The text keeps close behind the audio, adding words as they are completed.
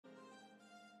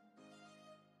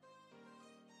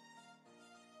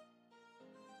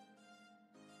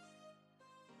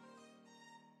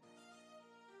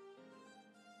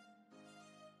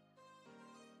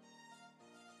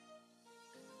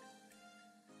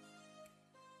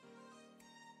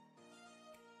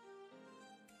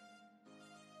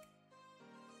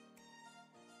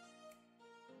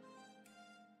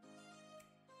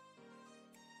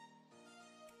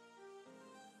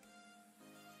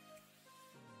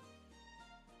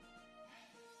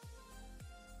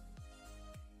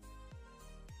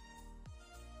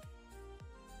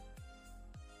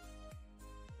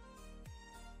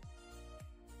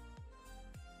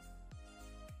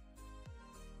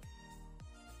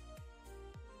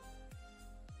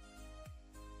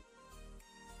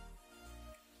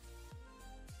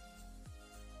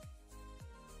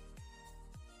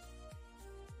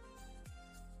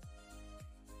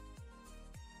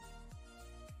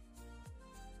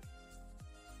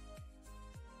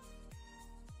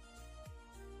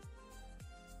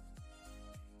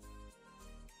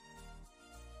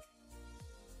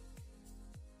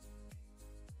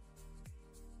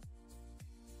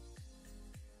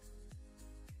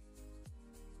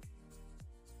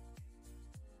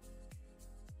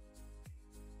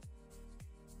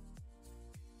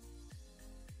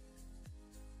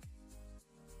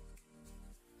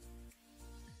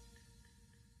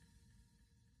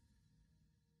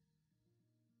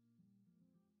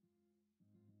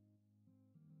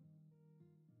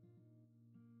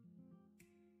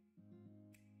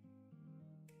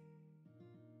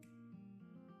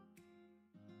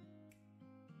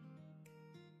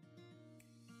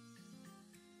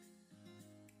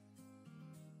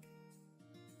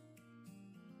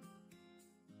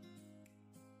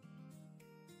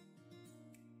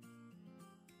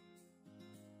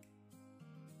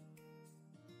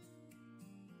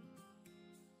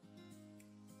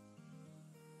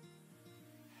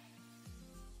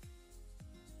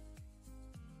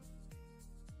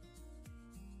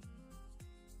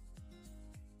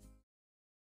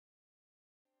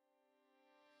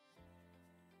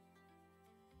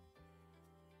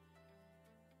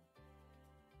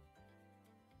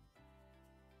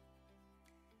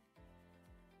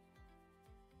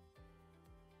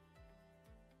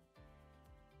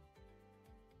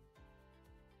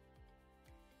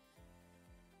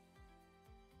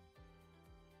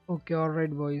Okay, all right,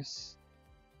 boys.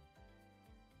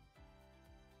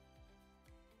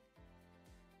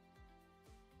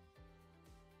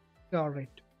 All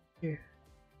right. Okay,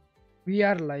 we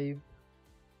are live.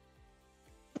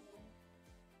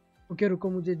 Okay, रुको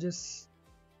मुझे just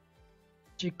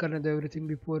check करने दो everything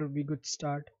before we could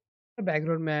start.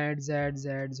 Background में ads.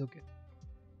 Okay.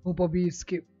 Hope अभी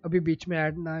इसके अभी बीच में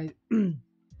ad ना आए.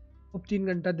 Hope 3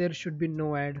 घंटा there should be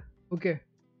no ad. Okay.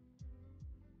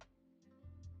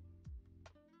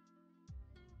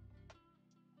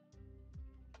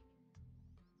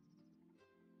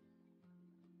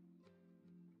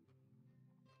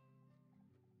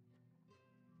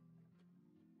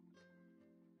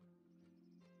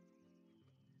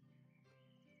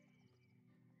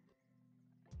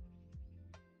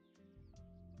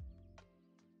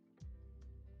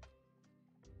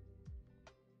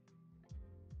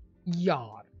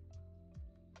 यार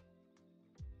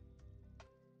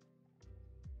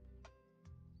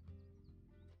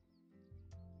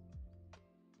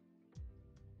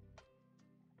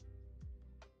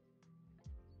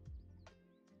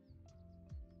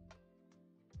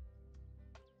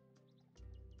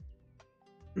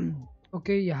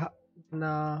okay, यहाँ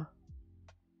ना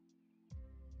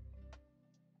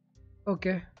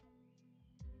okay.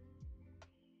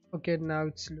 Okay, now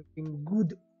it's looking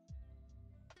good.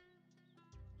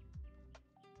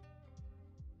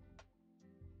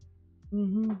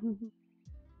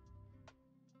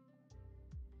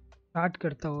 Start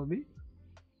करता हूँ अभी.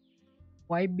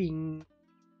 वाइबिंग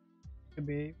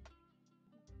अबे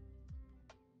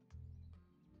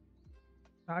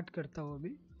स्टार्ट करता हूँ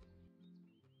अभी.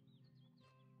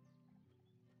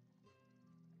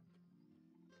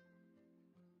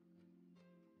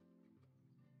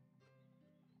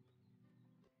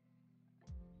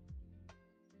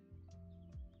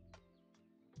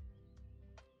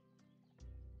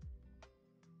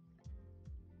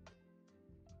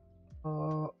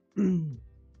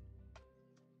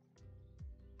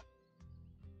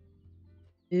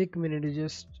 एक मिनट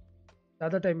जस्ट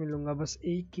ज़्यादा टाइम नहीं लूँगा, बस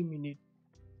एक ही minute,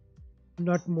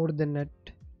 not more than that.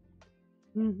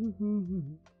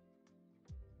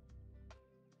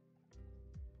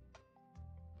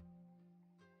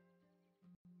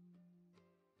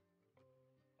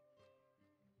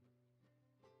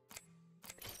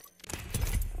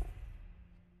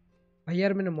 भाई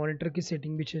यार मैंने मॉनिटर की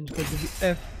सेटिंग भी चेंज कर दी.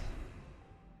 एफ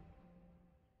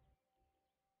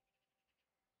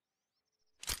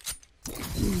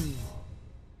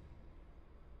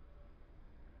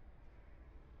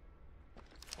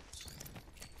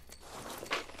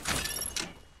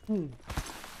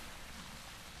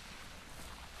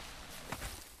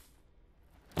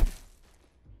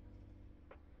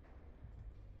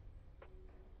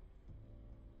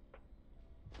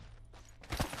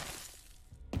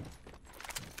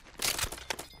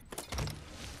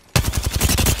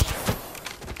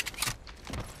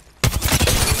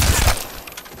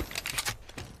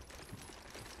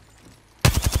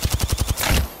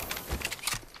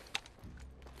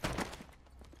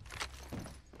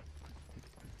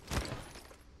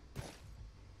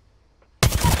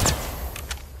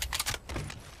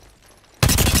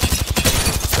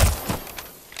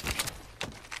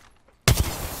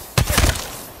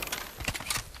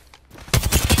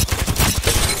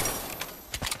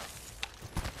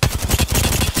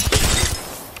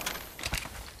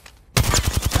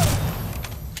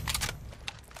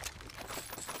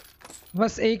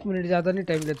बस एक मिनट, ज़्यादा नहीं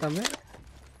टाइम लेता मैं.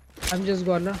 I am just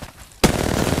gonna.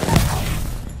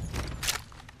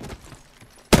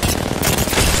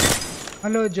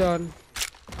 Hello John.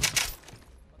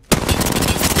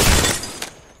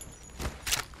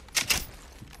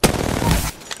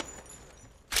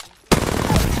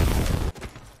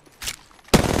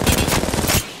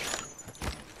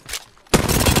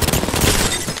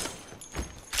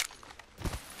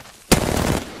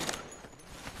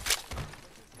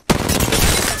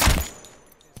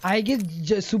 I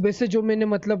guess सुबह से जो मैंने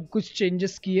मतलब कुछ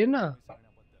चेंजेस किए ना,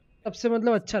 तब से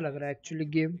मतलब अच्छा लग रहा है एक्चुअली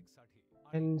गेम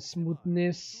एंड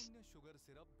स्मूथनेस.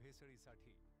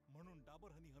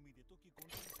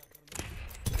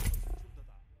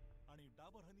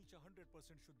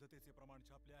 शुद्धतेचे प्रमाण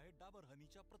छापले आहे डाबर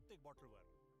हनीच्या प्रत्येक बॉटलवर.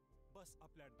 बस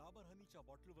आपल्या डाबर हनीच्या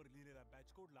बॉटलवर लिहिलेल्या बॅच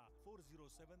कोडला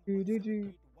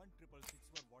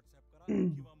 4071781666 वर व्हॉट्सअप करा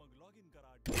किंवा मग लॉग इन करा.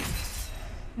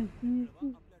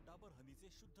 आपल्या डाबर हनीचे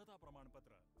शुद्धता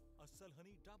प्रमाणपत्र. अस्सल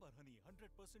हनी डाबर हनी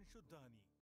 100% शुद्ध हनी.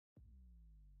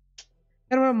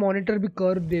 यार मैं मॉनिटर भी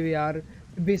कर्व दे यार.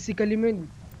 बेसिकली मैं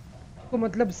तो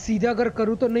मतलब सीधा अगर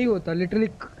करूँ तो नहीं होता, लिटरली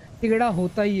टिगड़ा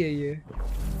होता ही है ये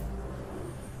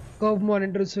कर्व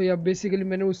मॉनिटर. सो या बेसिकली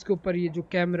मैंने उसके ऊपर ये जो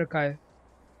कैम रखा है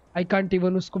आई कांट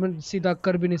इवन उसको मैं सीधा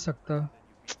कर भी नहीं सकता.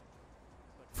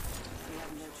 We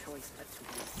have no choice but to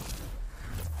win.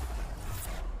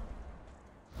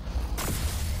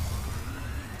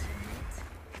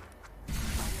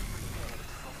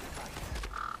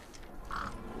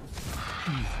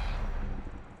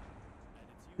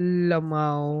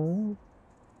 लमाओ.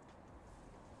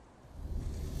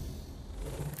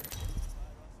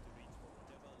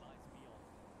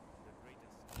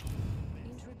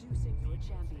 Introducing your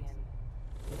champion.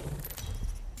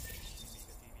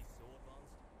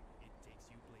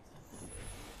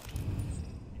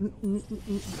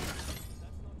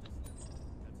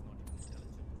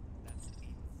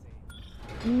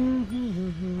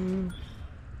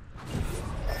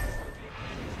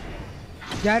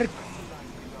 यार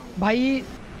भाई,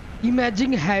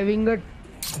 imagine having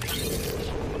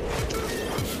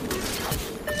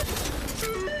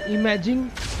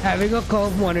a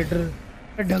curve monitor.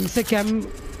 ढंग से क्या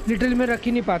लिटरली में रख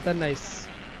ही नहीं पाता. नाइस.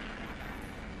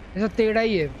 ऐसा टेढ़ा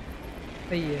ही है.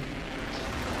 सही है.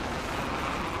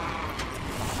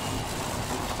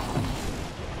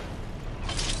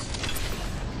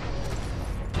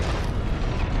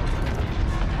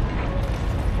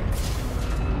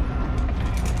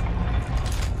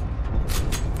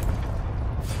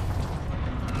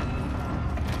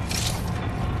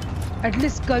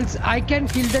 एटलीस्ट कल आई कैन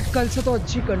फील दैट कल से तो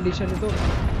अच्छी कंडीशन है. तो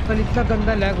कल इतना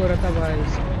गंदा लैग हो रहा था भाई.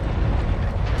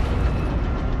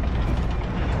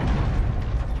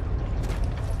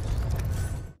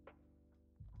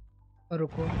 और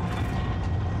रुको,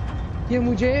 ये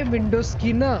मुझे विंडोज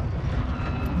की ना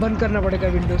बंद करना पड़ेगा.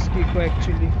 विंडोज की को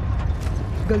एक्चुअली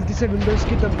गलती से विंडोज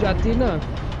की दब जाती है ना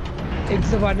एक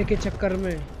जमाने के चक्कर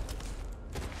में.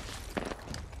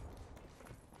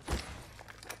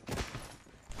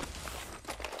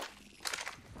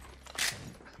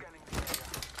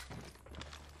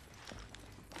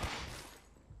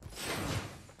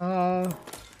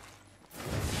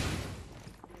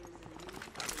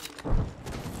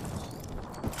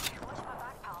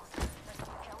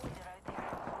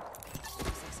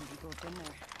 Looks like some people have been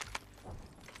there.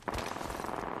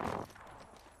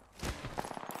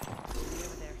 Maybe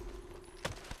over there.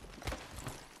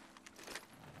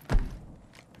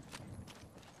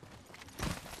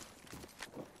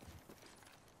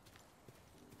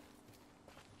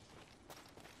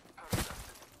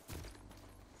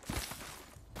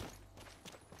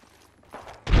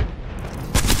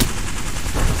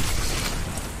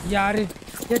 यार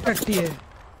ये टट्टी है.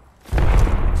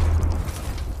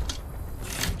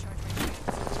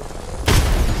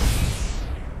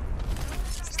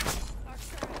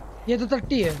 ये तो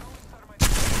टट्टी है.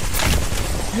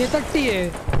 ये टट्टी है.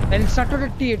 एल स्टार तो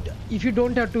टट्टी है. If you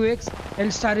don't have 2x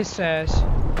L star is trash.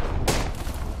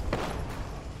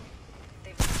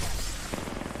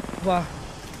 वाह.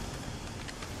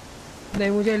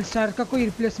 नहीं, मुझे एल स्टार का कोई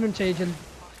रिप्लेसमेंट चाहिए जल्दी.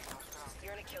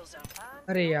 You're in a kill zone.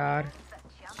 अरे यार.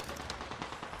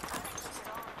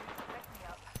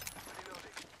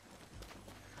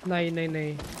 नहीं नहीं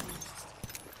नहीं.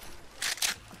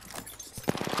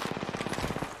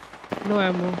 No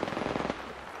ammo.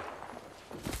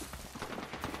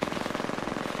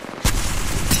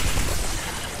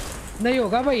 नहीं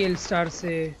होगा भाई एल स्टार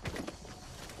से.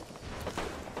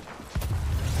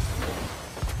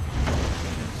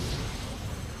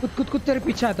 कुछ कुछ कुछ तेरे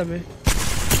पीछे आता मैं.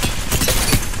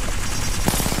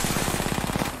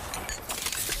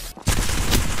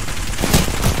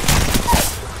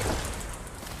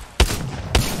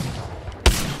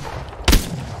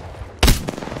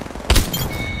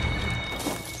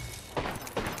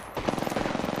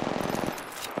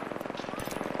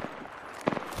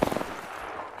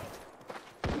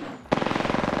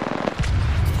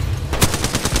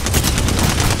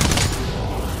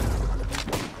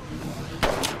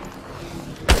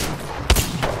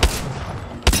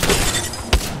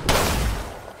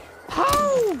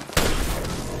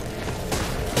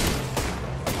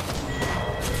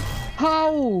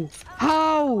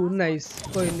 How nice.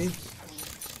 कोई नहीं.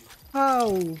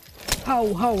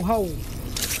 हाउ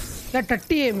क्या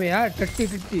टट्टी है मैं यार. टट्टी.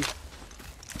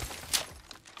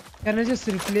 Can I just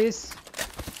replace.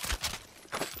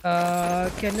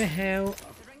 Can I have.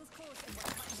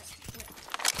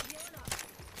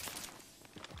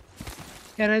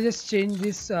 Can I just change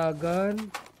this gun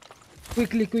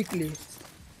quickly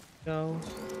now.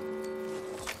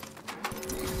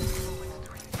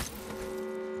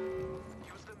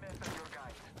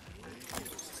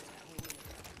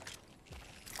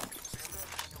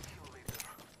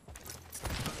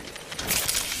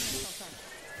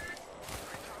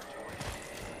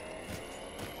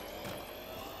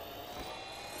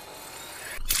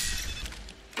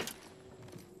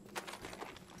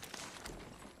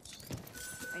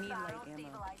 light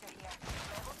ammo.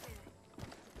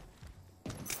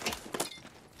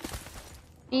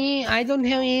 I don't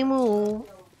have ammo.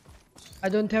 I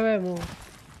don't have ammo.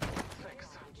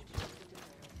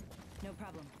 No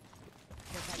problem.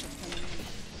 Care package coming in.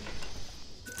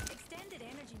 Extended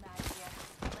energy mag here.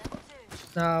 Level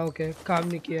 2. हाँ okay काम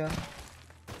नहीं किया.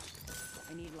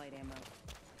 I need light ammo.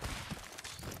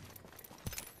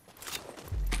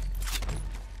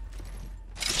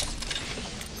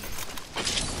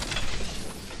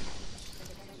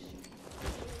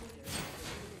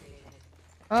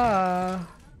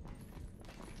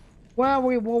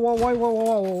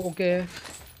 Whoa, okay.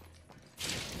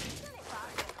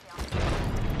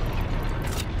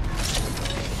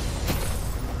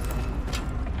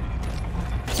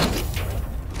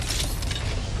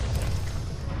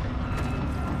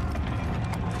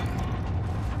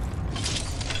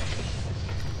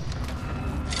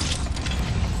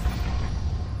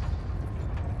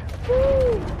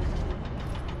 Woo.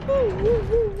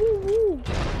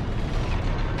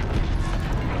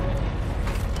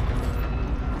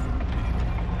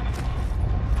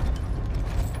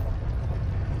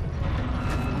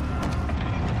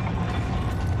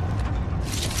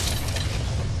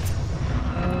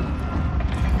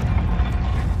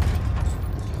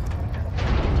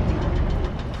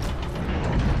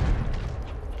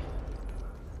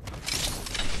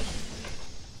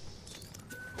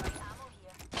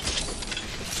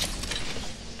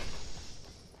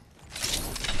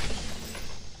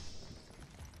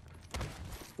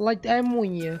 Light ammo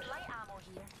here.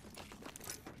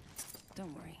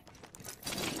 Don't worry.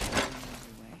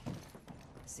 Everywhere.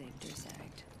 Zigged or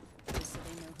zagged. Just so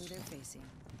they know who they're facing.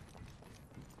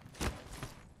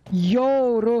 Yo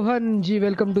Rohan ji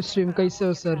welcome to stream. कैसे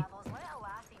हो sir?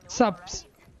 Subs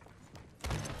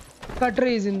cut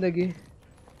रही जिंदगी.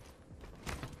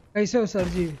 कैसे हो sir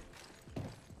ji?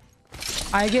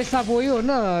 I guess आप वही हो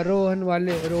ना रोहन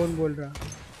वाले. रोहन बोल रहा.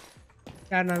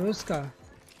 क्या नाम है उसका?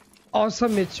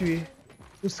 Awesome HV.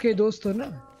 उसके दोस्त हो ना?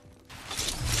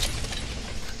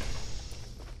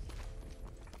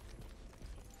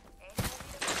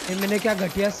 ये मैंने क्या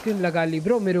घटिया स्किन लगा ली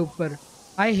ब्रो मेरे ऊपर.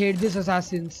 I hate this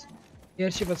Assassin's.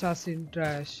 Airship assassin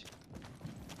trash.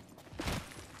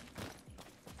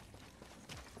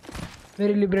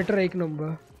 मेरी लिबरेटर एक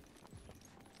number.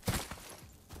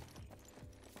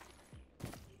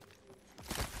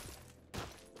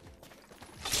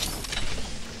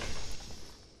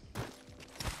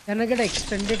 Can I get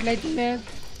extended light mag?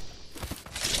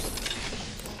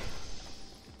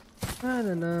 I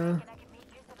don't know.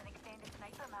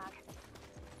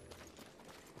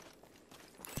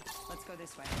 Let's go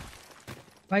this way.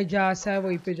 भाई जहाँ से है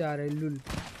वहीं पे जा रहे हैं लुल.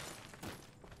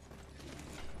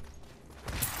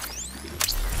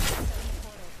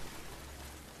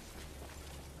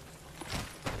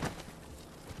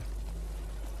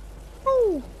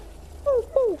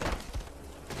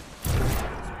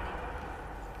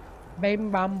 Bam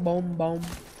bam boom boom.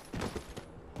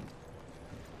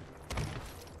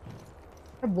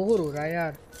 Bore हो रहा है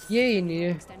यार. ये ही नहीं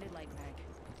है. Extended light mag.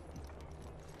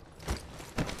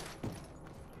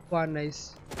 वाह nice.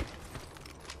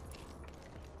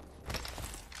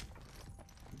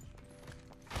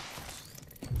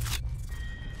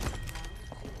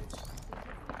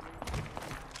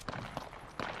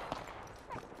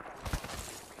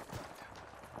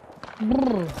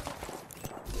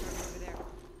 Over there.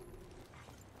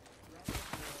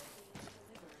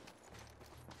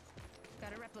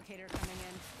 Got a replicator coming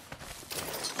in.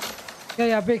 क्या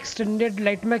यहाँ पे एक्सटेंडेड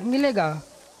लाइट मैग मिलेगा?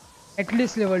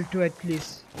 At least level 2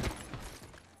 at least.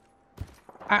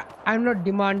 I am not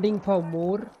demanding for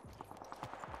more.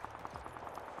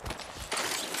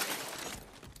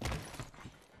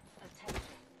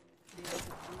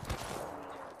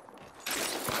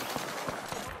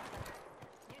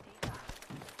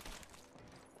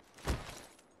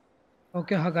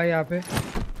 Okay हगा यहाँ पे.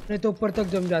 नहीं तो ऊपर तक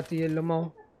जम जाती है.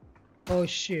 लमाओ. Oh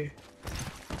shit.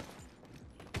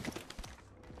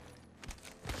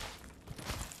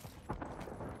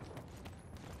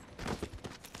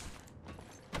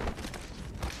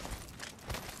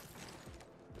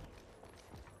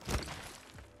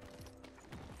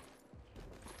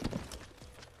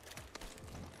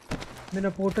 मैंने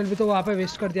पोर्टल भी तो वहाँ पे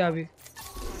वेस्ट कर दिया अभी.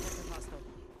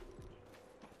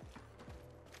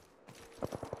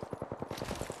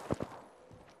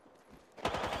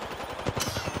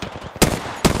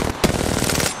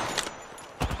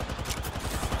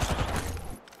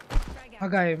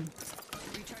 हगाए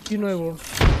तीनों है वो.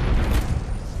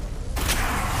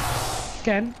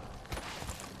 Scan.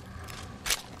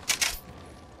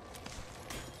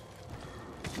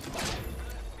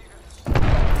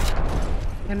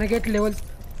 Can I get level?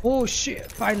 Oh shit!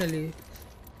 Finally.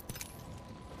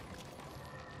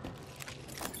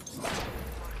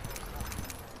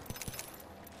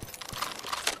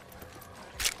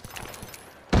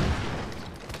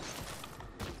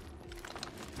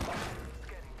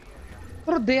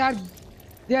 Bro, they are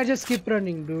just keep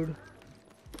running, dude.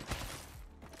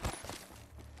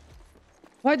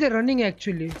 Why they running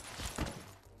actually?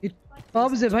 It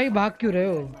pubs है भाई, भाग क्यों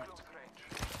रहे हो?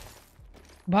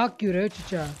 भाग क्यों रहे हो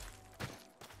चिचा?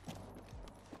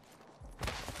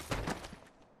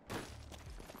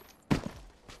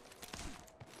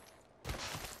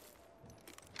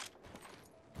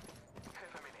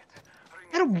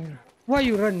 यार why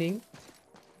you running?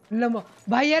 लमा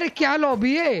भाई यार क्या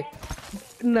लॉबी है?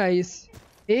 नाइस,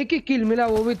 एक ही किल मिला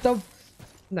वो भी तब।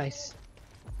 नाइस,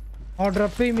 ऑर्डर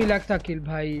पे ही मिला था किल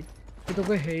भाई, ये तो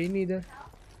कोई है ही नहीं इधर।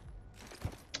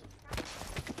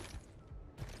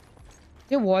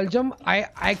 ये वॉल जंप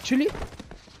एक्चुअली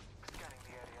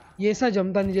ये ऐसा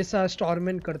जमता नहीं जैसा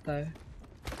स्टॉर्मैन करता है।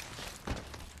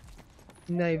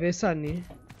 नहीं वैसा नहीं,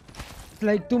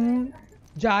 लाइक तुम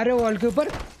जा रहे हो वॉल के ऊपर,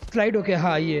 स्लाइड होके,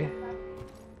 हाँ ये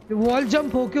वॉल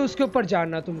जंप होके उसके ऊपर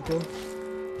जाना, तुमको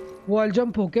वॉल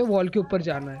जंप होके वॉल के ऊपर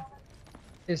जाना है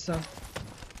ऐसा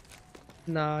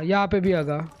ना। यहाँ पे भी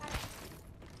आगा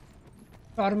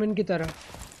स्टॉर्मैन की तरह,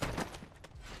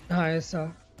 हाँ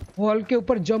ऐसा वॉल के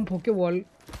ऊपर जंप होके वॉल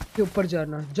के ऊपर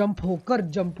जाना, जंप होकर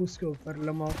जंप उसके ऊपर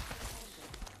लमाओ।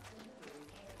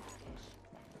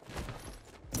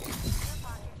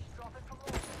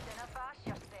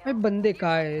 भाई बंदे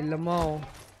कहाँ है लमाओ?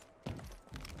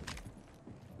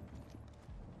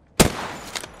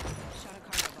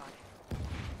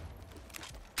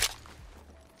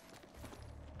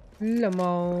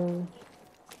 लमाओ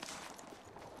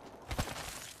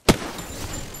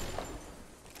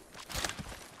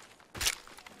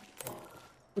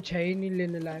कुछ है ही नहीं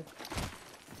लेने लायक।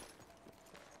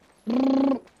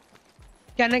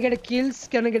 Can I get a kills?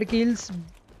 Can I get a kills?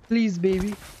 Please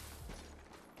baby.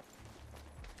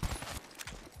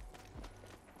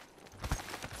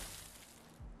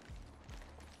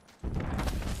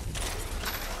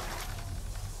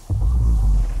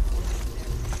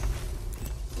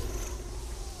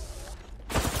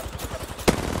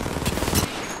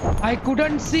 I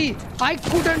couldn't see. I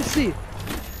couldn't see.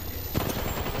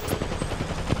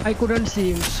 I couldn't see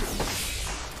him.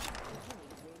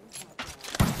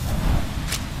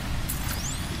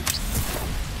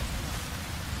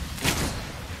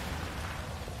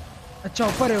 अच्छा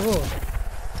ऊपर है वो।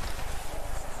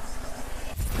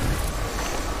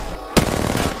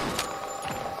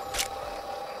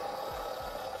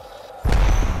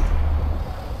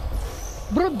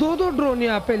 ब्रो दो ड्रोन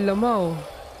यहाँ पे लमाओ।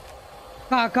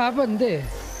 कहाँ बंदे?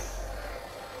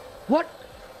 What?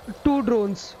 2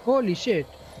 drones. Holy shit.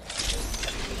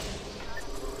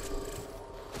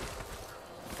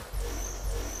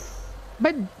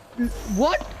 But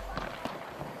what?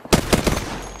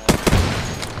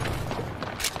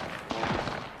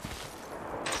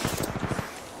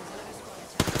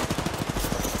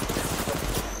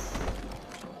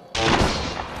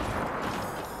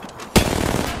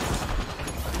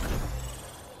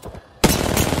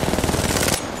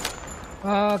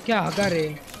 क्या हगा रे?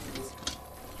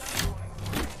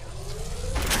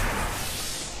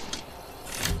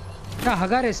 क्या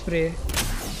हगा रे स्प्रे?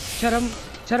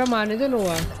 शर्म आने दे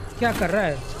नोआ, क्या कर रहा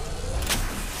है?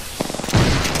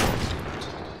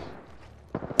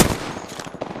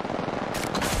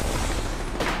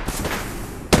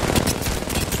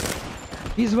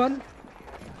 He's one.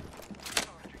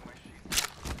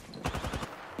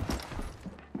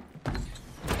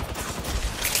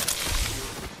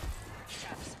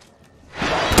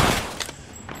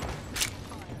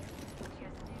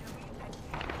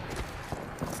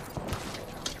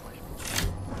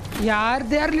 यार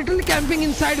they are literally camping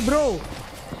inside bro.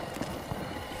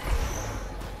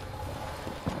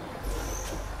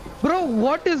 Bro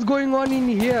what is going on in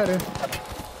here?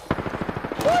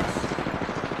 What?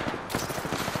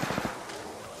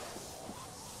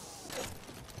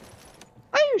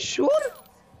 Are you sure?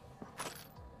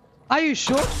 Are you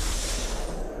sure?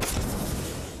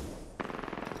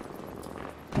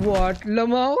 What?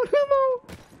 Lamau.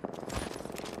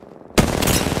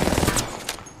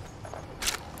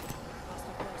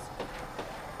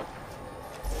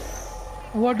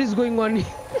 What is going on?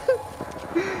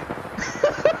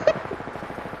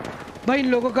 भाई इन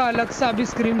लोगों का अलग सा अभी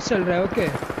स्क्रीम चल रहा है। ओके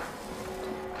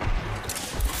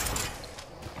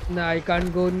ना I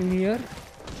can't go in here.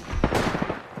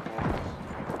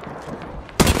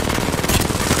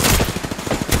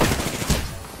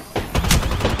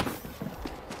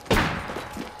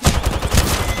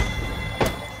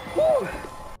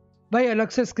 भाई अलग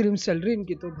से स्क्रीम्स चल रही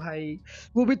इनकी तो भाई,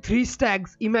 वो भी 3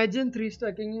 स्टैक्स, इमेजिन 3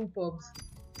 स्टैकिंग इन पब्स,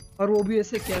 और वो भी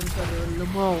ऐसे कैम कर रहे हो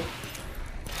लमाओ।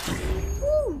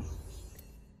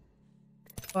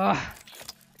 आह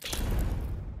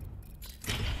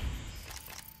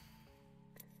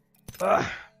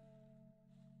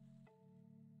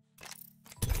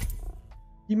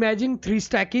imagine 3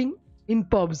 stacking in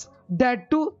pubs, that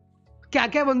to क्या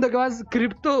क्या बंदों के पास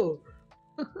क्रिप्टो।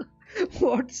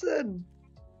 वॉटसन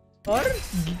और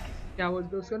क्या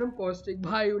बोलते हैं उसका नाम, कॉस्टिक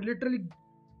भाई, लिटरली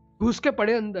घुस के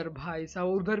पड़े अंदर भाई साहब।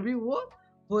 उधर भी वो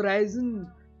होराइजन,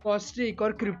 कॉस्टिक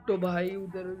और क्रिप्टो भाई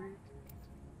उधर भी।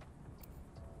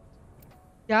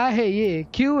 क्या है ये,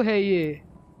 क्यों है ये,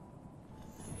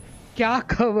 क्या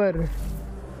खबर।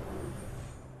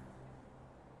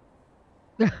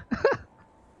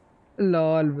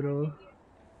 Lol bro.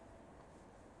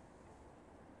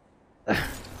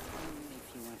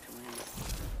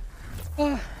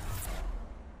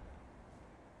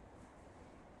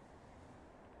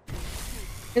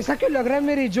 ऐसा क्यों लग रहा है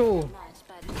मेरी जो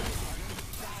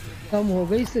कम हो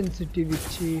गई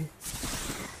सेंसिटिविटी,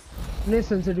 नहीं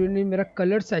सेंसिटिविटी नहीं, मेरा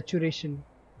कलर सैचुरेशन।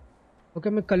 ओके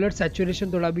मैं कलर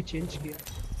सैचुरेशन थोड़ा भी चेंज किया।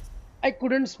 I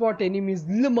couldn't spot enemies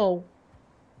लमाओ।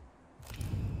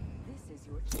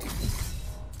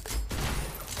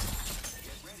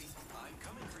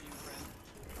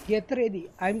 Get ready,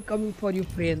 I'm coming for you,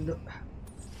 friend.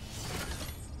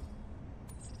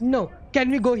 No, can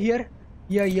we go here?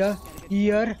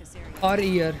 Here, or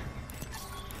here?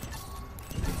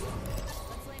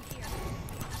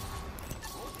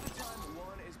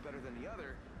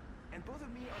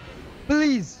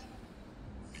 Please.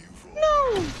 No.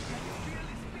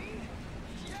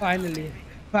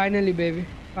 Finally, baby.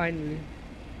 Finally.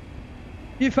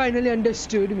 You finally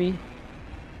understood me.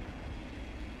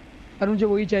 और मुझे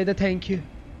वही चाहिए था, thank you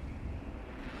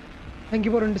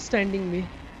for understanding me.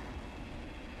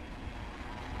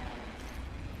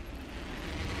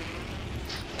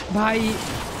 भाई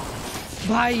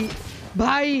भाई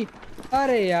भाई,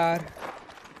 अरे यार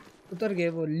उतर गए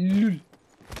वो लुल।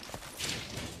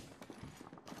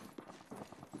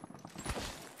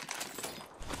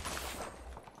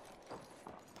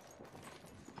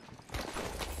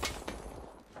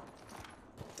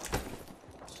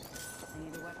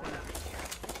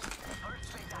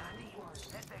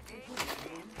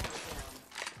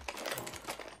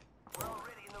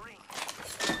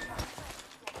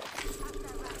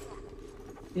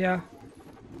 या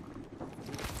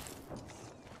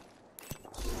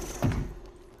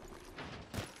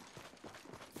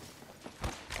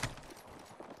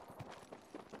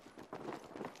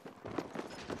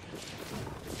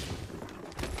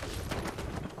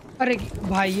अरे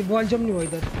भाई ये बॉल जम नहीं हुआ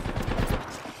इधर।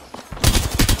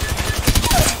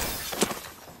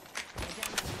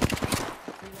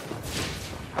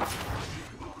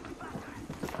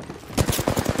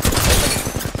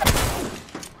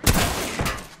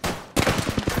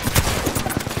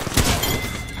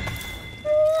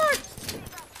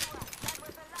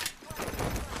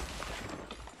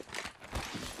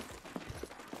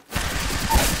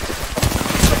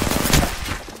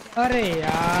 अरे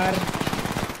यार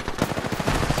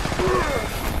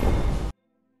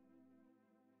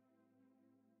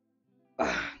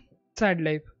sad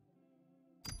life.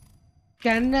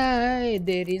 Can I?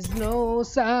 There is no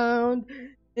sound,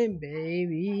 and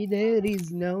baby there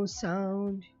is no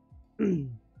sound.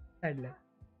 Sad life.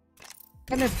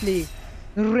 Can I play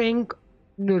rank?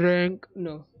 No rank.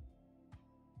 No.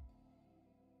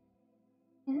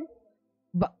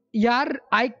 यार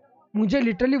आई मुझे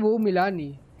लिटरली वो मिला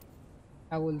नहीं,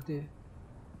 क्या बोलते हैं,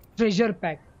 ट्रेजर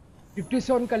पैक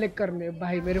 57 कलेक्ट करने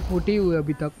भाई, मेरे 40 हुए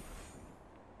अभी तक।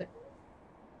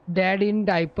 डैड इन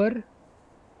डाइपर,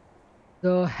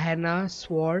 द हैना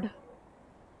स्वॉर्ड,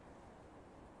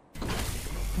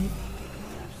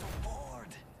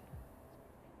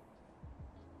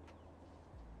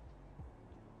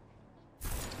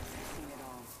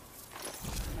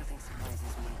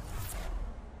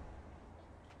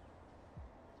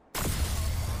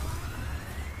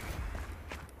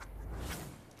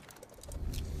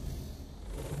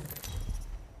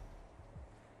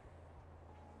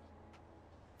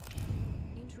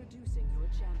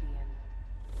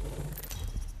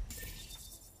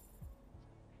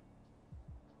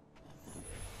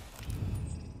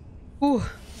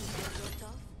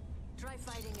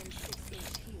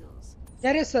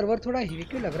 यार ये सर्वर थोड़ा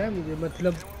हीट लग रहा है मुझे,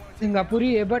 मतलब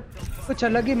सिंगापुरी है बट कुछ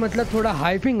अलग ही, मतलब थोड़ा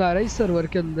हाइपिंग आ रहा है इस सर्वर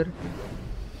के अंदर।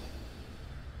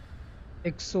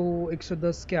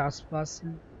 110 के आसपास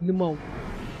लिमाओ।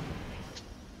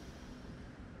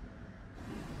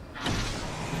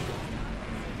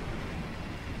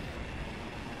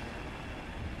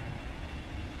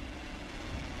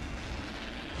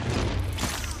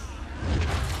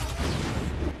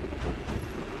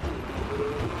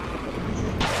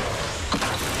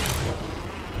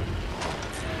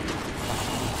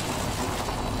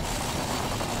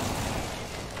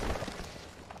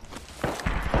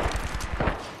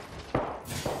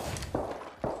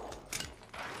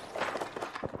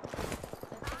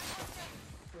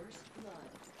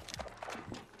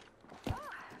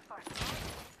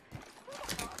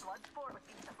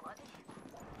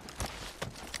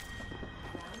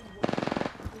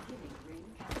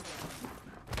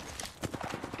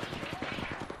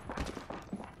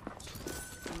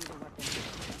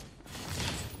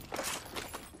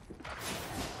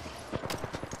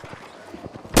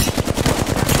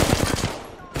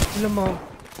 Lemon.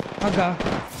 Aga.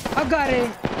 Agare.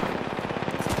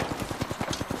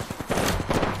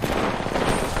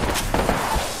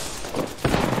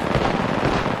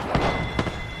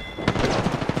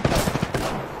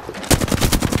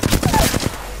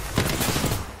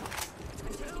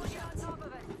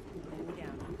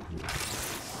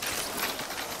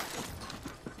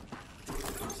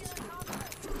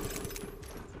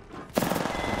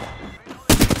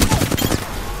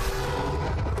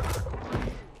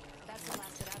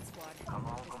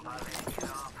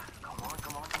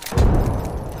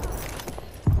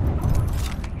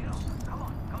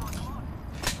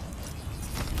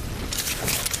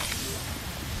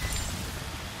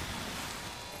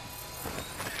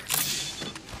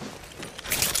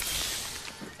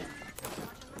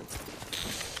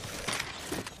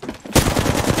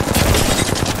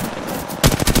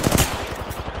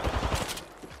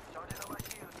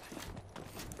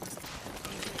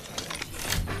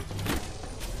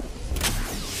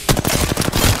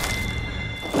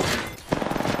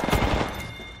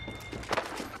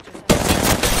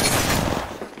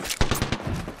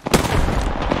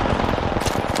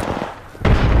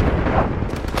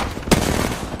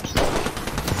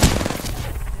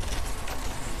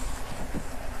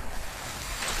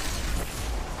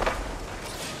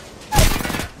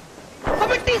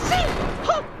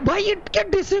 भाई ये क्या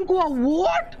डिसिंग हुआ?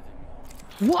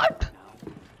 व्हाट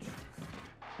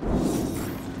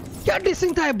क्या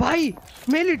डिसिंग था भाई?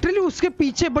 मैं लिटरली उसके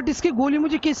पीछे, बट इसके गोली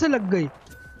मुझे कैसे लग गई?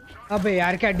 अबे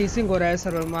यार क्या डिसिंग हो रहा है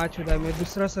सर्वर में? आ चुका है, मैं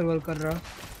दूसरा सर्वर कर रहा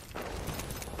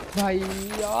भाई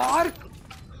यार।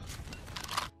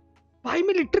 भाई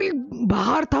मैं लिटरली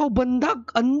बाहर था, वो बंदा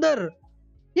अंदर,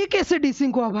 ये कैसे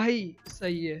डिसिंग हुआ भाई?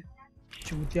 सही है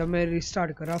चूतिया, मैं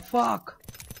रिस्टार्ट करा। फक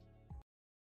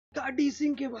क्या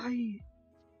डिसिंग के भाई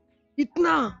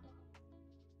इतना।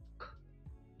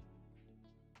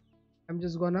 I'm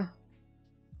just gonna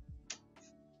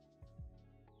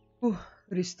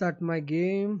restart my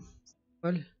game.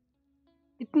 Well,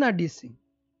 इतना डिसिंग।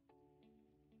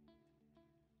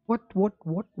 what?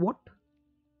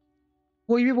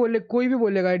 कोई भी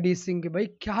बोलेगा डिसिंग के भाई,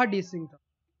 क्या डिसिंग था?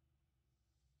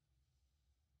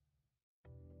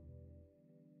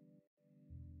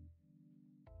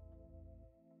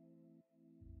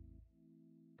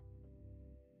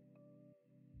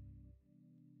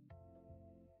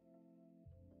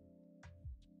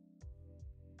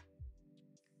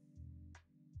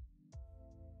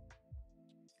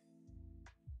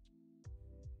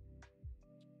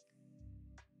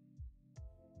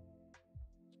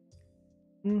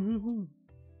 हम्म।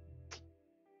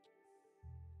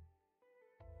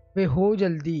 वे हो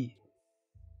जल्दी,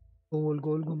 गोल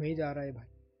गोल घूमे ही जा रहा है भाई।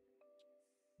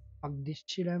 Fuck this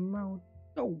shit, I'm out.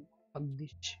 Oh, fuck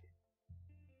this shit.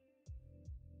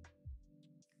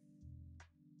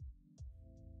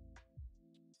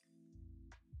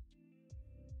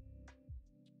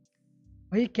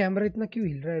 भाई कैमरा इतना क्यों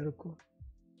हिल रहा है? रुको।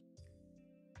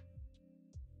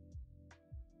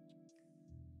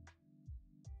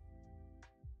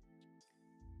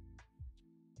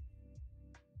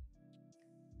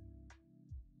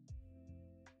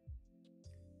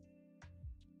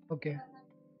 Okay okay.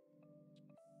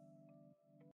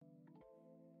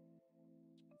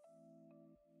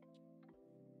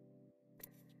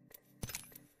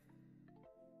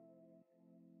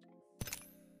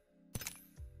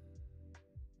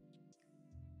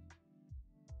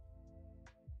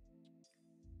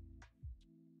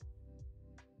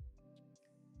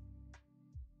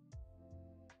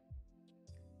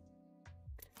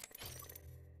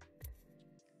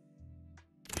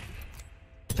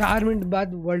 4 मिनट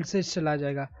बाद वर्ल्ड से चला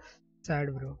जाएगा। Sad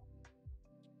bro.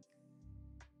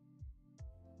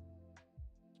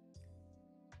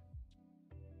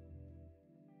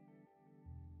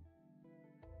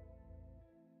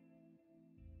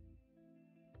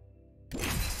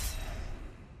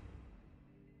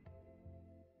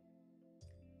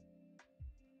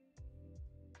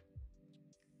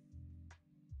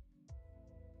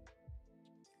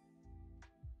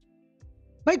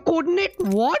 भाई coordinate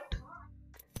what?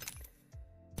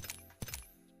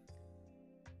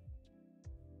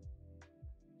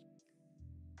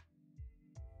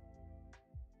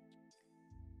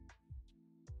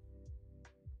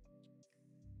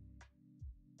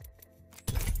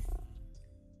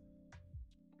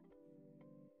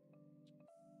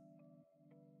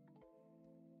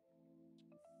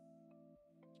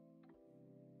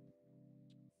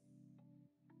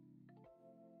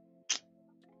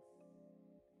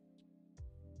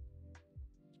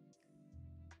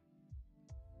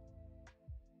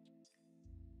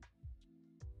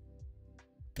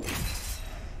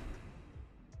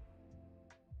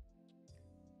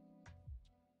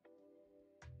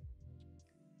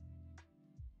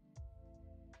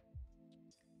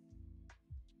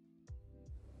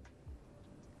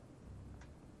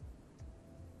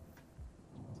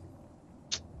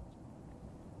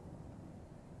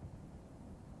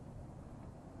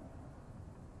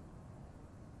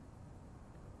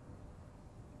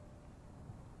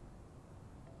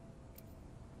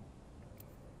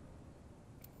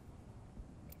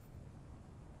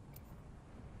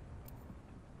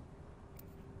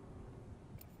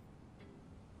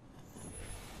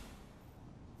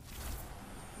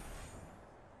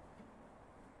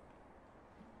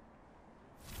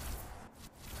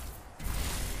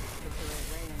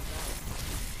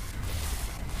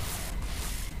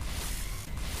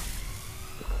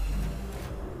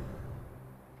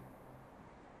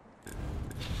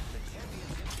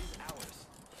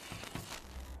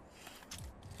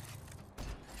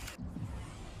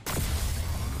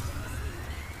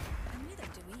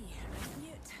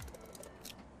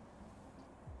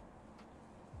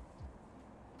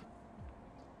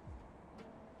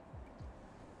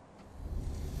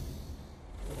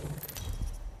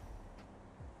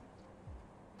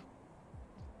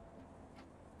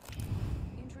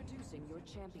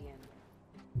 your champion.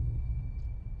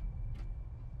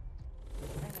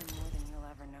 I know more than you'll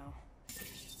ever know.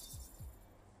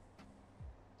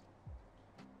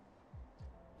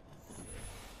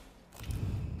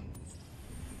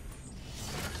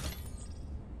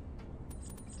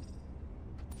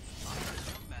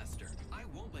 Master, I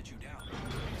won't let you down.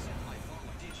 Accept my fall.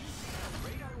 Did you see how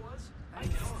great I was? I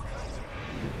know.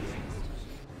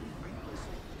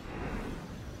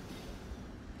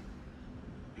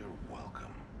 You're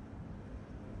welcome.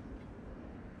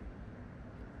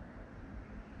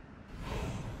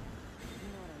 You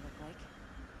know what I look like.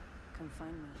 Come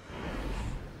find me.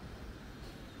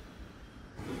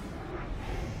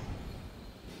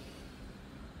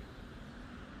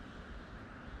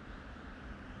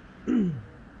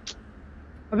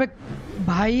 अबे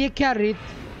भाई ये क्या रेत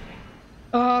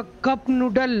cup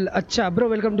noodle. अच्छा bro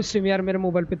welcome to stream यार, मेरे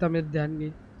mobile पे था, मेरे ध्यान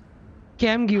नहीं।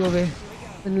 कैम गिव अवे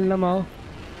लमाओ,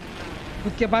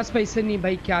 खुद के पास पैसे नहीं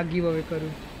भाई, क्या गिव अवे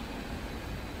करूं।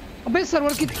 अबे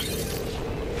सर्वर की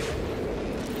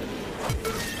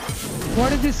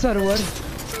what is this server,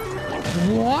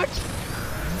 what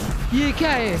ये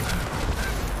क्या है।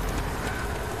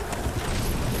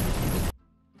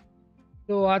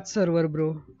 तो आज server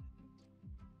bro,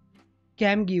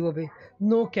 cam give away,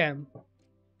 no cam,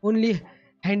 only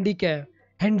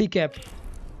handicap.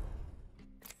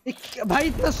 भाई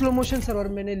इतना स्लो मोशन सर्वर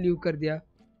मैंने लीव कर दिया।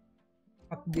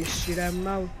 Fuck this shit, I'm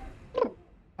out.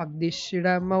 Fuck this shit,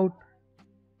 I'm out.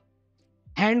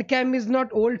 Hand cam is not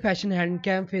old fashioned, hand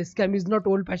cam face cam is not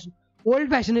old fashioned. Old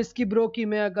fashion इसकी bro कि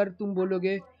मैं अगर तुम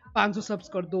बोलोगे 500 subs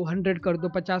कर दो, 100 कर दो,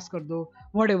 50 कर दो,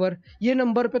 व्हाटएवर, ये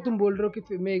नंबर पे तुम बोल रहे हो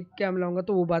कि मैं कैम लाऊंगा,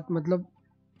 तो वो बात मतलब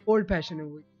ओल्ड फैशन है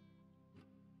वो।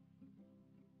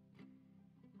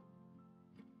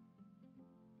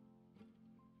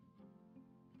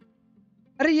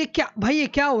 अरे ये क्या भाई, ये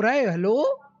क्या हो रहा है। हेलो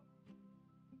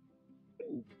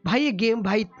भाई, ये गेम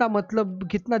भाई इतना मतलब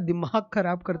कितना दिमाग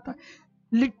खराब करता है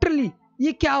लिटरली।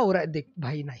 ये क्या हो रहा है देख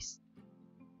भाई। नाइस,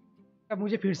 अब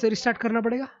मुझे फिर से रिस्टार्ट करना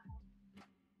पड़ेगा।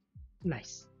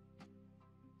 Nice,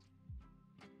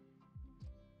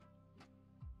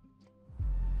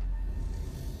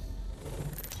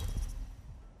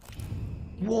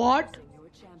 what, Your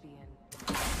champion.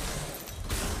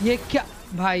 ये क्या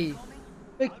भाई,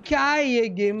 ये क्या है ये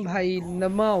गेम भाई।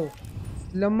 लमाओ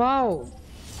लमाओ,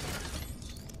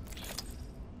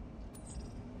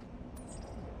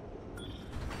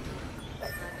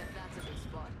 That's a good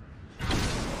spot.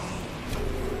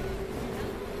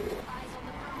 Eyes on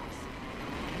the prize.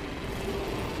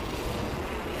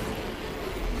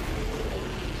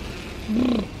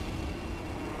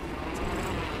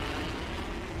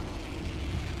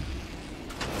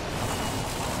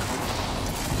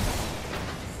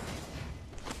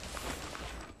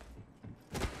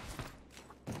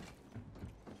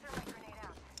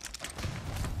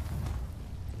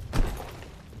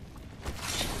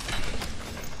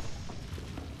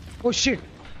 oh shit,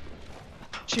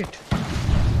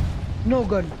 no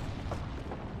gun।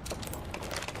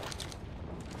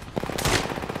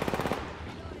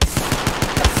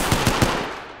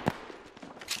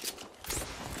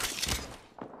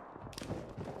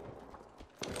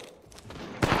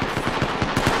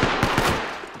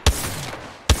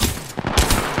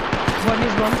 One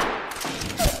is one।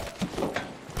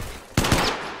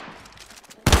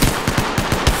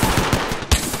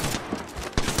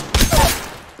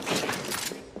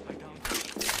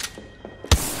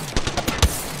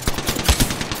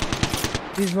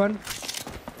 This one।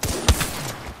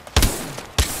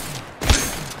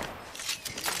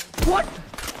 What?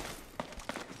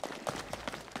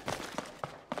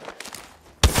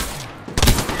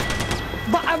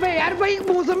 अबे यार भाई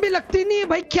मौसम भी लगती नहीं है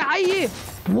भाई, क्या है ये।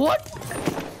 What?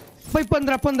 भाई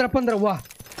 15 वाह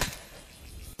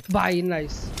भाई,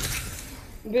 नाइस,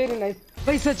 वेरी नाइस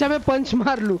भाई। सच्चा में पंच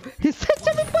मार लूं,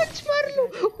 सच्चा में पंच मार लूं।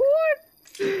 What?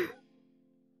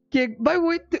 केक भाई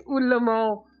वो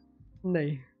लमाओ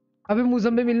नहीं। अभी मुझे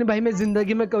में मिलने भाई, मैं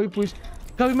जिंदगी में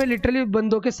कभी मैं लिटरली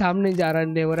बंदों के सामने नहीं जा रहा।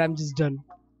 Never, I am just done.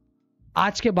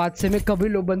 आज के बाद से मैं कभी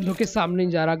लोग बंदों के सामने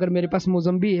नहीं जा रहा। अगर मेरे पास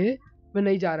मोजम्बी है मैं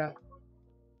नहीं जा रहा।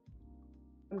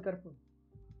 कर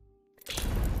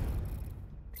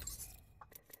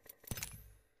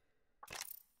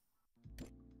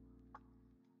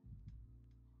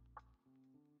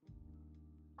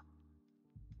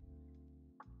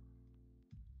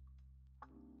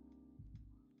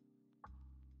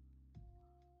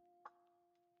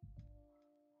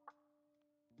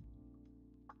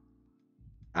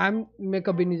मैं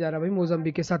कभी नहीं जा रहा भाई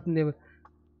मोजम्बी के साथ। नेवर,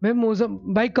 मैं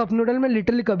भाई कप नूडल में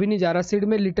लिटरली कभी नहीं जा रहा। सिड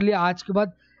में लिटरली आज के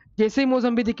बाद जैसे ही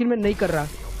मोजम्बी दिखी मैं नहीं कर रहा।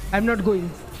 I am not going.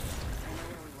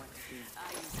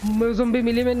 Zombie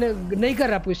मिली, मैं नहीं कर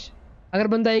रहा पुश। अगर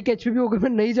बंदा एक एचपी भी होगा मैं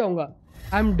नहीं जाऊंगा।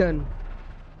 I am done.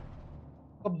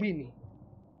 कभी नहीं।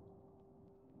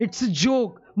 It's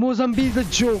joke, मोजम्बी is a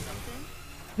joke.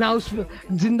 ना उस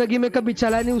जिंदगी में कभी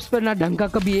चला नहीं उस पर, ना ढंग का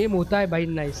कभी एम होता है भाई।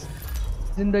 नाइस।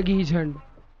 जिंदगी ही झंड।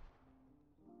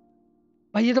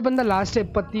 भाई ये तो बंदा लास्ट है,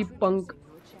 पति पंक।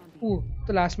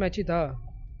 तो लास्ट मैच ही था।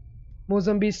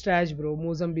 मोजम्बी स्ट्रैच ब्रो,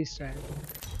 मोजम्बी स्ट्रैच।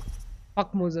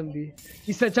 पक मोजम्बी।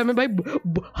 इससे अच्छा में भाई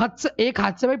हाथ से, एक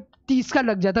हाथ से भाई 30 का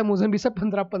लग जाता है, मोजम्बी से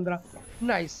 15-15।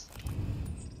 Nice.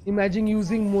 Imagine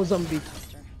using मोजम्बी।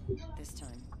 This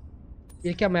time.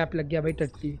 ये क्या मैप लग गया भाई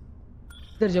टट्टी।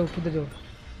 इधर जाओ, किधर जाओ।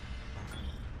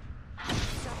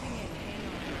 Stopping in. Hang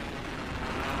on.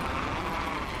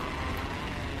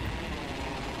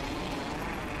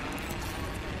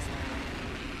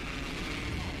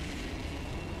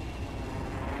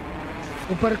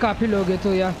 ऊपर काफी लोग हैं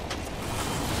तो यार।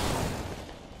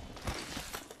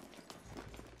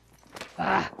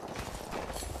 आह!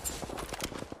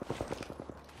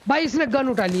 भाई इसने गन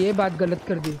उठा ली, ये बात गलत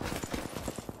कर दी।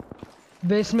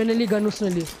 वेस्ट मैंने ली, गन उसने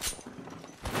ली।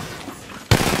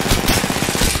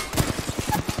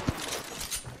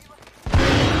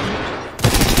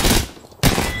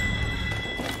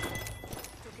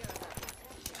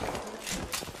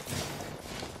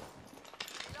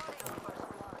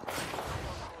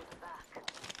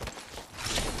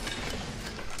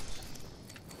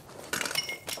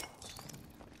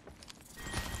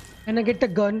 Can I get a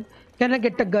gun? Can I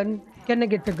get a gun? Can I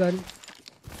get a gun?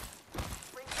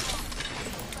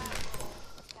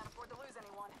 Can't afford to lose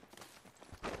anyone.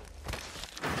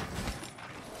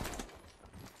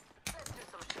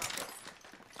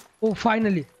 Oh,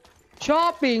 finally.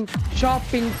 Shopping,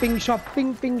 shopping, ping,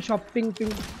 shopping, ping, shopping,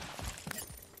 ping.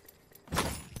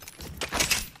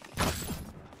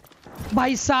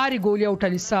 भाई सारी गोलियां उठा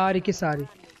ली, सारी की सारी।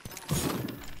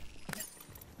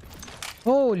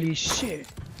 Holy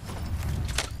shit.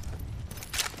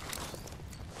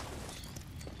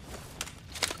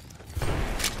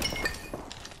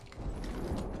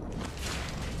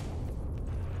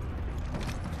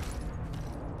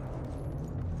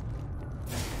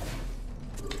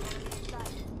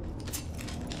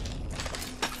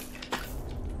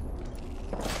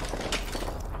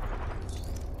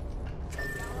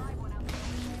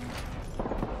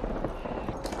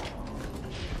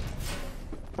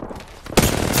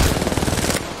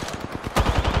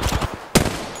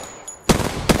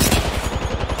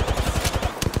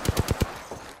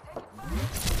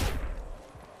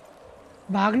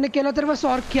 भागने के अलावा तेरे पास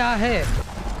और क्या है?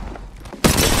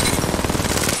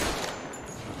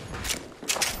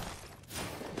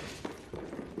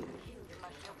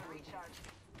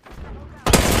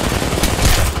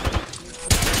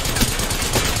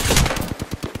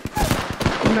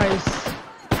 Nice.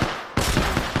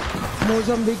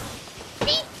 Mozambique.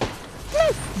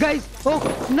 Guys, oh,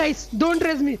 nice. Don't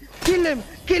raise me. Kill him.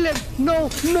 Kill him. No,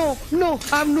 no, no.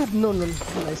 I'm noob. No, no, no.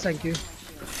 Nice, thank you.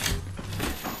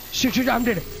 Shit, shit, I'm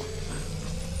dead.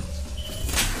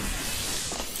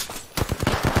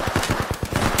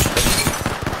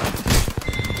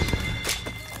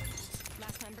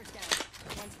 Last member's down.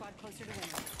 One squad closer to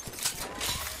winner.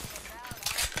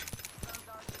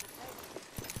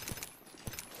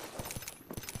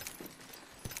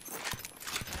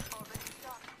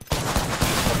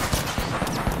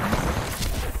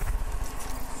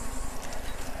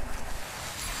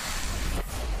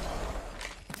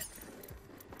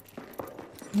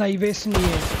 नहीं waste नहीं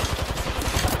है।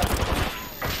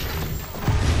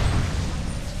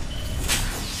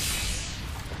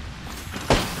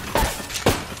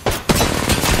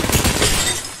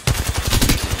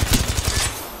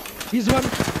 He's one.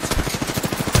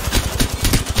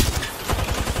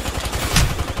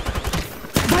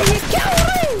 भाई ये क्या हो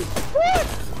रहा है?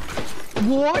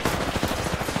 What?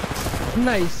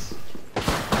 Nice.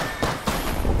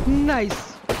 Nice.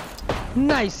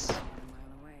 Nice.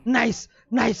 Nice.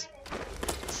 Nice.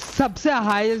 सबसे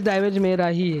हाईएस्ट डैमेज मेरा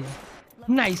ही है।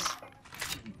 Nice.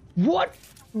 What?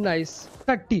 Nice.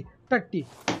 30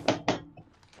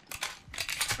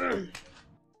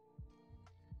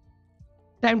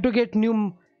 time to get new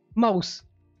mouse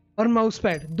और माउस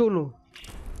पैड दोनों।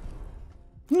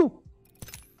 No.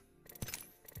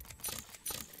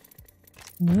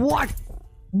 What?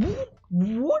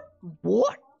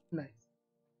 What? Nice.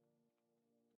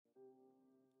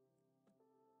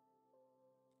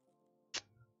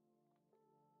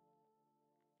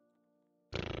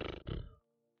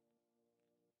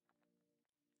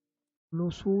 Lo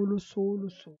solo.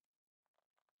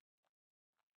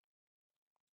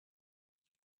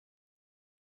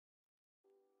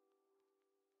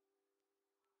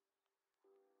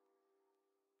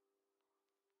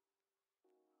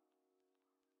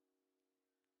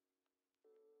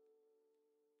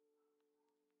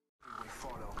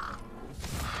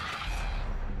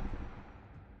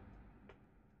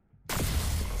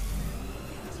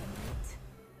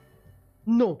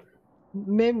 No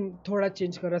मैं थोड़ा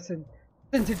चेंज करा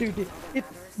सेंसिटिविटी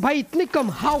भाई इतनी कम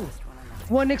हाउ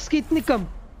 1x की इतनी कम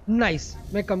नाइस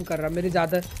मैं कम कर रहा मेरे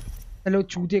ज्यादा हेलो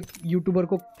चूते यूट्यूबर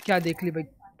को क्या देख ली भाई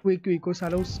कोई को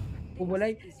साला उस वो बोला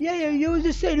या you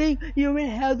just selling you will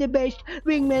have the best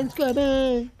विंगमैन्स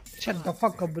common shut the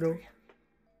fuck up bro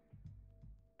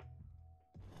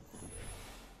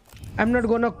I'm not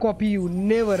gonna copy you,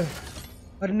 never,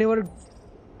 or never.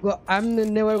 I'm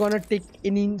never gonna take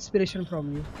any inspiration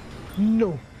from you.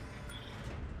 No.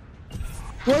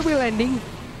 Where we landing?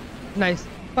 Nice.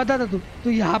 पता था तू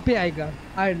यहाँ पे आएगा.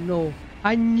 I know.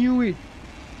 I knew it.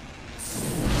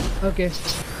 Okay.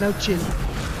 Now chill.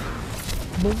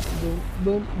 Boom, boom,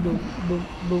 boom, boom, boom,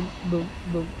 boom, boom,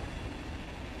 boom.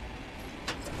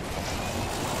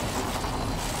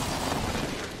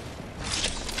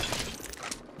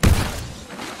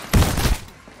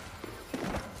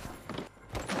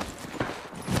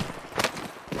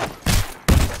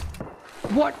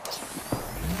 What?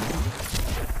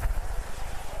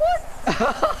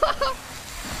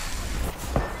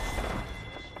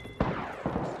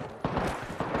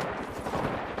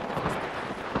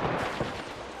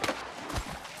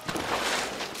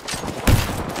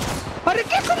 अरे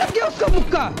कैसे लग गया उसका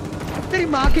मुक्का तेरी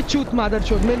माँ की चूत मादर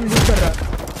चोद मैं नहीं कर रहा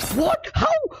What?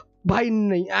 How? भाई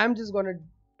नहीं I'm just gonna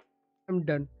I'm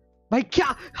done भाई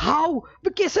क्या How?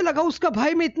 कैसे लगा उसका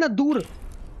भाई मैं इतना दूर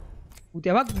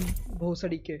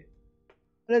भोसड़ी के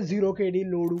अरे 0 KD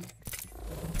लोडू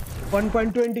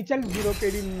 1.20 चल 0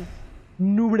 KD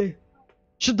नूबड़े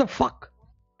शट द फक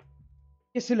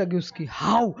कैसे लगी उसकी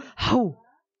how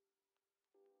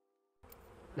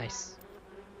nice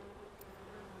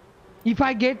if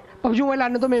I get PUBG mobile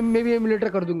आने तो मैं भी एमुलेटर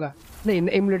कर दूंगा नहीं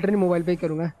एमुलेटर नहीं मोबाइल पे ही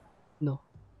करूंगा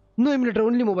no emulator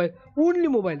only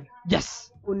mobile yes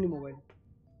only mobile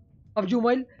PUBG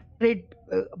mobile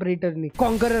operator नहीं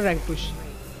conqueror rank push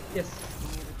yes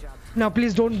now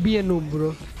please don't be a noob bro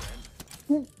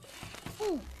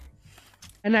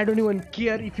and I don't even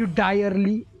care if you die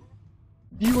early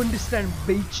do you understand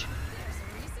bitch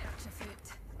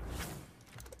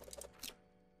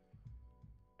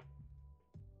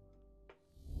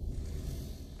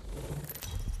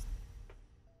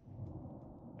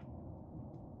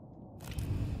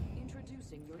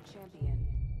Introducing your champion.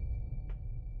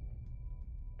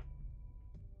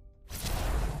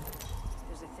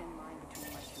 There's a thin line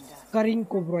between life and death.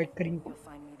 Karinko boy Karinko You'll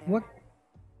find me there. what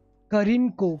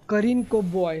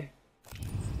Karinko boy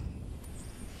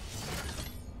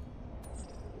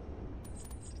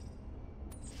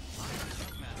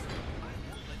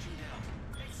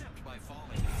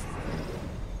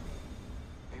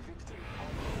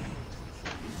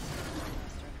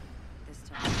This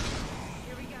time.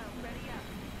 Here we go. Ready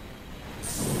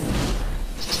up.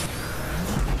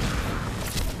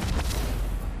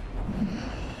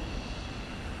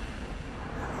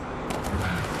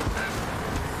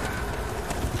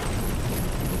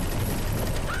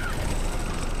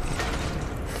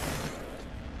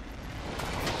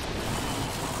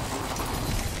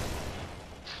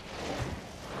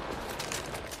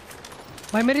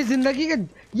 भाई मेरी जिंदगी का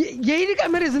यही नहीं कहा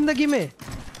मेरी जिंदगी में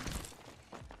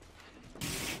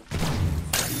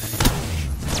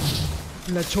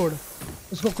न छोड़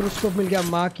उसको क्रूस्कोप मिल गया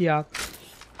माँ की आँख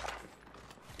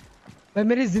भाई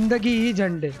मेरी जिंदगी ही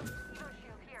झंडे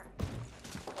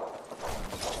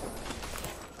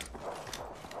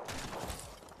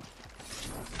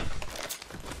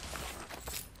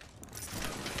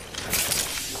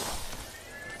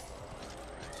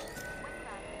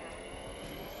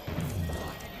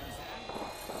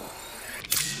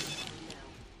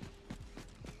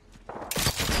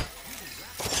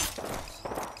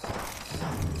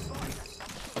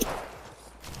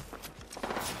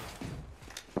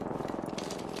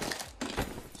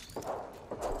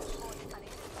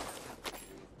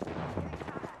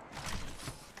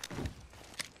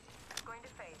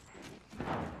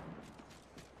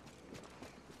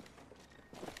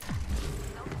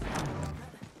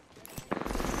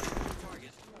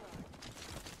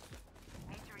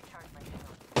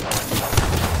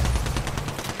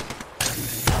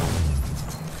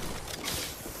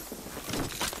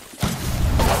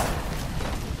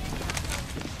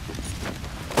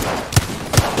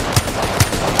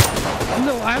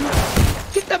No, I'm.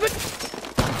 कितना बट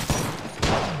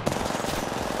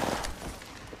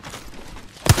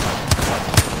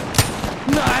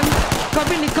No, I'm.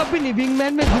 कभी नहीं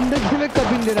विंगमैन में जिंदगी में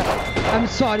कभी नहीं रहा I'm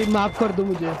sorry माफ कर दो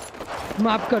मुझे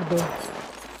माफ कर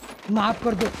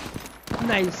दो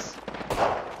नाइस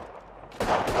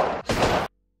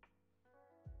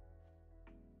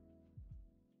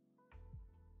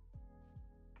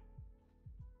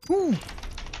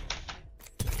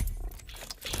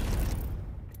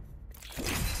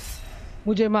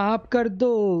मुझे माफ कर दो।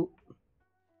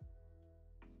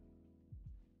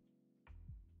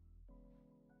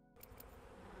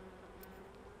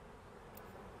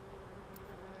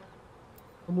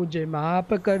 मुझे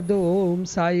माफ कर दो ओम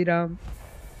साई राम।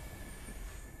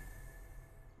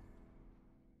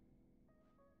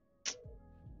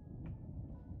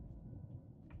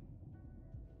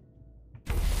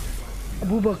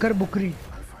 अबू बकर बुकरी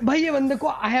भाई ये बंदे को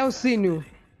I have seen you.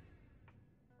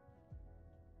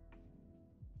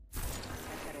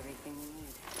 I've got everything we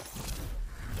need.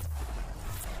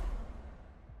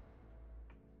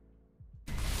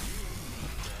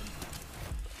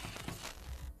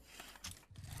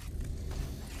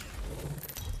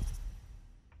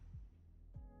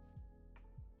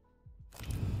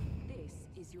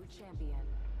 This is your champion.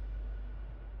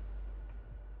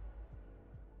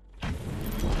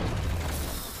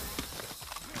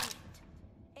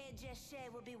 AJ Shea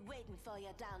will be waiting for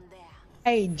you down there.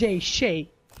 AJ Shea.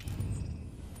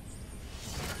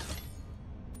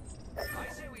 I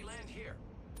say we land here.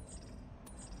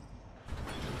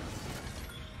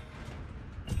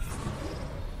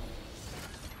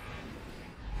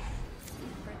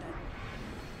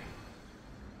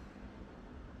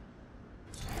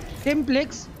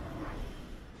 Simplex.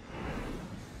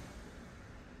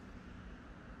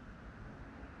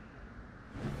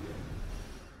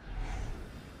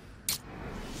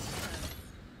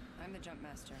 I'm the jump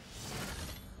master.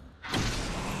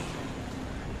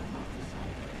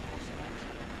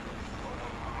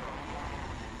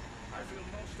 I feel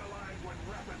most alive when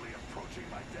rapidly approaching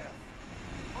my death.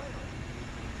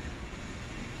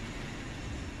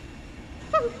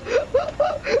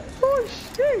 Oh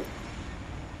shit.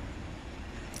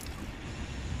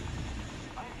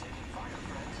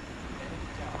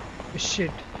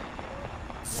 Shit.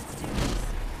 Let's do this.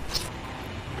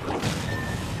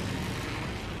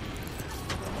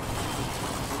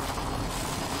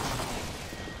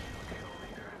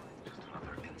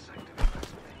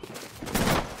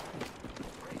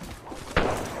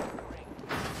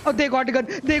 Oh, they got a gun.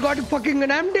 They got a fucking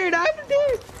gun. I'm dead. I'm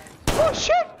dead. Oh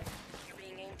shit. You're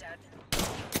being aimed at.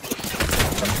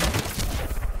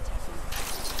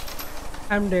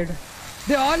 I'm dead.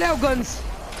 They all have guns.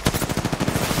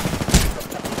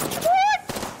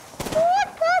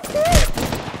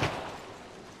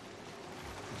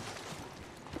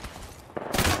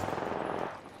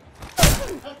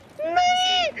 What?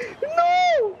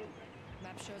 No!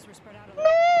 Map shows we're spread out a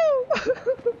little.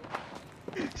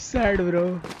 No! Sad, bro.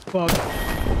 Fuck.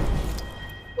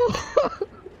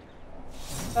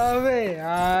 अबे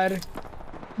यार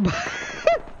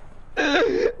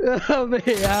अबे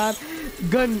यार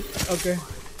gun okay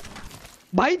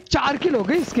भाई 4 किल हो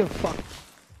गए इसके fuck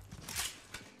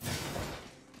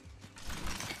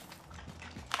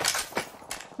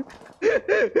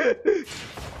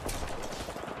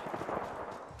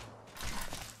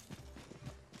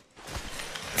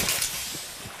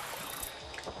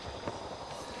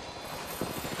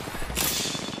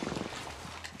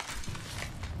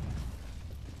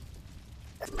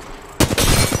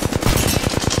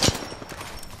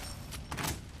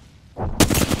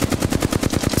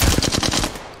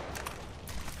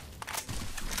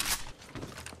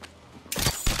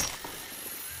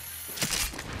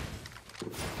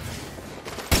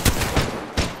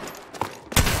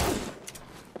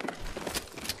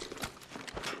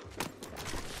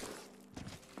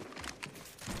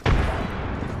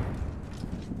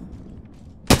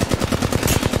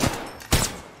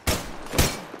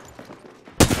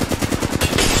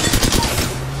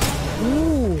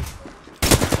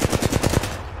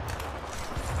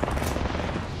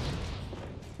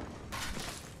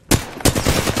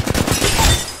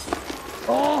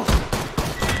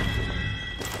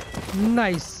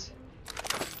Nice.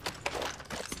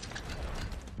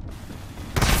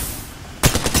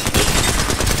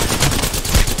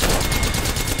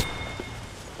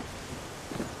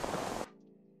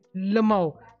 Lamau.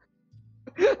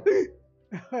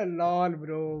 Lol,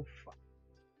 bro.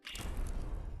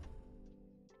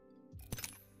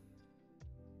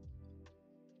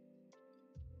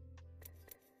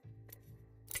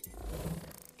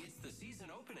 It's the season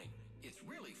opening. It's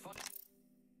really fun.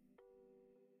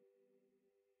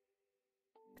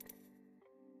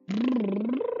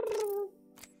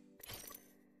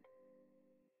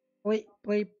 Wait,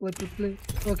 play.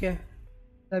 Okay.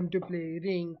 Time to play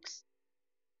rings.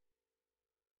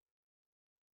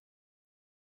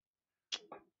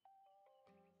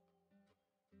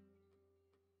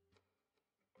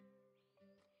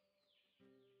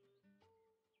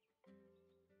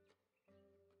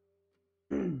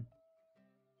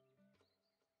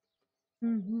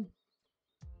 Mhm.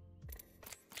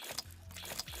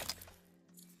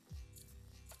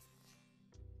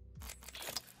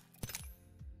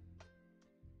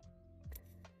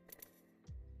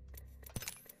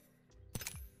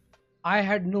 I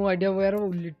had no idea where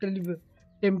वो literally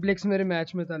टेम्प्लेक्स मेरे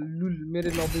मैच में था लुल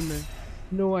मेरे लॉबी में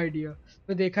नो आइडिया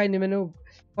मैं देखा ही नहीं मैंने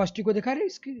फर्स्ट को देखा रे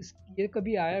ये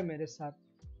कभी आया मेरे साथ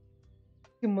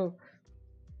कि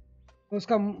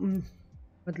उसका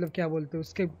मतलब क्या बोलते हैं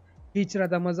उसके खींच रहा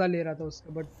था मजा ले रहा था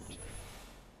उसका बट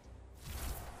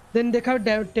देन देखा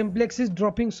टेम्प्लेक्स is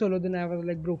dropping solo then I was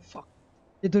like bro fuck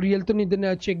ये तो रियल तो नहीं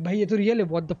देना चेक भाई ये तो रियल है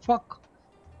what the fuck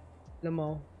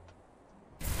लमाओ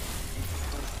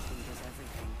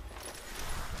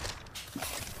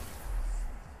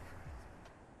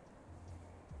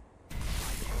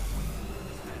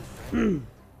Here,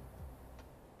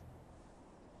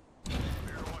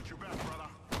 watch your back,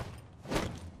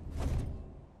 brother.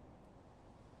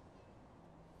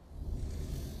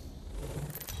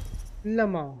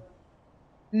 लमाओ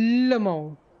लमाओ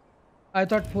I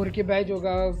thought 4K batch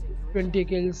होगा 20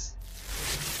 kills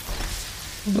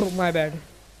bro my bad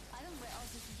I don't wear all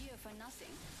this gear for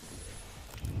nothing.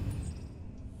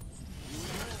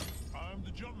 I'm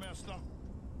the jump master.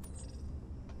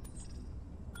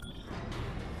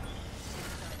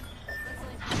 Looks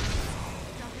like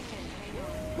jumping in, hang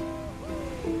on.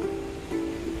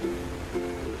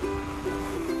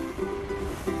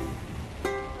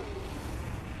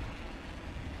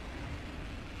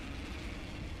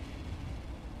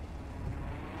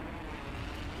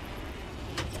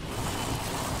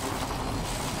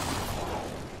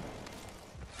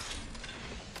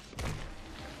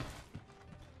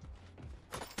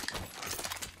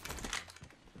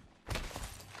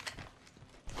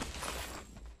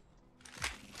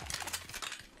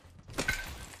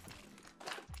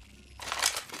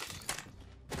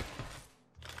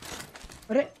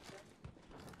 अरे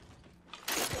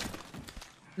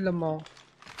लमाओ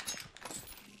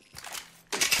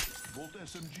Volt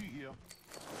SMG here.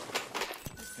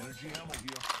 Energy ammo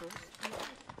here.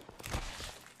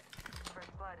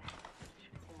 First blood. Should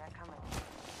have seen that coming.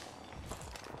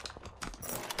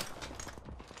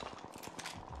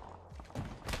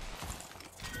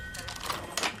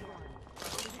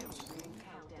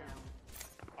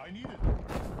 I need it.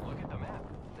 Look at the map.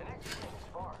 The next ring's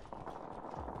far.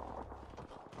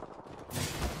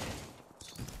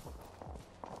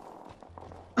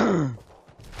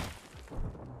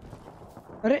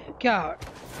 अरे क्या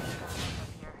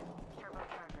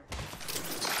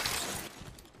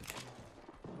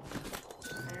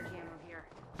Energy ammo here.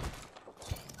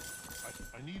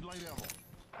 I need light ammo.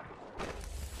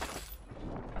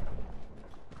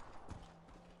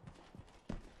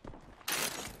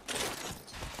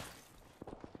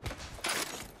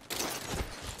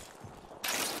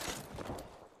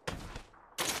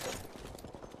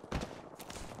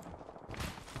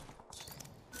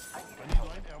 I need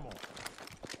light ammo.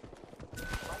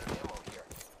 Light ammo here.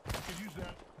 I could use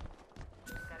that.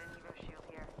 Got an Evo shield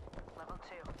here. Level 2.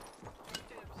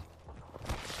 Dibs.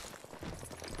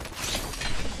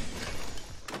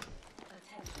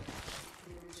 Attention.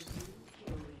 There is a new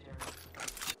kill leader.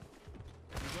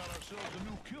 We got ourselves a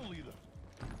new kill leader.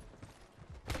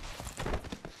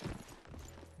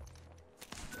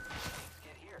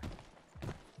 Get here.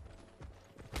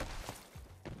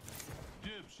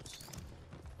 Dibs.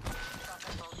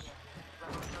 Shotgun bolt here.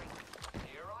 Level 3.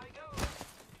 Here I go.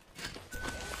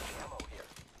 Energy ammo here.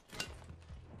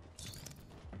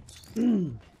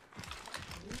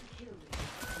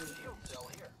 Shield cell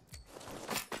here.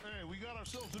 Hey, we got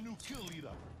ourselves a new kill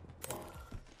leader.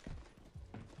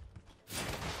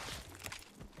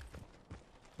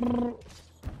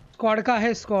 Squad का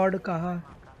है squad कहाँ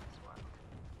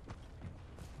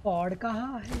squad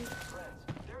कहाँ है Friends,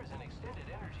 there is an extended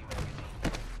energy magazine.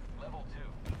 Level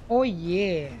 2. ओ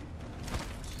ये I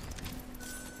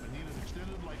need an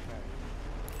extended light mag.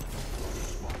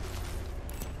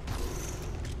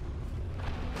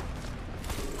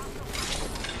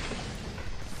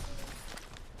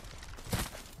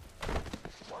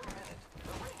 One minute.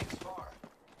 The ring is far.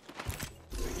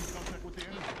 Making contact with the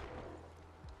enemy.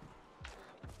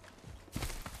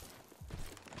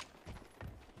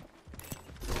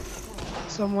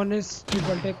 someone is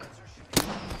triple tech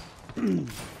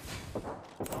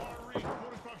Sorry,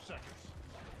 45 seconds.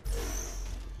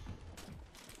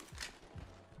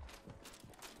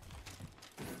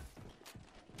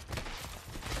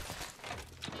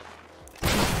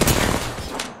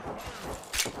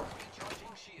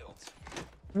 Recharging shields.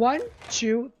 1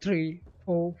 2 3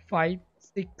 4 5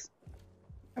 6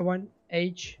 7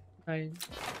 8 9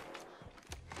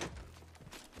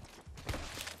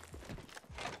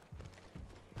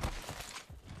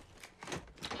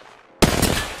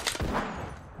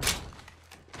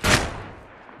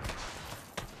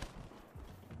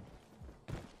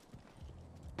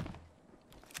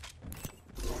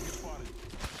 Target spotted.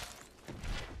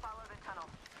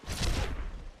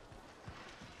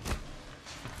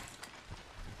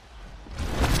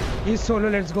 He's solo.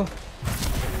 Let's go.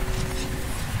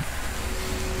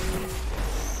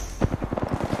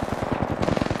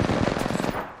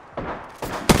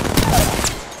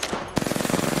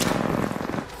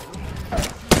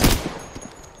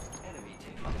 Enemy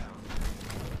taken down.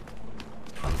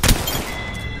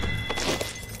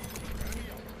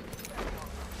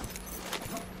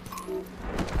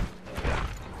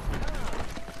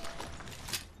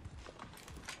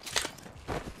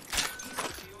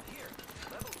 Shield here.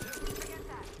 Level 2.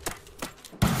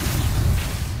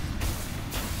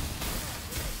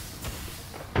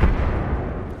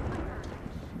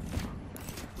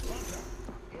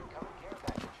 Incoming care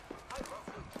package. I love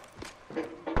loot.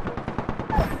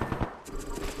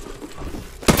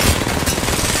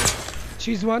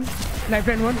 She's one.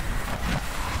 Lifeline one.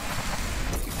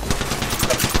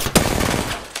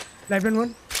 Lifeline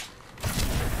one.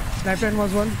 Lifeline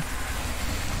was one.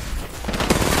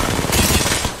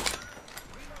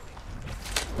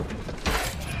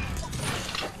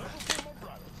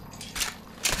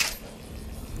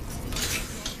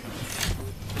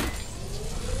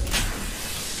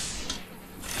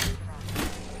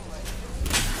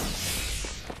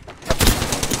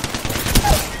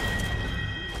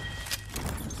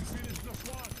 Finish the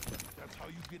one. That's how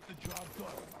you get the job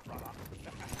done, brother.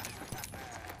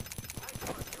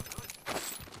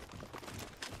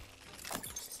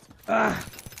 Ah.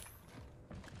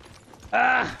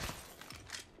 Ah.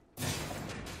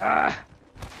 Ah.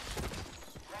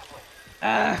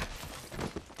 Ah.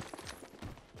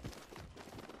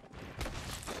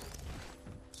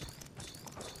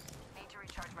 Need to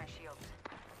recharge my shields.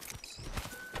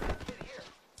 Get here.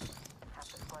 Half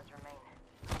the squads remain.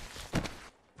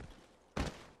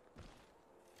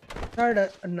 Third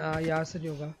ना यहाँ से नहीं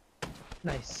होगा.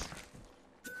 Nice.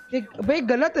 एक भाई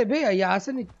गलत है भाई, यहाँ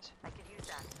से नहीं. I could use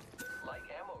that. Light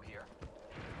ammo here.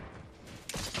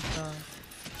 हाँ.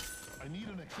 I need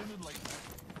an extended light mag.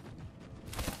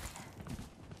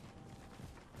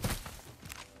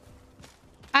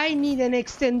 I need an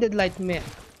extended light mag.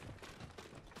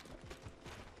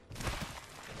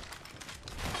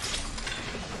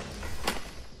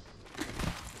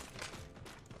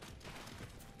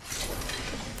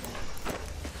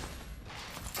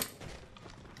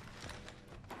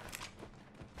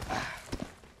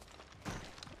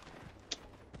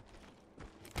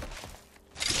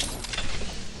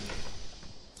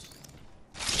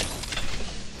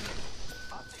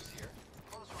 Optics here.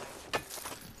 Close range.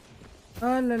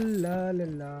 Ah la la la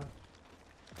la.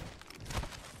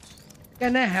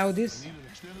 Can I have this? Need an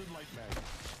extended light mag.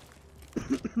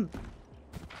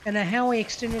 Can I have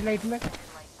extended light mag?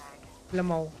 Light mag.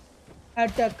 लमाओ.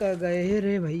 अटक गए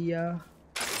रे भैया.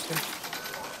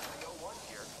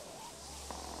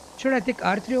 Should I take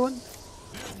R301?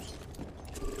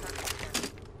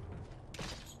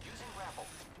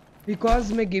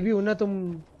 Because मैं गिवी हूँ ना, तुम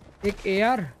एक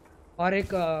AR और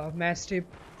एक मैच टिप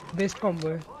बेस्ट कॉम्बो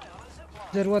है.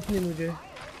 जरूरत नहीं मुझे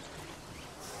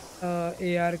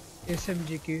AR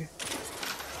SMG की. I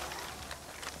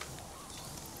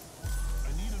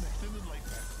need an extended light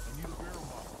mag. I need a barrel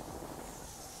model.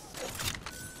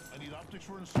 I need optics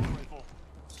for an assault rifle.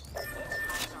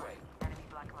 Enemy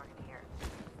black market here.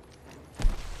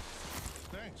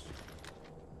 Thanks.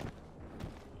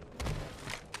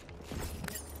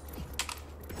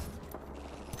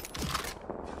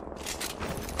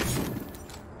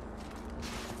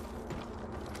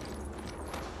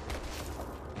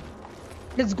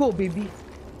 Let's go, baby.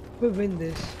 We win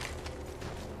this.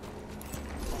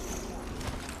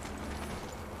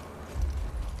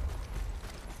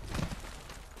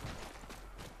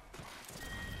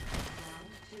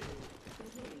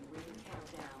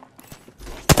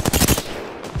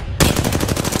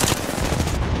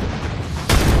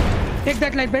 Take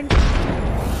that light bend.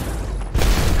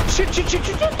 Shit, shit, shit,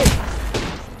 shit, shit.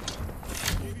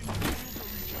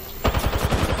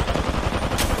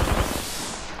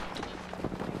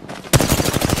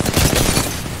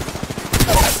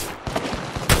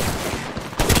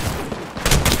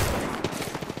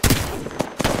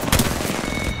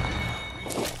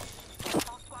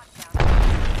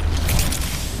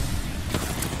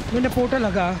 मैंने portal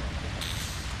लगा.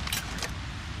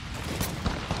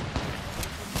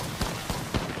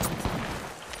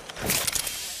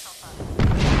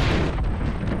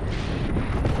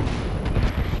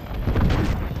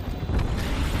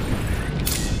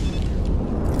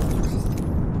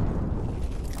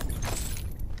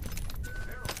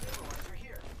 Barrel stabilizer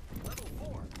here. Level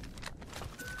 4.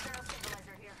 Barrel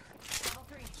stabilizer here. Level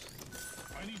 3.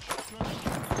 I need shotgun.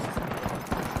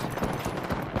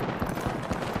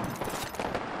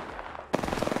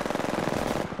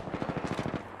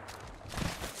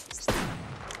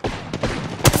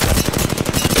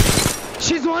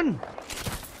 She's one.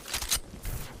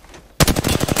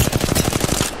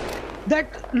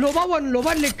 That Loba one.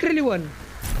 Loba literally one.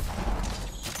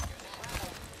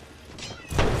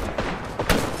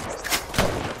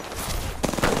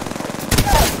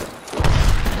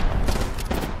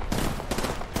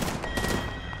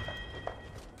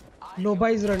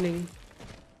 Loba is running.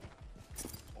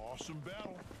 Awesome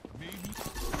battle. Maybe.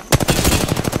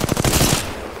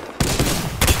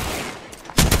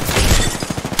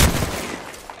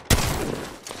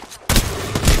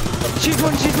 She's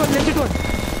one. Legit one.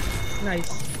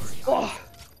 Nice. Oh.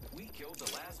 We killed the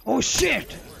last Oh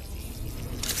shit.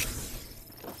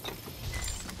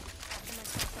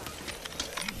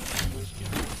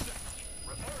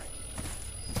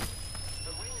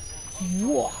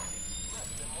 Whoa.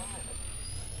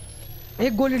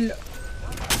 एक गोली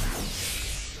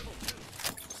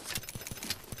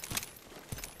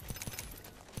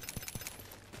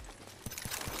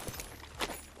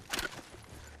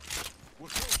We're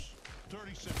close.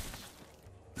 30 seconds.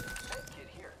 kid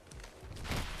here.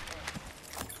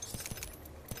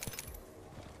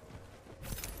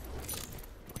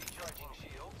 Recharging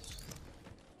shields.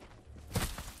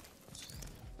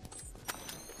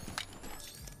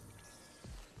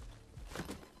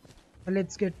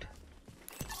 let's get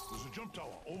There's a jump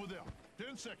tower over there.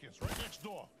 10 seconds. Right next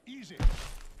door. Easy.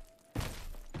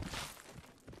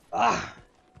 ah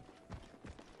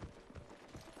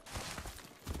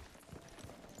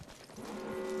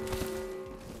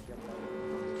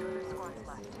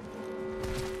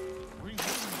Ring.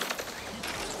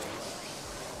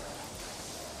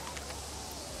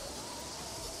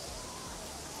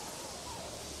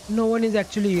 no one is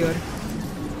actually here.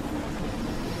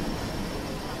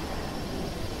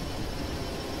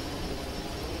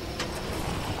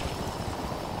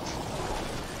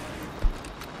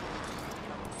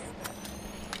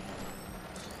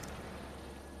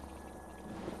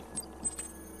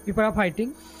 People are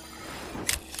fighting.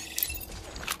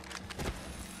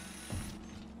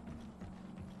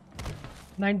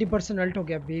 %90 alt हो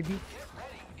गया baby.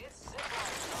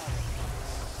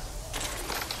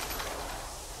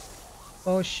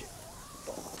 Oh shit.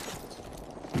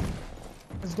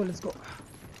 Let's go.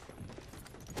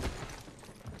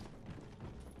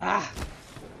 Ah.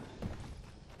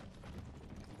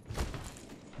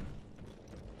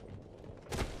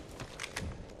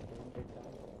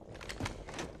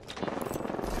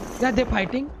 Yeah, they're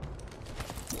fighting.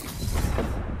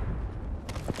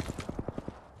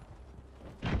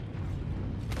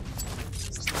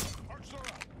 Arcs are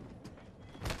out.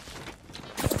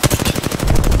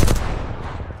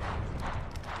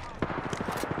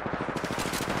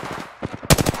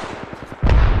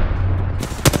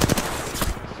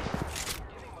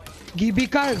 गिबी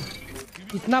का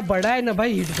इतना बड़ा है ना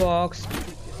भाई hitbox.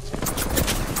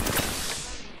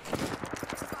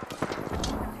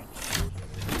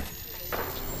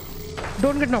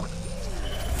 Don't get knocked.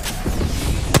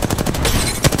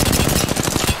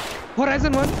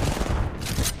 Horizon 1.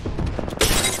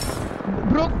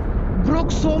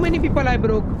 Broke so many people. I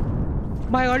broke.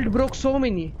 My ult broke so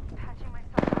many.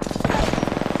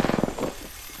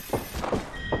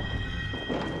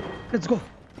 Let's go.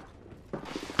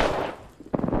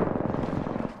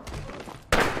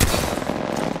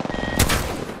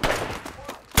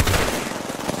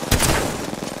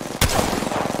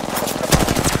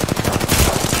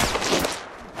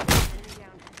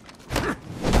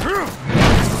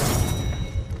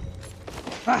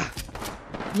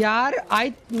 यार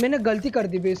मैंने गलती कर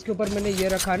दी बे. इसके ऊपर मैंने ये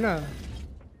रखा ना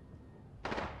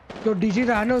जो डीजी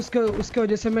रहा ना उसके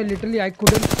वजह से मैं literally I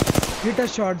couldn't hit a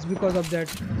shots because of that.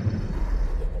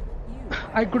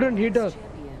 I couldn't hit a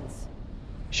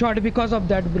shot because of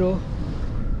that bro.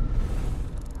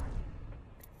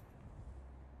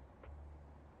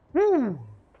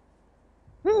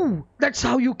 That's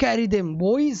how you carry them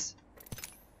boys.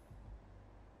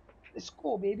 Let's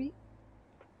go baby.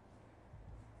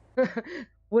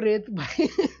 वो रेत भाई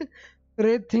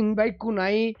रेत थिंग भाई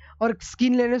कुनाई और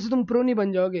स्किन लेने से तुम प्रो नहीं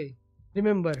बन जाओगे.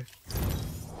 Remember.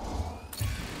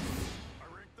 I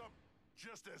ranked up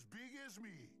just as big as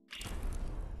me.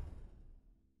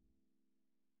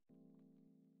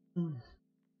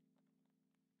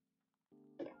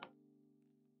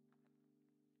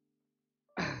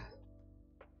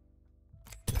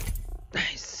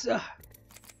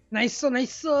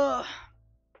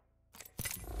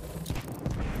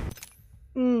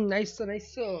 Nice.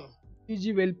 Nice.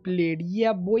 GG, well played.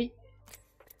 Yeah, boy.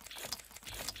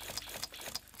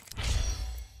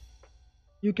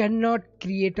 You cannot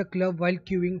create a club while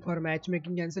queuing for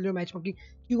matchmaking. Cancel your matchmaking.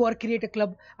 You or create a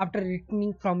club after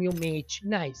returning from your match.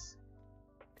 Nice.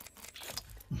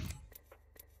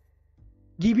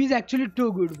 Gibi is actually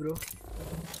too good, bro.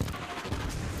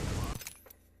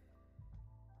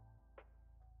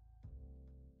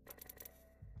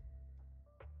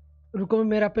 रुको मैं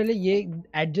मेरा पहले ये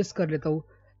adjust कर लेता हूँ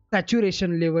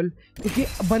saturation level, क्योंकि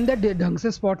बंदा ढंग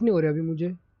से स्पॉट नहीं हो रहा अभी मुझे,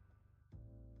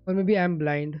 और मैं भी आई एम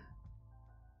ब्लाइंड।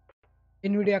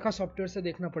 इनविडिया का सॉफ्टवेयर से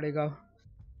देखना पड़ेगा।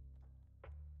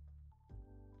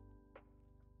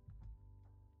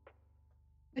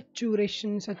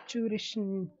 सैचुरेशन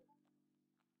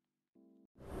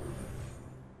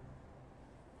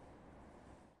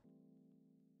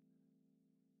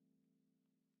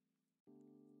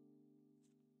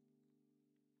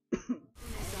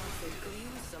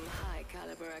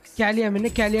क्या लिया मैंने,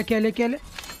 क्या लिया?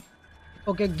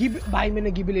 ओके गिब भाई,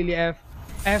 मैंने गिब ले लिया।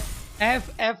 एफ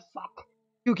फक,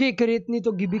 क्योंकि एक रेत नहीं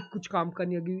तो गिबी कुछ काम का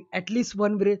नहीं होगी। एटलीस्ट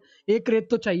एक रेत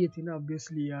तो चाहिए थी ना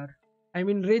ऑब्वियसली यार। आई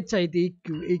मीन रेत चाहिए थी,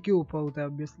 एक क्यों ऊपर होता है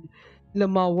ऑब्वियसली।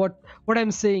 लम्मा what I am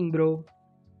saying bro.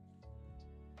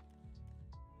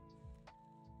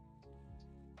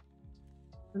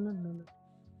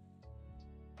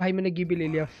 भाई मैंने गिबी ले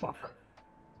लिया, fuck.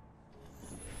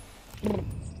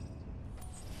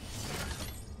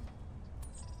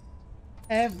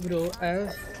 F bro,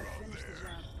 F.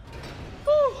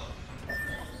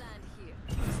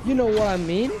 You know what I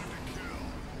mean?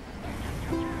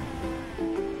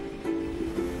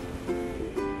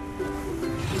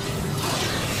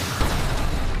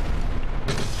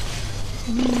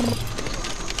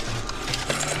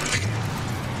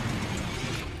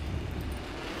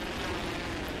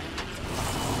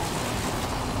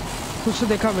 कुछ तो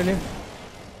देखा मैंने।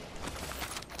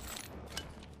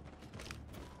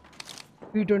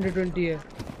 P2020 है।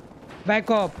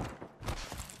 Back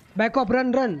of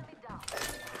run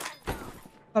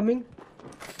coming.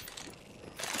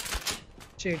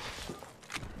 Check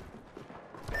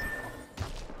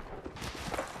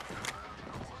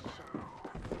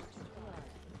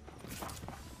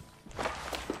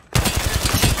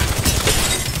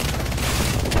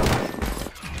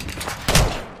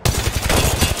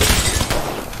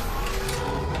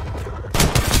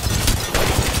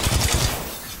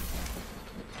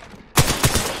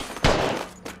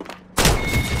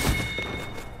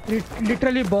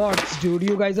literally bots, dude.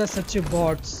 You guys are such a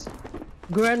bots.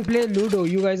 Go and play Ludo.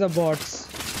 You guys are bots.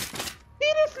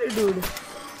 Seriously, dude.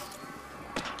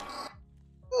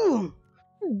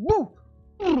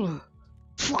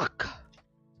 Fuck.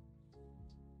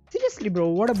 Seriously, bro.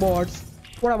 What a bots.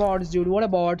 Dude. What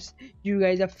a bots. You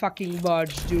guys are fucking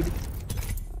bots, dude.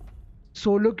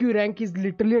 Solo queue rank is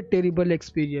literally a terrible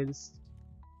experience.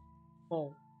 Oh.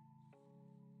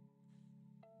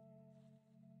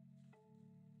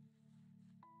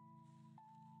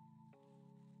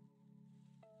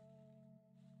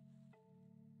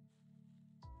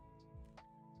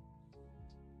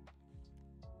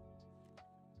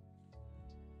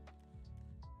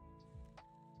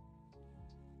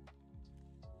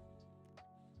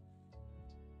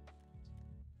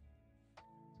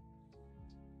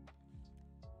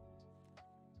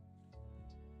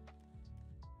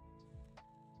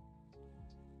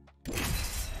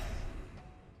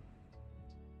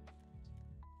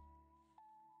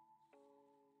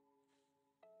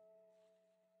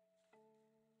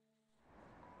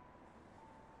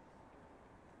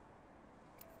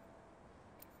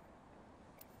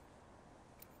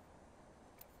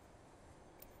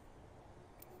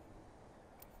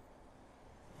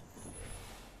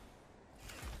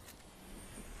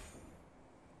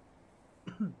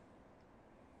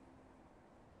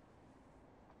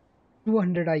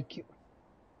 $200 IQ.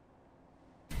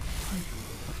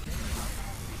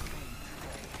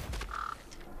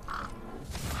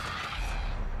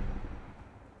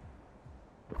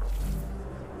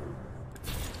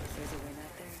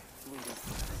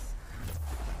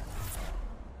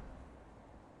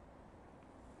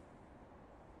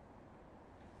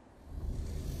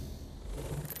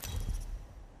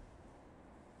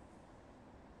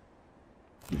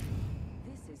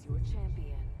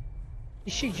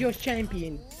 She's your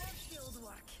champion.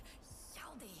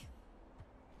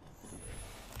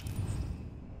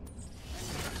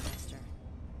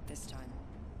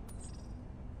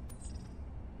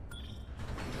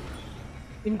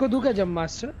 इनको दूं क्या jump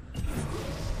master?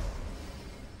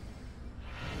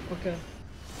 Okay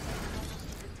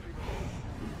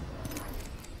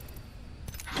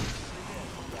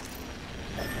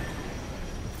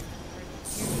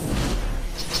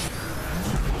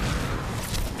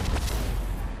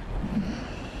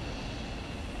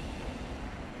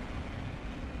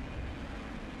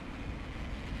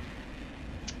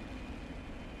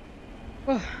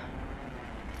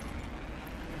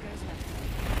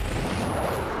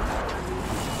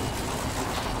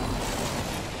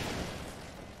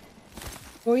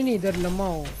कोई नहीं इधर लम्बा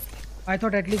हो। I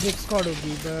thought at least एक squad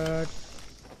होगी but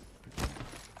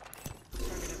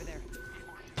Target over there.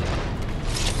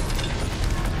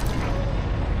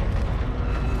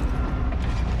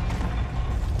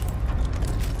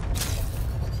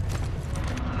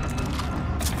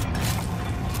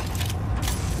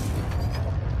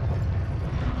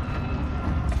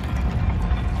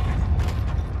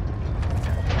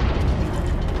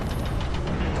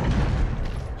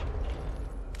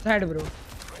 Sad bro.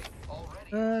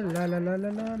 ला ला ला ला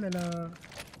ला ला ला।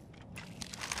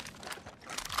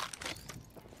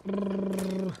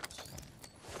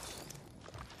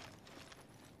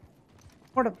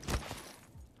 और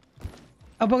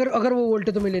अब अगर वो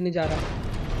वोल्टे तो मैं लेने जा रहा।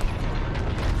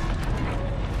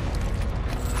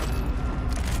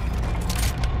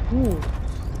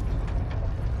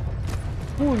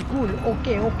 Cool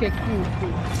okay cool.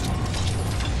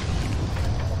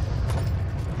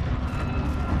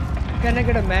 Can I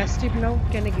get a mastiff now?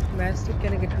 Can I get mastiff?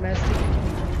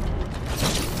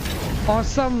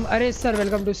 Awesome. अरे सर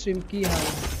वेलकम टू स्ट्रीम। की हाल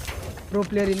pro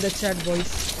player in the chat boys.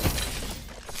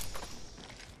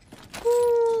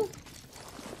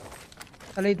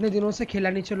 अरे इतने दिनों से खेला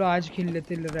नहीं, चलो आज खेल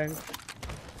लेते rank.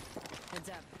 Heads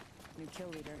up. New kill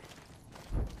leader.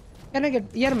 Can I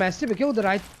get यार mastiff है क्या उधर?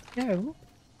 आज क्या है वो?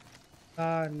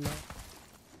 ना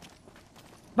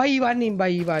भाई इवानी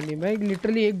मैं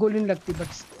लिटरली एक गोली नहीं लगती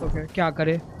बस। ओके क्या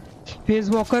करे। फेस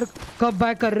वॉकर कब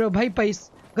बाय कर रहे हो भाई?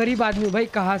 गरीब आदमी हूँ भाई,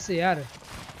 कहाँ से यार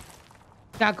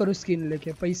क्या करूँ स्किन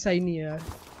लेके, पैसा ही नहीं है यार।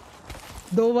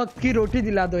 2 वक्त की रोटी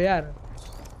दिला दो यार।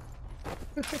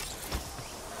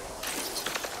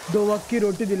 2 वक्त की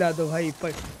रोटी दिला दो भाई,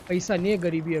 पैसा नहीं है,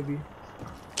 गरीबी अभी।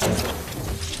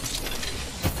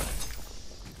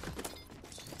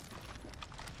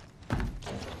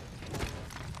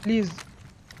 Please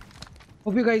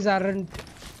hope you guys aren't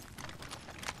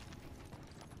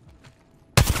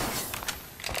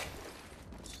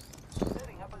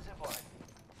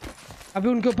अभी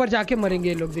उनके ऊपर जाके मरेंगे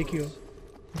ये लोग, देखियो।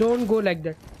 Don't go like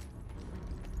that.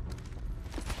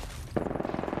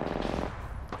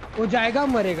 वो जाएगा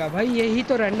मरेगा भाई, यही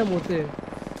तो रैंडम होते हैं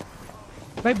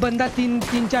भाई। बंदा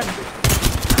तीन चार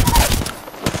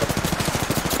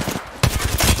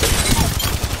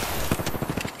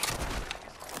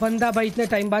बंदा भाई इतने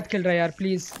टाइम बाद खेल रहा है यार।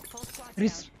 प्लीज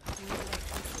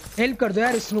हेल्प कर दो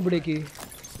यार इस नुबड़े की।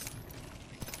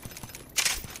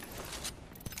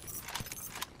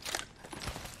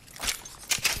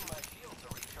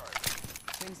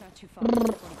 Ring's not too far.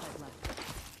 45 left.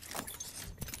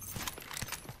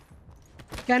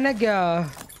 कहना क्या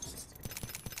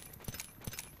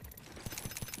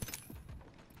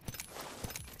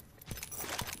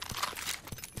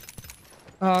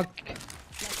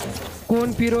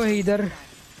कौन पीरो है इधर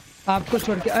आपको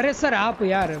छोड़ के? अरे सर आप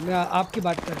यार, मैं आपकी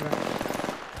बात कर रहा हूँ।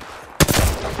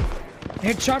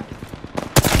 Headshot.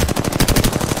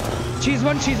 शीज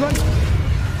one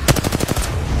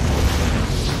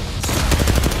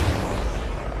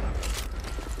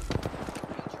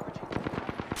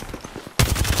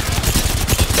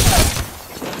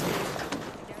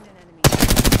Downed an enemy.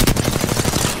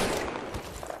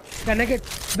 कहने के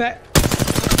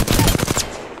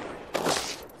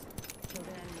Killed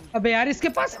an enemy. अबे यार इसके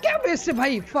पास क्या बेस्ट है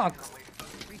भाई? फक,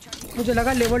 मुझे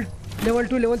लगा लेवल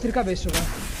 2 लेवल 3 का बेस्ट होगा।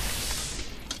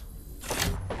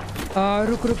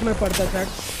 रुक मैं पढ़ता chat.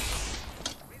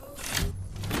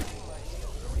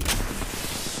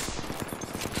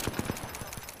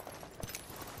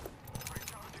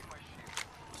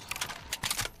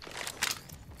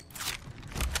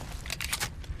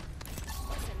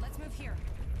 Listen, let's move here.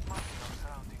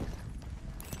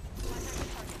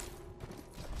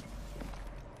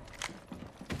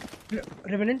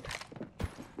 Revenant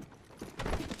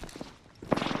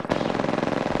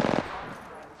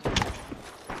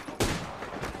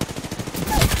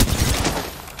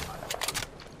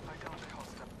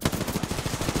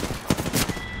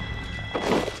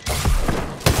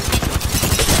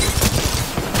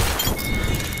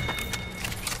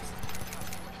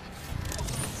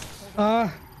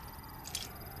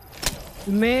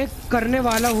मैं करने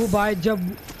वाला हूँ भाई। जब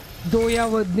 2 या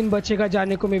वो दिन बचेगा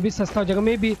जाने को, मैं भी सस्ता हो जाएगा।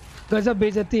 मैं भी गजब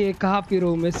बेइज्जती है। कहाँ पी रहा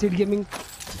हूँ मैं? सीड गेमिंग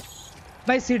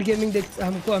भाई, सीड गेमिंग देख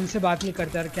हमसे बात नहीं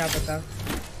करता यार, क्या पता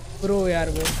ब्रो यार।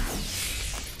 वो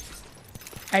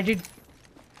एडिट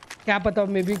क्या पता,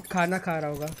 मैं भी खाना खा रहा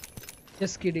होगा।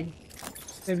 Just kidding.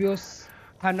 मैं भी उस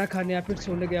खाना खाने या फिर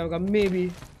सोने गया होगा, मैं भी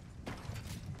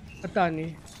पता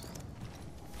नहीं।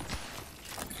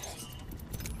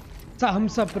 हम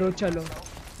सब प्रो, चलो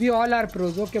we all are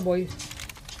pros. Okay boy.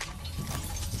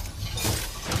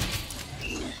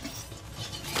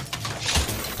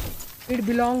 It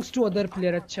belongs to other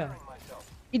player. अच्छा.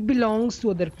 It belongs to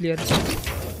other player.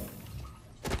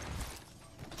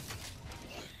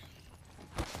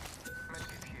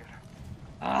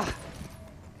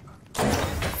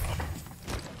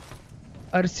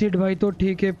 अर्सिड भाई तो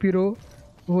ठीक है पिरो.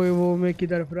 वो मैं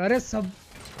किधर प्रो? अरे सब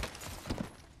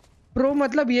प्रो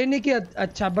मतलब ये नहीं कि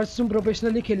अच्छा बस तुम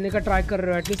प्रोफेशनली खेलने का ट्राई कर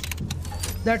रहे हो. At least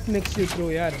that makes you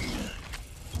pro यार.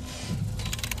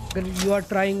 अगर you are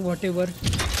trying what ever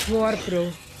you are pro.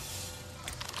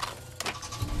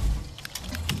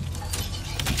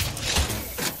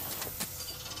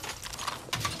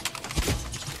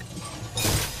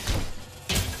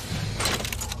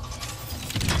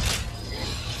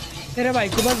 तेरे भाई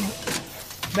को बस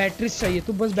बैटरीज चाहिए.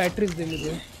 तू बस बैटरीज दे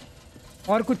मुझे.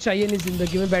 और कुछ चाहिए नहीं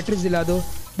ज़िंदगी में. बैटरीज दिला दो.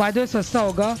 बाय द वे सस्ता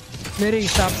होगा मेरे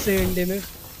हिसाब से इंडिया में.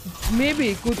 मे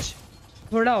बी कुछ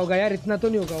थोड़ा होगा यार. इतना तो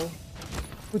नहीं होगा. वो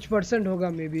कुछ % होगा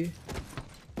मे बी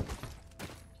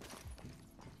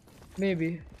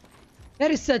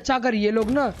यार. इससे अच्छा अगर ये लोग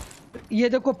ना ये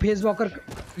देखो फेस वॉकर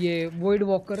ये वॉइड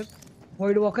वॉकर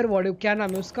क्या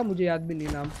नाम है उसका मुझे याद भी नहीं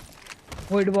नाम.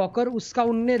 वॉइड वॉकर उसका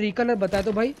उनने रिकलर बताया.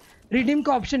 तो भाई रिडीम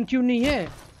का ऑप्शन क्यों नहीं है?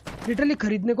 लिटरली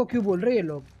खरीदने को क्यों बोल रहे हैं ये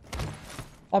लोग?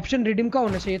 ऑप्शन रिडीम का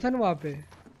होना चाहिए था ना वहाँ पे.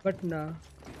 बट ना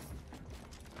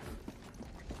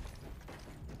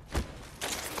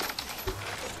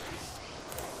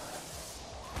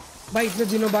भाई इतने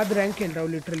दिनों बाद रैंक खेल रहा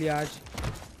हूँ लिटरली आज.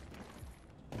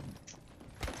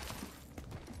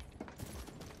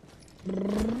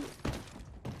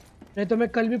 नहीं तो मैं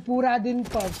कल भी पूरा दिन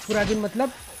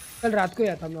मतलब कल रात को ही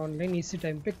आता मैं ऑनलाइन इसी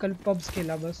टाइम पे. कल पब्स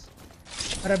खेला बस.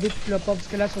 और अभी पब्स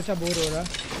खेला सोचा बोर हो रहा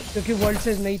क्योंकि वर्ल्ड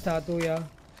से नहीं था तो या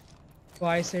तो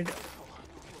आई सेड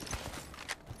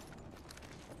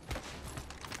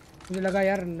मुझे लगा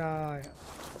यार ना यार.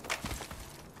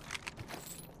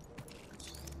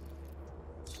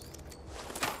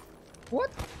 What?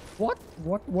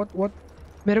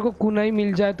 मेरे को कुनाई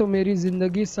मिल जाए तो मेरी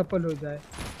जिंदगी सफल हो जाए.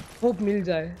 होप मिल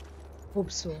जाए.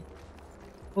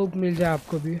 होप मिल जाए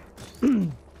आपको भी.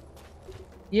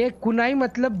 ये कुनाई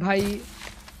मतलब भाई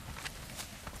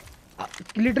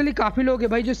लिटरली काफ़ी लोग हैं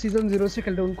भाई जो सीजन 0 से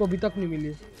खेल रहे हैं. उनको अभी तक नहीं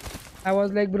मिली. I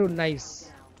was like bro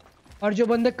nice. और जो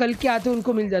बंदे कल के आते हैं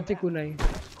उनको मिल जाते कुनाई.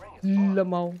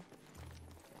 लमाओ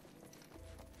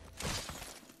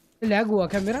लैग हुआ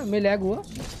क्या मेरा? मैं लैग हुआ.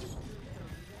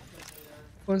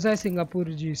 कौन सा है? Singapore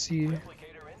GC.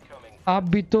 आप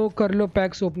भी तो कर लो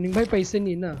पैक्स ओपनिंग. भाई पैसे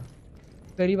नहीं ना.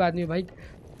 गरीब आदमी भाई.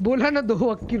 बोला ना 2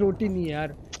 वक्त की रोटी नहीं है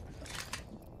यार.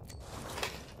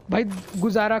 भाई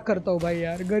गुजारा करता हूँ भाई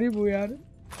यार. गरीब हूँ यार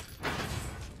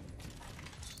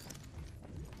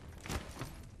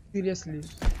सीरियसली.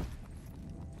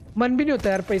 मन भी नहीं होता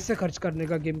यार पैसे खर्च करने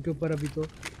का गेम के ऊपर. अभी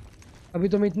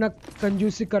तो मैं इतना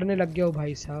कंजूसी करने लग गया हूँ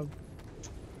भाई साहब.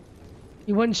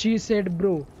 इवन शी सेड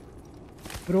ब्रो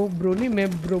नहीं मैं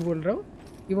ब्रो बोल रहा हूँ.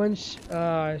 इवन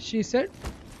शी सेड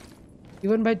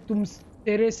इवन भाई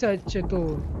तेरे से अच्छे तो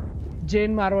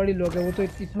जैन मारवाड़ी लोग हैं. वो तो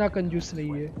इतना कंजूस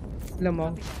नहीं है.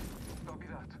 लमाओ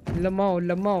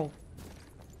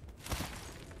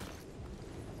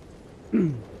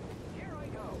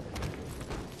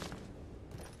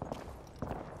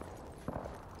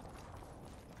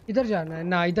इधर जाना है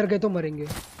ना. इधर गए तो मरेंगे.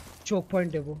 चोक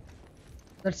पॉइंट है वो.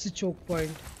 That's the choke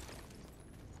point.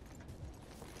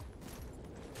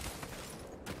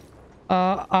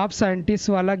 आप साइंटिस्ट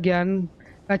वाला ज्ञान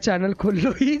का चैनल खोल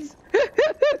लो.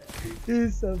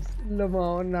 सब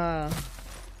लमाओ ना.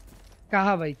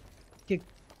 कहा भाई कि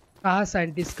कहा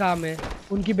साइंटिस्ट कहा मैं.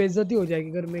 उनकी बेइज्जती हो जाएगी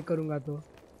अगर मैं करूँगा तो.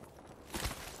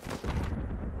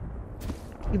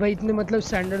 कि भाई इतने मतलब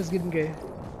स्टैंडर्ड्स गिन गए.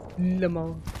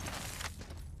 लमाओ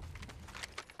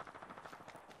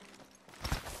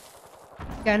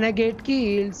can I get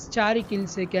kills. 4 he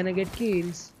kills है. कैन आई गेट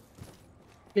किल्स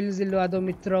दिलवा दो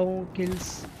मित्रों.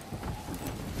 Kills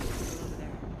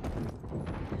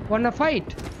wanna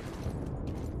fight.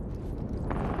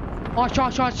 Oh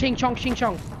shot ching chong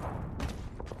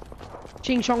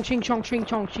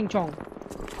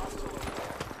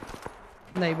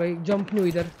नहीं भाई जंप नहीं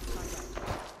इधर.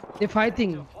 they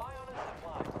fighting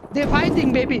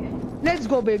baby. let's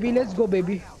go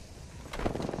baby.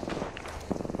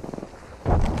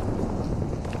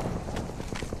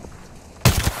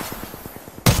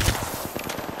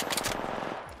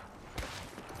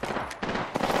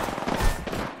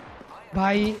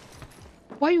 भाई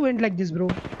why you went like this bro?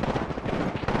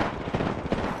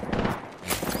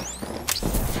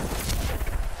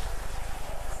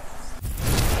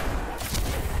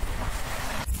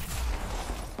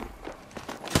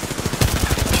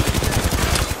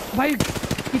 भाई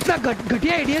इतना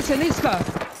घटिया आइडिया है ना इसका.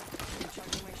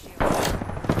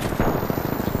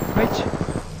 which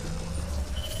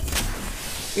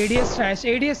ADS trash.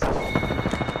 ADS.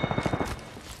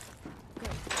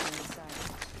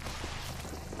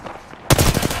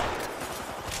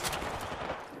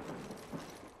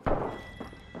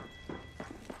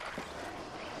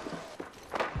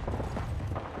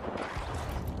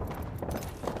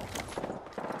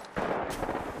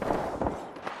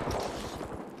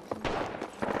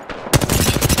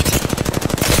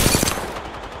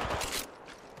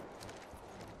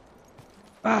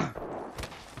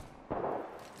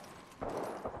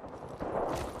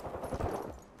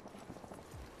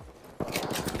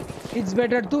 It's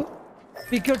better to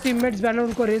pick your teammates banner,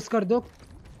 उनको raise कर दो.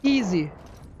 Easy.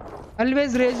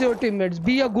 Always raise your teammates.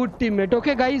 Be a good teammate.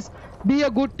 Okay, guys? Be a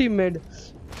good teammate.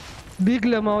 Big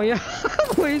Lamau, yeah.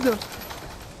 वही तो.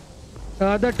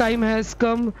 The time has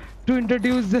come to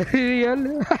introduce the real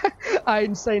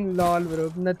Einstein. Lol,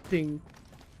 bro. Nothing.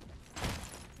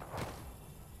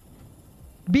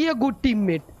 Be a good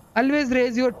teammate. Always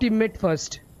raise your teammate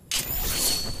first.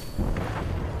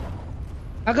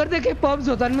 अगर देखे pubs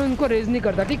होता है मैं उनको raise नहीं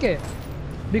करता, ठीक है?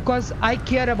 Because I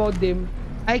care about them.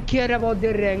 I care about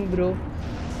their rank, bro.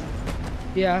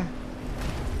 या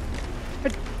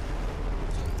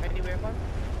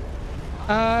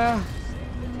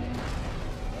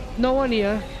no one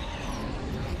here.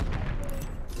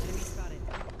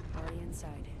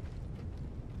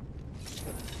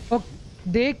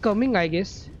 They coming, I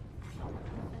guess.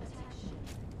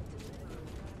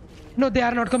 No, they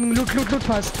are not coming. Loot, loot, loot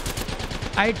fast.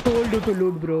 I told you to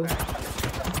loot, bro.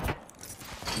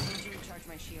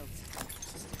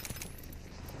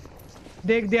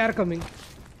 They are coming.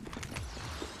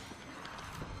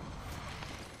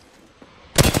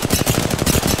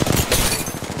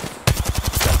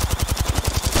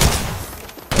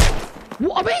 वो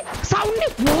अबे sound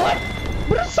नहीं. What?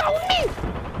 Bro, sound नहीं.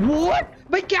 What?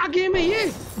 भाई क्या game है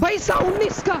ये? भाई sound नहीं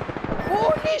इसका.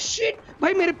 Holy shit!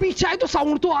 भाई मेरे पीछे आए तो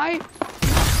साउंड तो आए.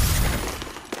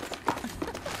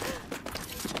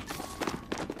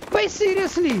 भाई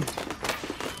सीरियसली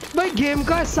भाई गेम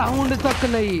का साउंड तक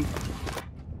नहीं.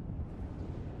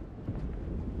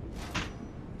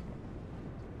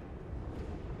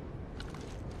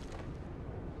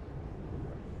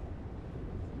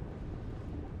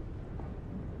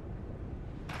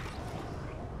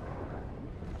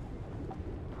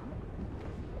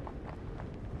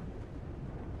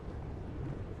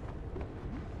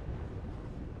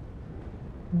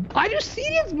 Are you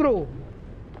serious, bro?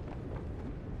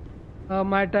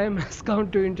 My time has come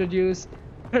to introduce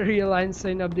real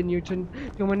Einstein of the Newton.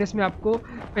 Humanist में आपको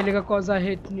पहले का कॉज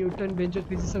है न्यूटन बेंचो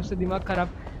फिजिक्स सबसे दिमाग खराब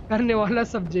करने वाला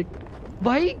सब्जेक्ट.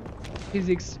 भाई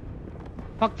physics.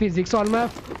 Fuck physics. All my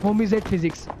homies hate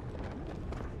physics.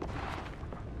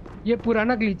 ये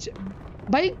पुराना ग्लिच.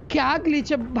 भाई क्या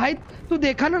ग्लिच है भाई? तू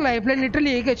देखा ना लाइफलाइन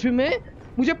लिटरली 1 HP में.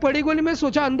 मुझे पड़ी गोली में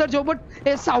सोचा अंदर जाओ बट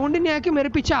साउंड ही नहीं आया कि मेरे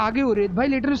पीछे आगे हो रही है. भाई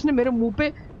लिटरली उसने मेरे मुंह पे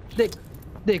देख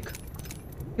देख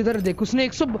इधर देख. उसने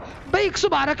 100 भाई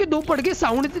 112 के 2 पड़ गए.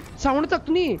 साउंड तक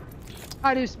नहीं.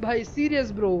 अरे भाई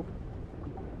serious bro.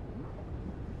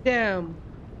 Dam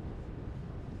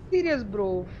serious bro.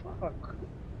 Fuck.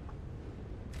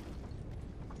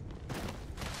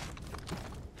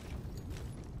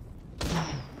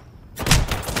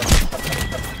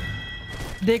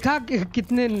 देखा कि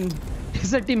कितने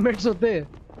ऐसे टीममेट्स होते हैं.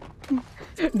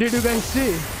 Did you guys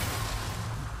see?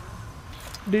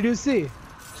 Did you see?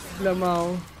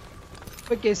 लमाओ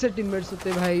भाई कैसे टीममेट्स होते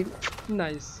हैं भाई.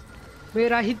 नाइस.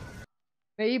 मेरा ही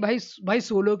भाई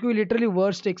सोलो की लिटरली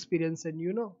वर्स्ट एक्सपीरियंस है,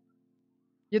 यू नो.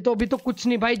 ये तो अभी तो कुछ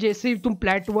नहीं भाई. जैसे ही तुम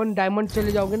प्लेट 1 डायमंड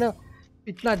चले जाओगे ना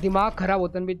इतना दिमाग खराब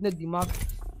होता है. इतने दिमाग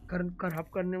खराब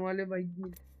करने वाले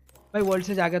भाई वर्ल्ड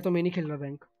से जा गया तो मैं नहीं खेल रहा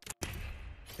रैंक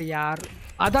यार.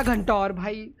 आधा घंटा और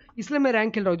भाई. इसलिए मैं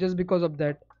रैंक खेल रहा हूँ जस्ट बिकॉज ऑफ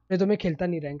दैट. नहीं तो मैं खेलता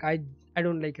नहीं rank. I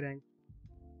don't like rank.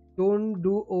 Don't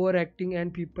do over acting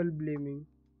and people blaming.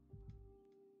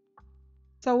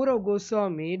 Saurav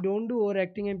Goswami, don't do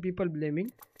overacting and people blaming.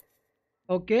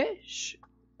 Okay,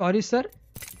 sorry sir,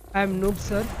 I am noob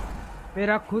sir.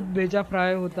 मेरा खुद भेजा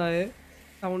fry होता है.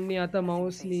 साउंड नहीं आता.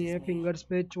 माउस नहीं है. फिंगर्स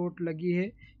पे चोट लगी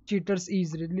है. Cheaters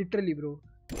is literally bro.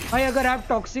 भाई अगर आप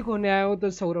टॉक्सिक होने आए हो तो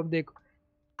सौरभ देखो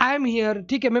आई एम हियर.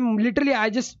 ठीक है मैं लिटरली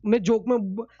मैं जोक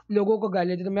में लोगों को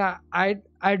गाली देता. मैं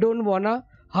I don't वांना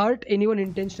hurt anyone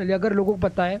intentionally. अगर लोगों को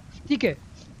पता है ठीक है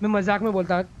मैं मजाक में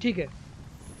बोलता. ठीक है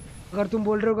अगर तुम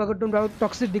बोल रहे हो अगर तुम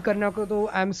टॉक्सिक करना हो तो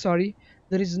I am sorry.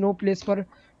 There is no place for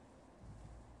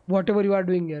what ever you are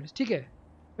doing here. ठीक है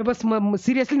मैं बस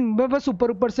सीरियसली मैं बस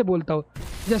ऊपर से बोलता हूँ.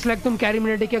 जस्ट लाइक तुम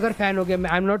कैरीमिनेटी के अगर फैन हो गए.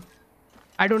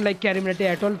 I don't like कैरीमिनेटी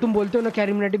at all. तुम बोलते हो ना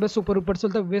कैरीमिनेटी बस ऊपर से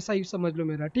बोलता. वैसा ही समझ लो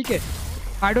मेरा. ठीक है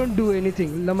आई डोंट डू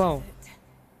एनीथिंग लमाओ।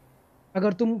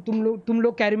 अगर तुम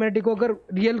लोग कैरिमेटिक को अगर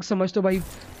रियल समझते हो भाई,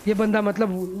 ये बंदा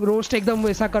मतलब रोस्ट एकदम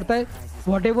वैसा करता है,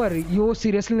 वॉट एवर यो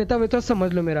सीरियसली लेता है, तो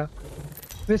समझ लो मेरा,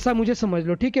 वैसा मुझे समझ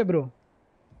लो, ठीक है bro.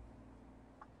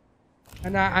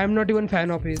 And I am not even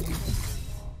fan of his,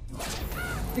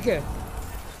 ठीक है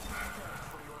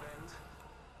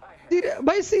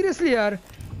भाई सीरियसली यार,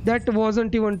 that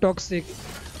wasn't even toxic.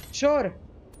 Sure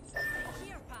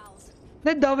Here, pals.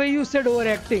 That the way you said over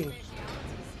acting.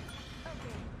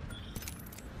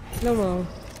 Specialities. No, no.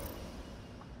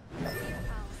 Here,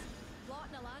 pals.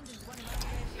 Plotting a landing's one of my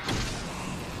specialties.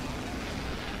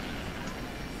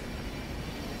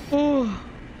 ओह,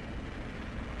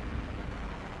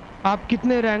 आप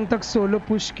कितने rank तक solo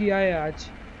push किया है आज?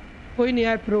 कोई नहीं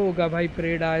यार, प्रो होगा भाई,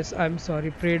 prayed I am sorry,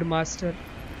 prayed master,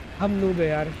 हम नूब है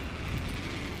यार,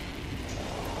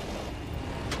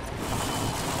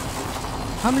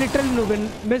 हम लिटरली नूब है,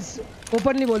 मैं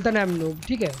ओपनली बोलता ना आई एम नूब,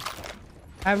 ठीक है,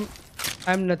 आई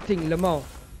एम नथिंग लमाओ,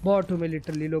 बॉट हूँ मैं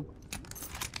लिटरली लोग।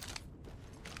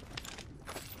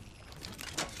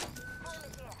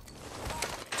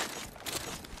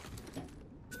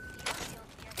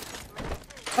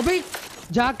 अबे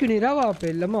जा क्यों नहीं रहा वहाँ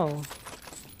पे लमाओ?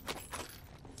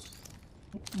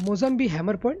 मोजम्बी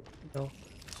hammer point? No,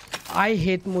 I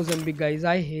hate मोजम्बी guys,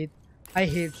 I hate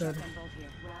sir. Shotgun bolt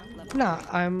here. Level. ना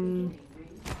I am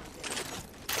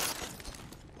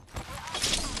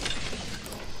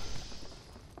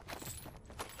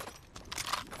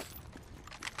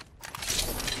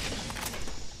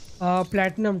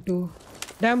platinum 2,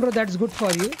 damn bro that's good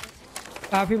for you.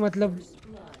 काफ़ी मतलब,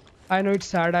 I know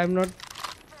it's hard, I am not,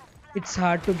 it's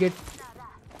hard to get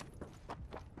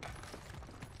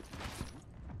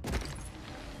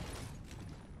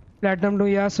platinum. No,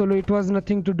 yeah, solo it was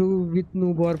nothing to do with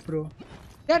noob or pro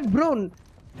यार bro,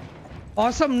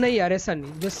 awesome नहीं यार, ऐसा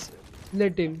नहीं, just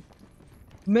let him,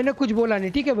 मैंने कुछ बोला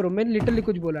नहीं, ठीक है ब्रो, मैंने लिटरली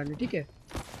कुछ बोला नहीं, ठीक है,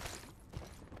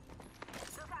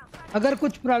 अगर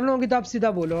कुछ प्रॉब्लम होगी तो आप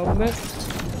सीधा बोलो, अब मैं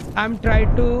I am try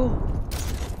to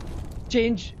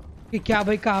change कि क्या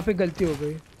भाई कहाँ पे गलती हो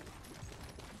गई।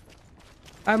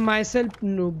 I am myself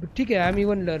noob, ठीक है, I am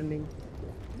even learning.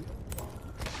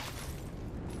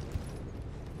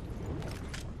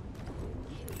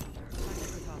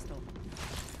 Contact with hostile.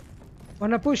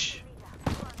 Wanna push?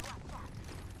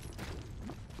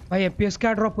 भाई FPS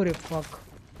क्या ड्रॉप हो रहे, fuck.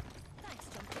 Thanks,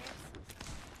 Jumpers.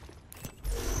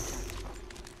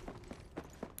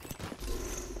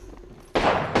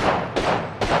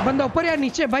 बंदा ऊपर या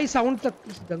नीचे भाई, साउंड तक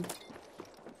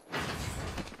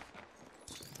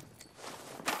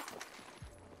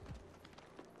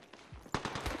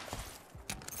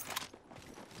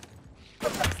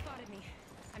Spotted me.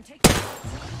 I'm taking.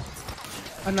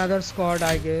 another squad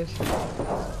I guess.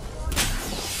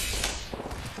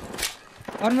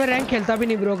 और मैं रैंक खेलता भी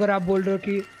नहीं ब्रो, अगर आप बोल रहे हो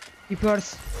कि if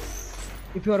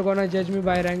you are gonna judge me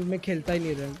by rank, मैं खेलता ही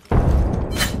नहीं रैंक।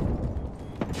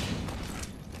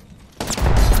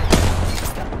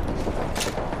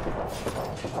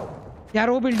 यार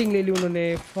वो बिल्डिंग ले ली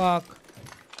उन्होंने, fuck.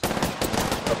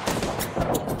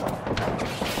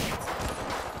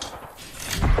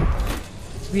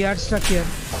 We are stuck here.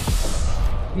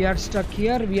 We are stuck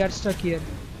here. We are stuck here.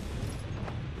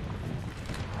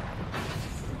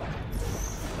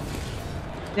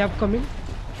 They are coming.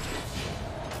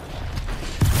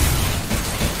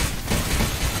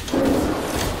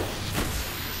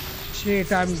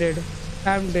 Shit, I'm dead.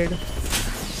 I'm dead.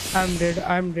 I'm dead.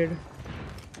 I'm dead.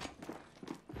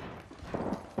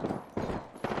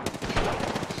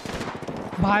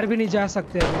 बाहर भी नहीं जा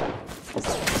सकते अभी।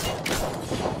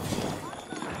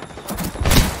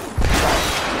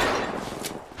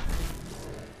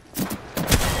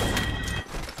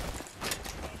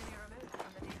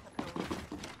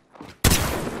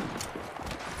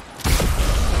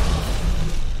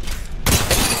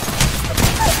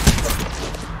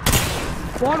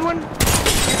 One.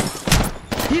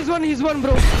 He's one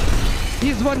bro.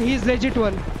 He's legit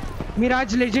one.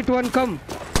 Mirage legit one, come.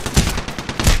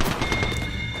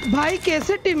 भाई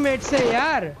कैसे teammates है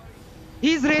यार?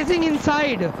 He's racing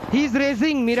inside. He's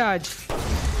racing Mirage.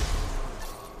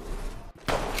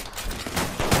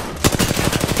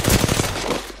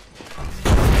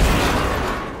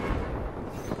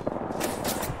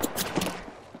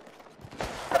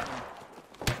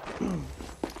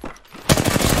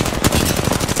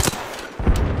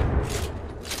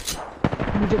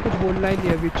 मुझे कुछ बोलना ही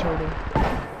नहीं अभी, छोड़ो।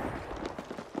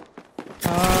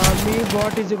 Me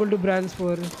bot is equal to brands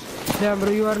for. Damn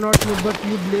bro, you are not noob, but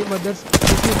you blame others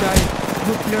if you die.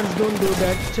 Good players don't do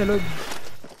that. चलो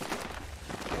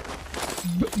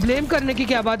blame करने की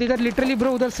क्या बात, इधर लिटरली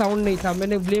ब्रो उधर साउंड नहीं था,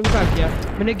 मैंने ब्लेम क्या किया,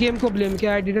 मैंने गेम को ब्लेम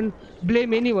किया, आई डिडंट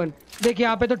ब्लेम एनीवन। देख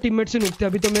यहाँ पे तो टीममेट्स ही नूब थे,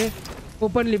 अभी तो मैं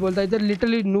ओपनली बोलता, इधर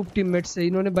लिटरली नूब टीममेट्स है,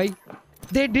 इन्होंने भाई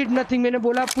दे डिड नथिंग, मैंने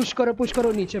बोला पुश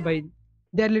करो नीचे भाई,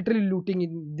 they are literally looting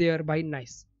in their भाई,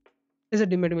 नाइस ऐसे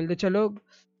टीममेट मिलते। चलो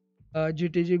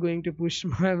जीटीजी going to push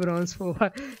my bronze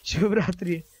for शुभ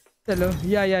रात्रि, चलो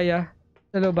या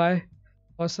चलो बाय,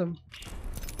 ऑसम।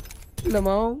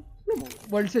 लमाओ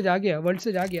वर्ल्ड से जा गया, वर्ल्ड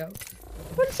से जा गया,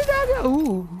 वर्ल्ड से जा गया,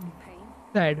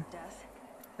 सैड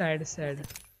सैड सैड।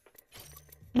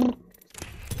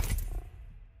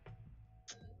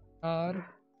 और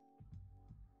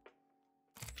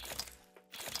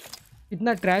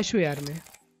इतना ट्रैश हुआ यार मैं,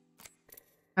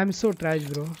 I am so trash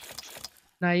bro,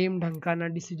 ना एम ढंग का ना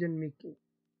डिसीजन मेकिंग।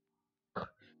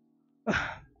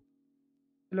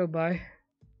 चलो बाय,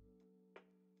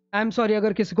 आई एम सॉरी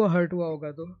अगर किसी को हर्ट हुआ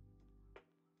होगा तो।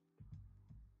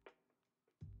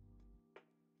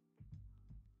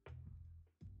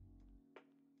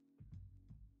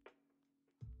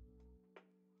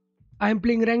 I am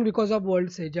playing rank because of world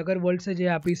says, अगर वर्ल्ड सेज है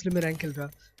यहाँ पे इसलिए मैं रैंक खेल रहा।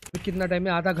 तो कितना टाइम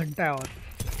है, आधा घंटा है, और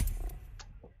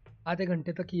आधे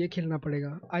घंटे तक ये खेलना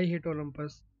पड़ेगा। I hate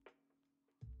Olympus.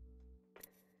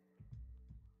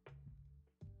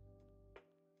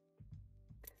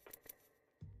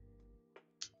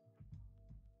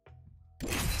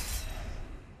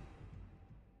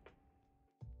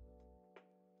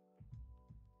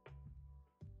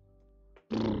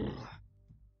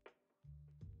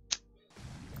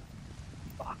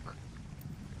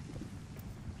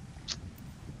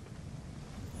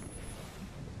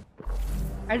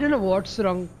 I don't know what's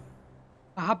wrong.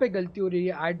 कहाँ पे गलती हो रही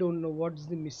है? I don't know what's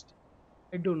the mistake.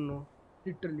 I don't know.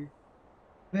 Literally.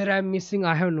 Where I'm missing,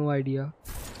 I have no idea.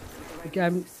 Okay,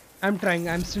 I'm trying.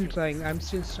 I'm still trying. I'm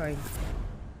still trying.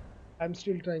 I'm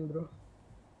still trying, bro.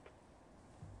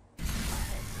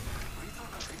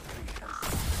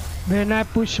 When I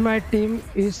push my team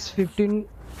is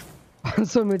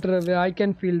 1500 meter away. I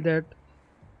can feel that.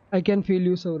 I can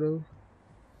feel you, Saurav.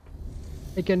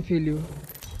 I can feel you.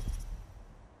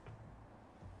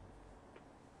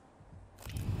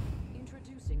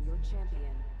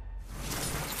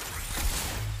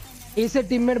 ऐसे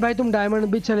teammate भाई तुम diamond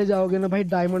भी चले जाओगे ना भाई,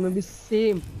 diamond में भी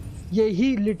सेम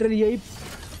यही लिटरली यही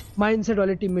माइंडसेट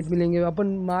वाले टीममेट मिलेंगे। अपन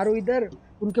मारो इधर,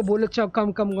 उनके बोले अच्छा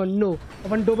कम कम नो,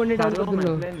 अपन 2 बंदे डाउन कर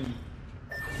दो।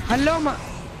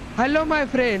 Hello my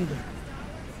friend,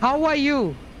 how are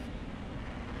you?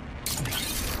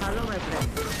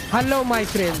 Hello my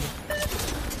friend.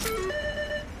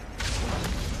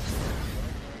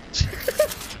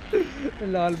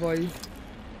 Lal boy.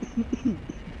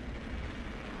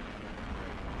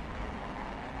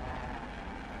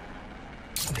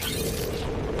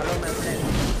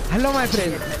 Hello my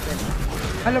friend.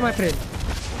 Hello my friend.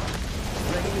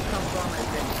 Where do you come from, my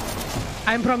friend?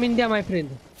 I'm from India, my friend.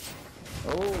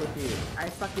 Oh, see, I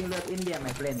fucking love India,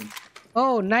 my friend.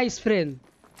 Oh, nice friend.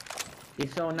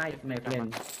 It's so nice, my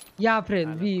friend. Yeah, friend.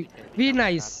 We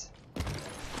nice.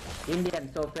 Indian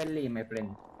so friendly, my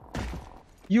friend.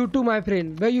 You too, my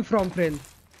friend. Where you from, friend?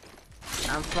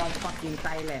 I'm from fucking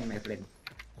Thailand, my friend.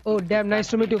 Oh, damn.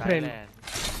 Nice to meet you, friend.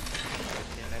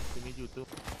 Okay, nice to meet you too.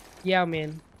 Yeah,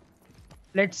 man.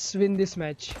 Let's win this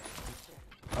match.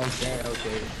 Okay,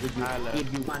 okay. If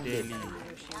you want it. Daily.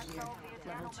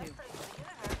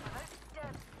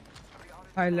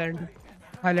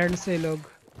 Thailand से लोग.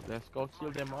 Let's go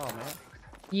kill them all, man.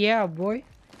 Yeah, boy.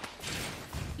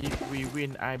 If we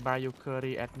win, I buy you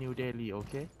curry at New Delhi,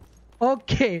 okay?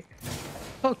 Okay.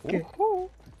 Okay.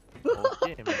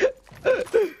 Okay, man.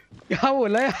 क्या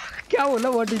बोला यार? क्या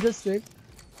बोला? What you just said?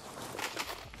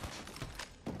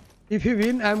 If you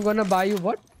win, I'm gonna buy you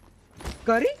what?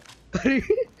 Curry? Curry?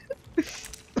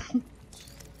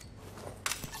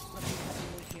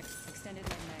 Extended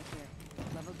light mag here.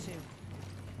 Level 2.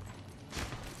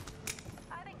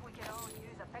 I think we could all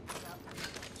use a pick up.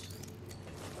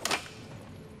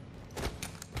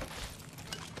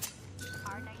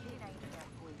 R99 here,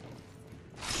 please.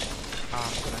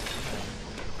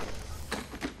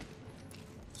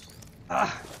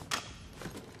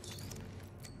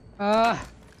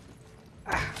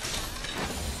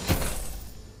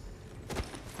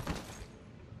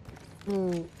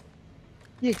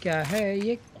 ये क्या है?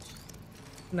 ये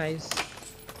nice.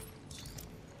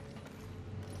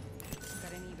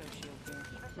 Got an Evo shield here.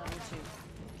 Level 2.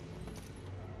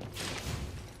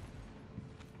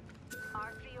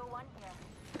 R301 here.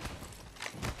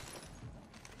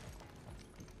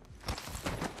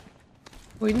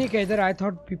 कोई नहीं कह इधर। I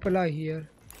thought people are here.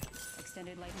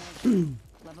 Extended light mag here.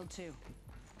 Level 2.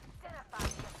 Dinner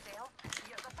fast yourself.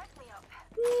 You're the pick me up.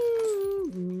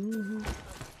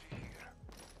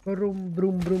 Broom,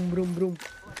 broom, broom, broom, broom.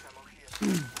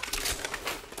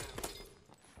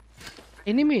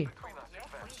 Enemy.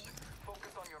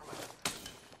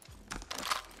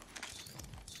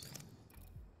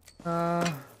 I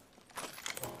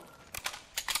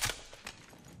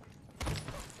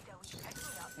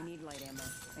need light ammo.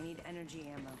 I need energy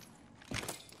ammo.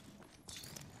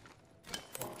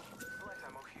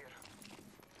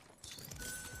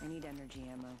 I need energy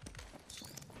ammo.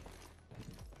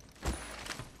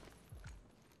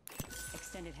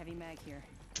 Extended heavy mag here.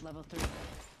 Level 3.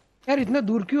 यार इतना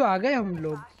दूर क्यों आ गए हम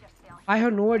लोग? I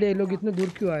have no idea लोग इतना दूर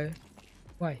क्यों आए?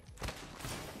 Why?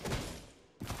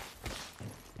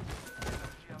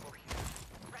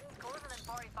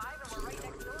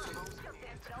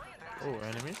 Oh,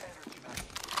 enemy.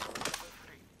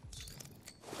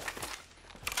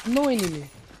 No enemy.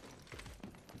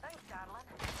 Thanks, darling.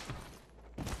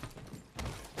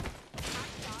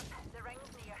 The ring's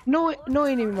near. No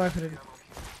enemy, my friend.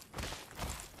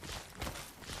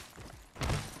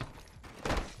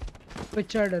 पे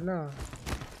चढ़ ना.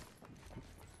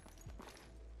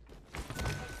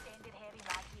 Extended heavy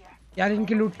mag here. यार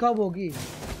इनकी लूट कब होगी?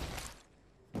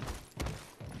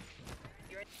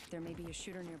 There may be a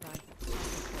shooter nearby.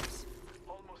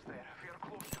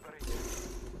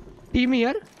 Team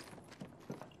here.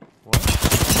 What?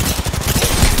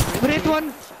 Breath one.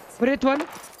 Breath one.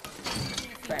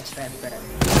 Fast.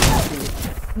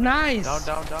 Nice.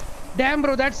 Down. Damn,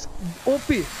 bro, that's OP.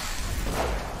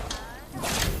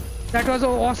 That was an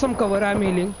awesome cover. I'm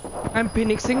healing. I'm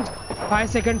phoenixing. 5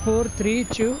 seconds. 4, 3,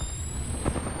 2.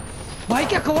 भाई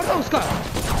क्या cover था उसका?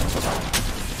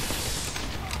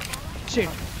 Shit.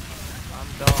 I'm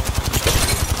down.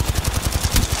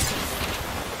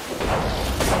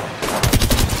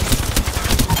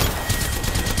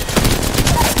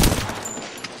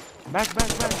 Back.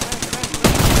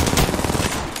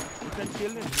 You can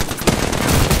kill him.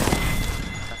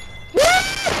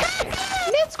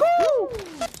 Let's go.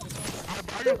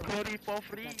 Curry for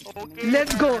free. Okay.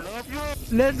 Let's go.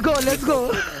 Let's go. We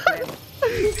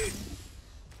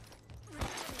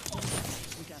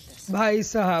got this. भाई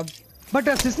साहब. But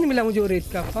assist नहीं मिला मुझे वो रेत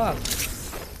का. Fuck.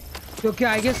 क्योंकि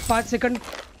I guess 5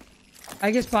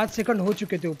 सेकंड हो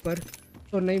चुके थे ऊपर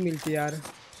तो नहीं मिलती यार.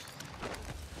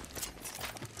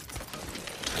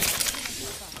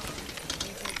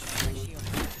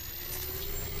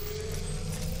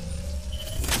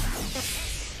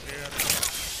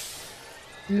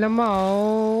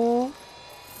 Lamau.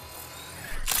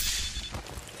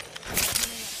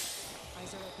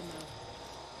 Eyes are open now.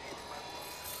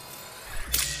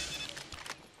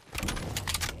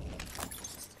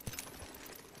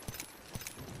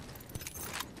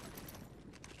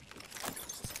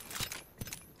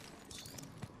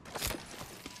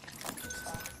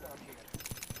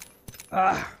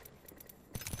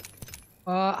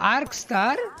 Arc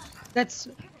star. That's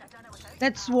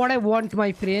what I want,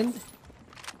 my friend.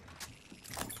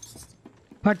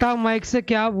 फटा माइक से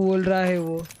क्या बोल रहा है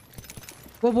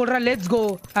वो बोल रहा let's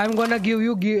go I am gonna give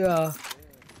you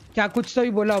क्या कुछ तो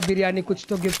ही बोला बिरयानी कुछ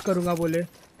तो गिफ्ट करूंगा बोले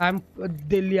आई एम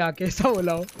दिल्ली आके ऐसा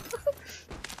बोला हो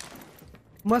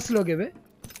मस्त लोगे बे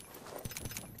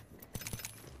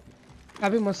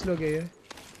अभी मस्त लोगे ये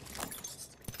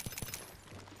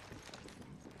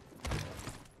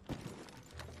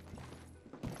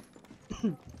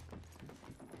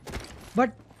बट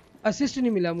असिस्ट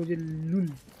नहीं मिला मुझे लुल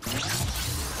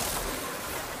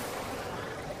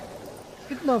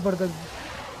कितना पड़ता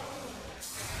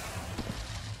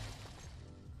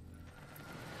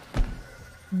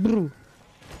ब्रू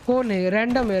कौन है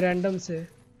रैंडम से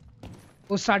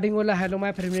वो स्टार्टिंग वाला हेलो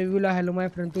माय फ्रेंड में भी बोला हेलो माय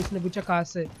फ्रेंड तो उसने पूछा कहाँ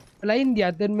से बोला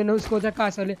इंडिया देन मैंने उसको पूछा कहाँ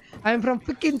से बोले I am from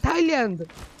fricking Thailand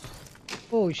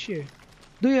oh shit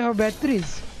do you have batteries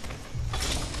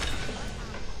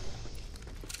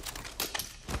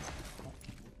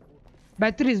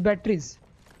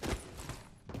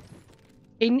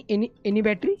any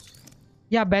battery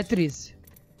yeah battery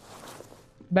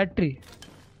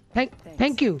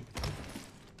thank you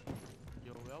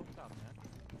You're welcome, man.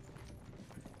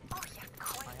 Oh, you're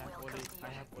quite I welcome,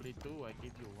 dear. have only 2. I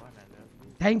give you 1. I love you.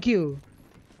 thank you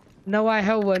now I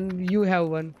have one you have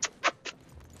one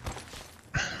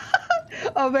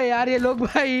अबे यार ये लोग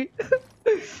भाई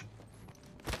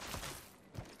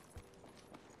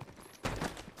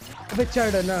अबे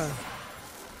चढ़ ना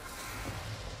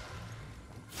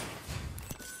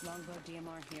Longbow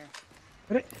DMR here.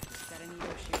 अरे Got an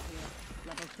Evo shield here.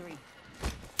 Level 3.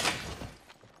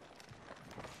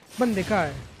 बंदे कहाँ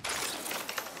है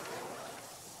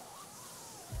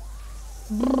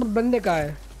बंदे कहाँ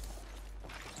है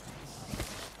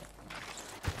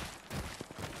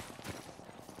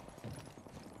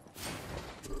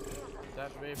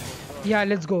that way for sure. Yeah,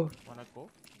 let's go. Wanna go?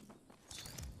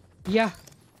 Yeah,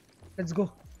 let's go.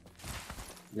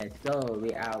 Let's go.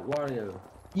 We are warrior.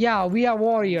 Yeah, we are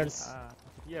warriors.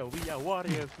 Yeah, we are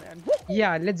warriors, man.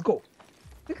 Yeah, let's go.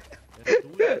 Let's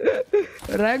do it.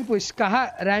 Rank push कहाँ?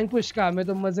 Rank push कहाँ? मैं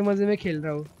तो मजे मजे में खेल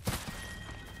रहा हूँ.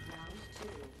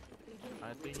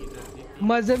 I think in the city.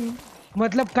 मजे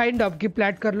मतलब काइंड ऑफ कि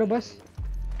प्लेट कर लो बस.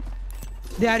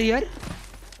 They are here.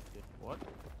 What?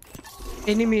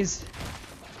 Enemies.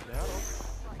 They are okay.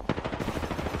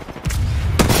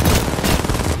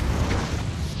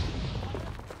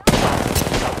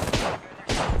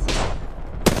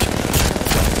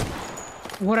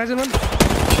 Horizon one.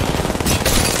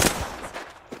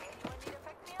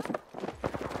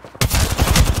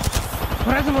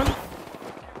 Horizon one.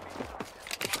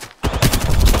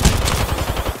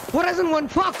 Horizon one.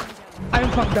 Fuck. I'm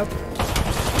fucked up.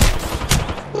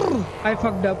 I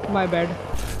fucked up. My bad.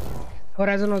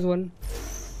 Horizon was one.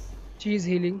 She's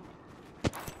healing.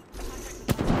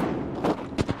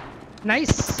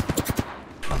 Nice.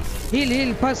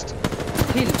 Heal first.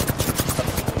 Heal.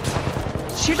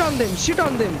 Shit on them. Shit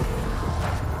on them.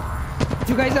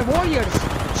 You guys are warriors.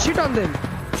 Shit on them.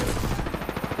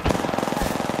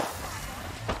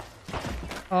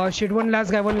 Oh shit, one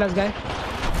last guy.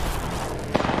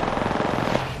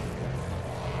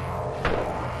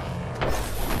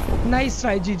 Nice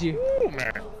try, GG. Ooh,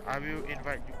 man. I will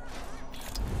invite you.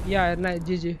 Yeah, nice,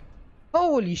 GG.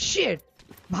 Holy shit.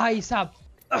 भाई साहब.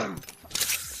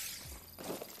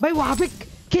 भाई वहां पे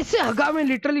कैसे हगा मैं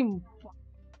literally.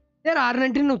 यार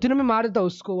R19 होती ना मैं मार देता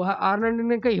उसको.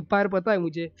 R19 का हिपायर पता है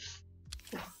मुझे.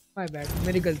 My bad.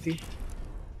 मेरी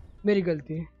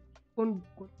गलती. कौन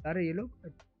अरे ये लोग.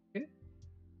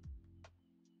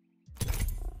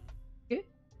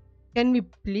 कैन वी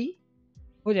प्ली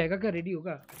हो जाएगा क्या? रेडी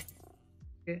होगा?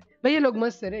 भाई ये लोग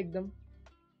मस्त है रे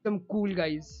एकदम cool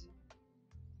guys.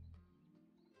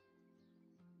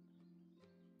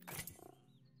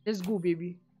 Let's go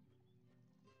baby.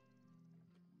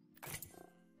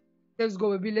 Let's go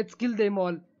baby, let's kill them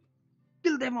all.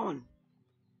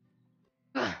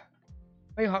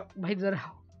 भाई जरा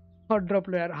हॉट ड्रॉप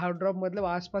लो यार. हॉट ड्रॉप मतलब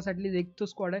आसपास एटलीस्ट एक तो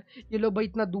स्क्वाड है. ये लोग भाई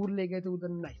इतना दूर ले गए थे उधर.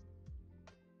 नाइस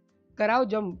कराओ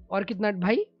जंप. और कितना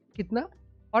भाई? कितना?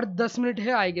 और 10 मिनट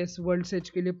है आई गेस वर्ल्ड सेज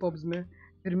के लिए पब्स में.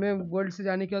 फिर मैं वर्ल्ड से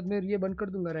जाने के बाद मैं ये बंद कर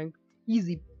दूंगा रैंक.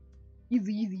 इजी.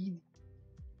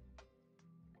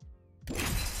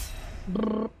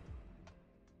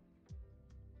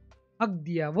 हक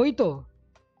दिया. वही तो.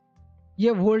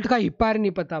 ये वोल्ट का हिपायर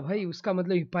नहीं पता भाई. उसका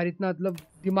मतलब हिपायर इतना मतलब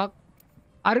दिमाग.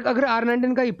 अगर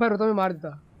R19 का हिपायर होता मैं मार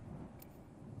देता.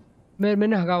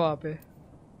 मैंने हगा वहां पे.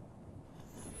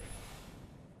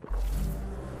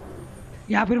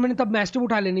 या फिर मैंने तब मैस्टअप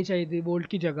उठा लेनी चाहिए थी वोल्ट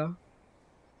की जगह.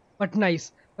 But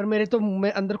nice. पर मेरे तो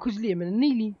मैं अंदर खुजली है, मैंने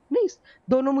नहीं ली. नाइस.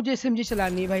 दोनों मुझे SMG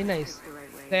चलानी है भाई. नाइस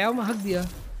गया मैं. हक दिया.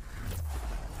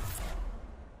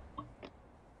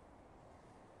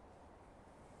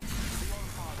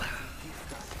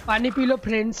 पानी पी लो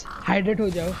फ्रेंड्स. हाइड्रेट हो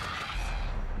जाओ.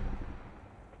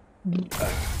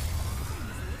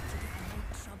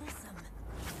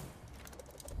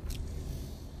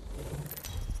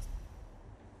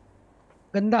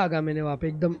 गंदा आ गया मैंने वहां पे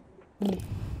एकदम.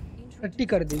 टट्टी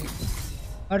कर दी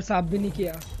और साफ भी नहीं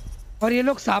किया. और ये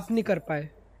लोग साफ नहीं कर पाए.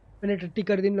 मैंने टट्टी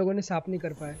कर दी, इन लोगों ने साफ नहीं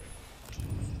कर पाए.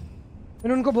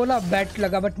 मैंने उनको बोला बैट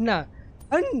लगा बट ना.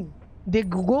 And they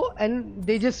go and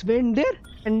they just went there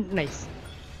and nice.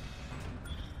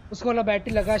 उसको बोला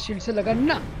बैटरी लगा, शील्ड से लगा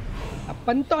ना.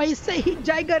 अपन तो ऐसे ही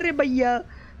जाएगा रे भैया.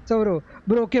 सौरो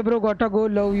ब्रो के ब्रो गोटा गो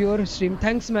love your stream.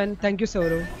 Thanks man. Thank you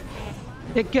sorrow.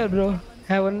 Take care bro.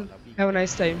 Have a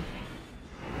nice time.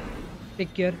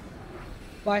 Take care.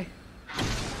 Bye.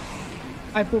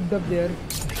 I pooped up there.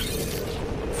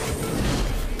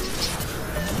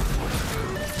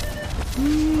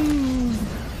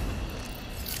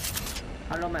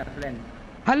 Hello, my friend.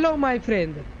 Hello, my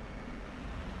friend.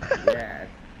 Yes.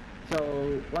 So,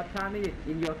 what time is it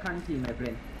in your country, my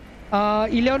friend?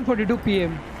 11:42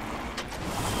 p.m.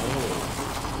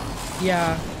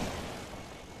 Yeah.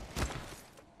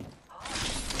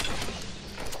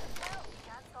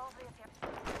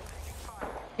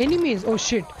 Enemies. Oh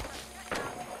shit.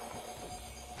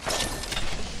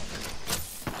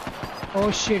 Oh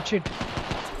shit.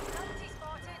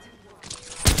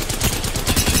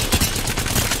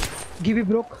 Give it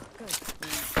broke.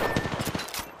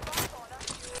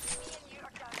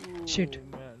 Shit.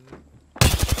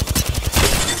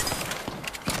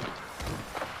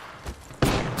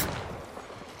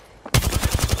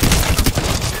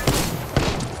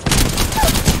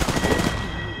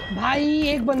 भाई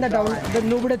एक बंदा down.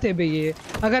 नूबड़े थे भाई ये.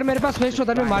 अगर मेरे पास waste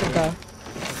होता मैं मारता.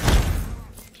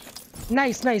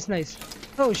 Nice nice nice.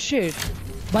 Oh shit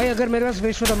भाई, अगर मेरे पास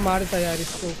वेस्ट होता मार देता यार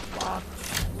इसको।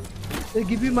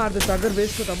 एक भी मार देता अगर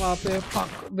वेस्ट होता वहाँ पे।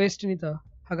 फक, वेस्ट नहीं था।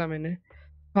 हगा मैंने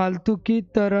फालतू की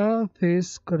तरह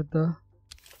फेस करता,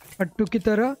 पट्टू की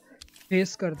तरह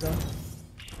फेस करता।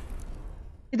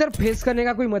 इधर फेस करने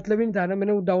का कोई मतलब ही नहीं था ना,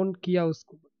 मैंने वो डाउन किया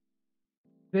उसको।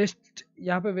 वेस्ट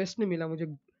यहाँ पे वेस्ट नहीं मिला मुझे,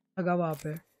 लगा वहाँ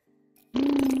पे।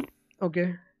 ओके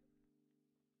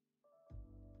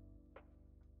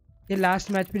ये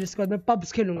लास्ट मैच, फिर इसके बाद मैं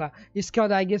पब्स खेलूंगा। इसके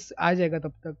बाद आई गेस आ जाएगा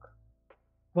तब तक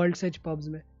वर्ल्ड सेज पब्स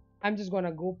में। I am just gonna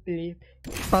go play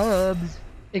pubs.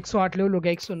 108 level हो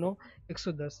गया, 109,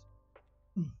 110।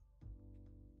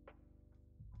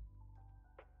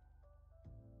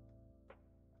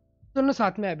 दोनों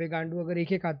साथ में है गांडू, अगर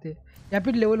एक एक आते या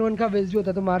फिर लेवल 1 का वेस्ट भी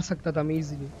होता तो मार सकता था मैं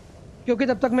इजीली, क्योंकि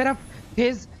तब तक मेरा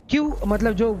फेज क्यू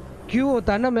मतलब जो क्यू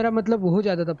होता है ना मेरा, मतलब हो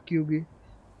जाता तब क्यू भी,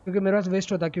 क्योंकि मेरे पास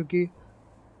वेस्ट होता, क्योंकि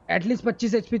एटलीस्ट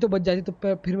 25 एचपी तो बच जाती,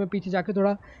 तो फिर मैं पीछे जाके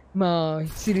थोड़ा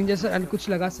सिरिंजेस एंड कुछ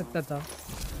लगा सकता था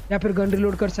या फिर गन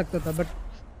रिलोड कर सकता था, but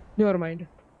never mind,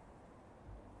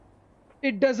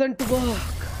 it doesn't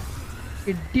work,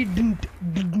 it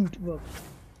didn't work.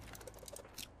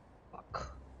 Fuck,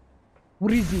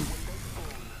 reason.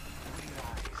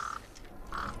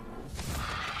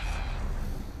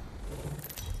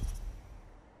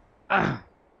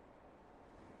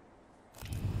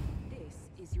 This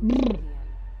is your champion.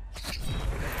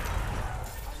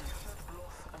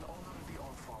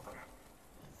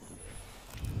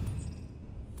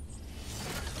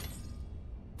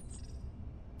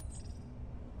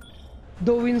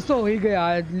 दो विंस तो हो ही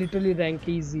गया, literally rank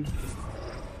easy.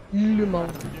 You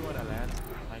wanna land?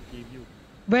 I give you.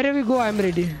 Wherever you go, I'm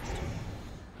ready.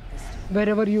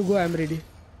 Wherever you go, I'm ready.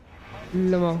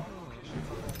 लमाओ।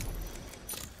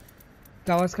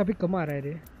 आवाज का भी कम आ रहा है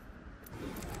रे।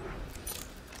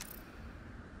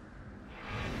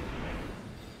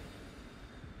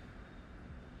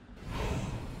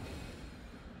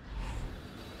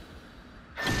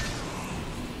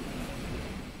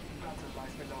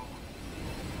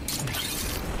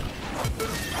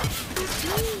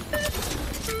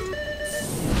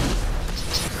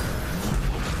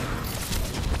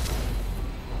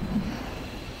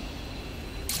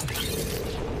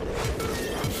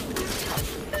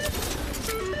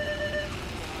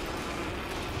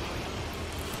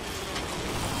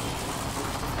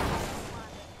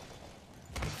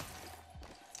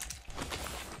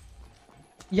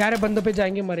 यार बंदों पे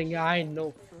जाएंगे मरेंगे, I know.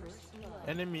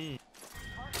 Enemy.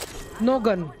 No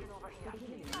gun. I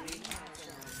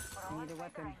need a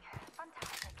weapon.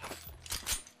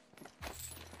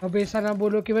 अब ऐसा ना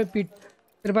बोलो कि भाई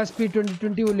तेरे पास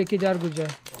P20 वो लेके जा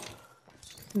गुजर।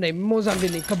 नहीं मोजा भी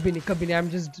नहीं, कभी नहीं, कभी नहीं। I am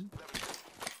just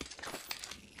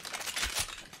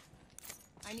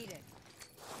I need it.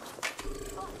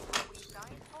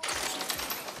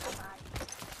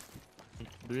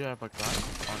 Do you have a gun?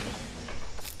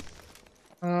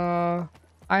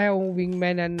 I have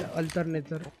wingman and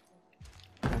alternator.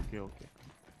 Okay, okay.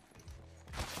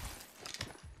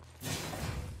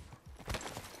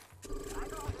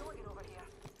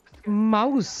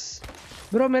 Mouse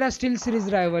bro मेरा स्टिल सीरीज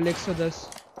राइवल 110।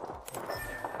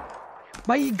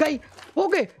 भाई गई हो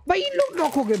गए भाई, लोग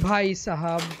नॉक हो गए भाई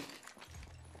साहब।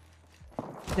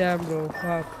 Damn bro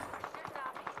fuck.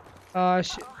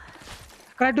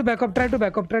 Try to backup, try to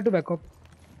backup, try to backup.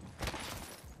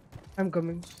 I am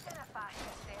coming.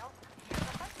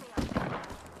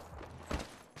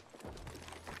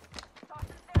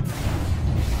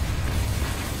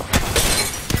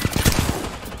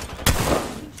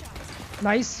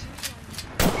 Nice.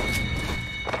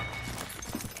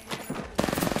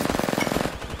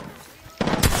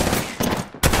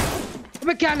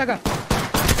 अबे क्या लगा,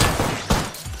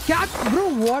 क्या ब्रो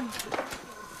व्हाट।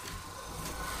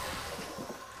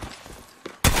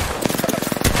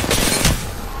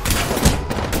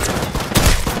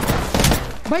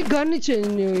 भाई गन ही चेंज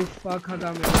नहीं हुई। फक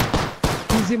हगा में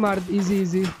इजी मार, easy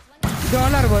easy.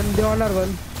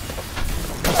 $1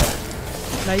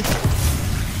 nice.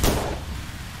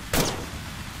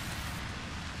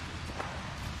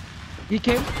 He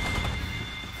came.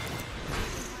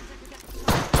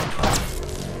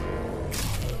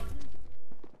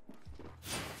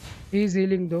 He's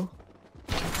healing though.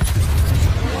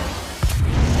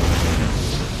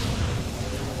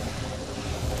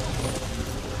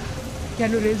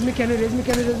 Can you raise me? Can you raise me?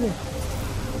 Can you raise me?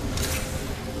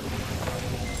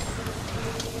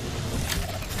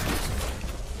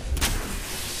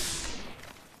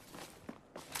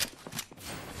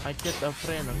 I get a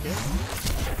friend, okay?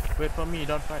 Wait for me,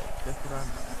 don't fight. Just run.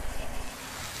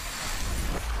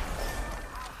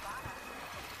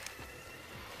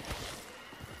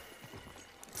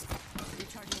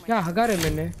 क्या हगा रहे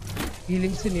मैंने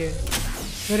healing से नहीं है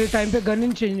मेरे time पे gun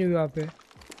इन change नहीं हुई वहाँ पे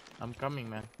I'm coming,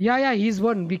 man. yeah he's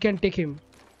one we can take him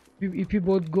if we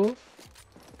both go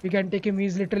we can take him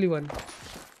he's literally one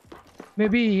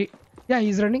maybe yeah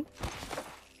he's running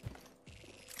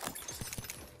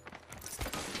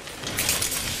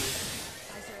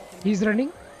he's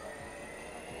running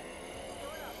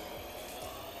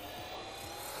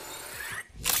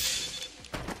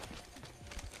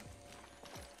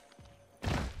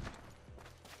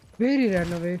where he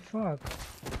ran away fuck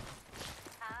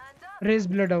And up. raise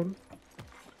blood down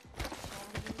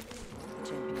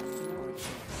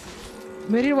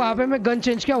मेरी वहाँ पे मैं gun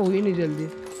change क्या हुई नहीं जल्दी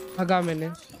हगा मैंने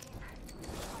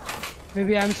may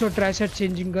B I am so trash eight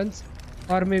changing guns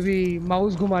और मे बी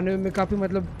माउस घुमाने में काफ़ी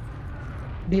मतलब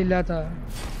ढीला था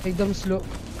एकदम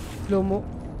स्लोमो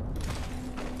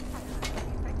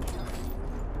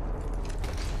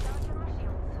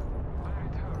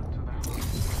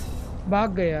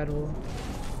भाग गए यार वो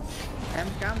Em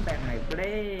come back my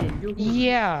plane. You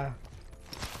yeah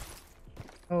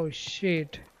oh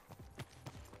shit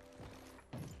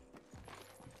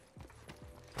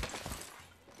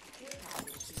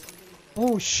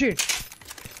oh shit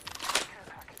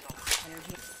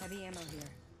Energy. Heavy ammo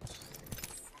here.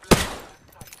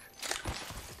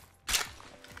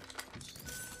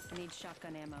 I need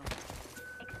shotgun ammo.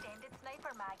 Extended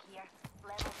sniper mag here.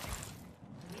 Level 3.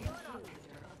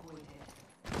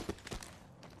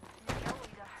 Kill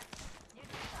leader. You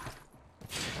do that.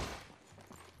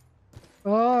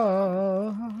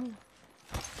 oh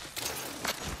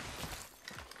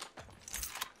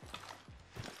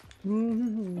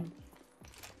mm-hmm.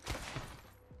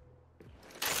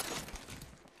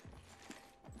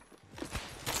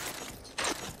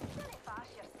 Don't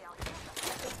fast yourself.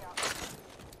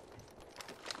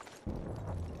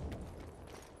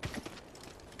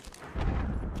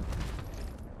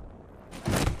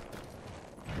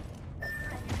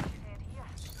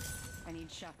 I need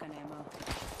shotgun ammo.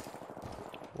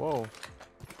 Whoa.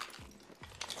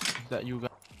 Is that you guys?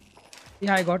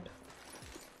 yeah I got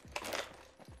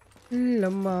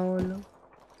Lamao.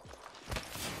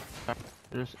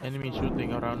 There's enemy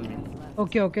shooting around me.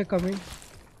 Okay coming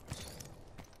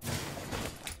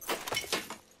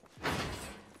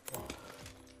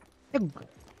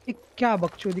ये क्या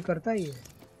बकचोदी करता है ये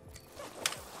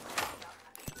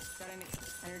Got an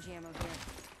energy ammo here.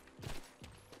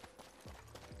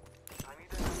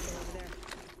 Over there.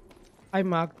 I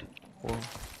marked Oh.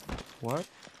 What?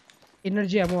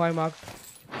 energy ammo I marked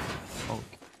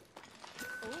Okay.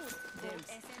 Dibs.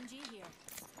 SMG here.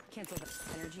 Cancel the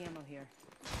energy ammo here.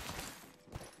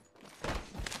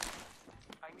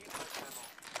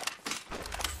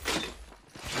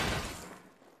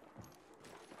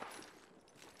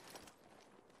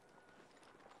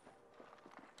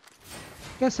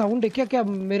 क्या sound है क्या क्या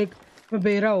मेरे मैं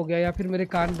बेरा हो गया या फिर मेरे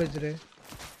कान बज रहे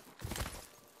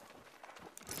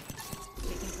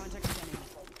Taking contact with enemy.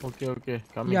 Okay.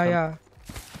 Coming. या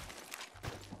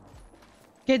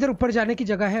क्या इधर ऊपर जाने की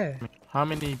जगह है How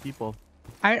many people?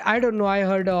 I don't know I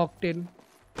heard a octane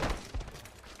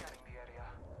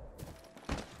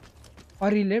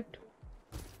और he left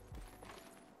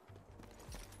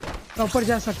तो ऊपर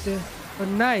जा सकते हैं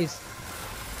nice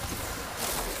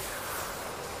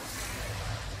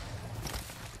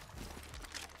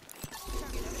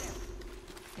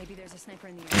Maybe there's a sniper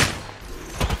in the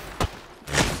area.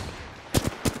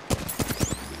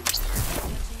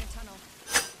 Launching a tunnel.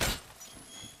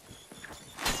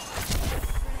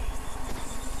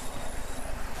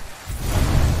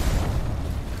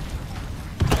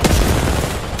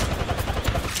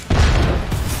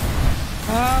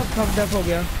 हाँ fucked up हो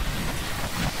गया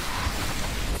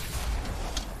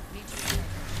Need to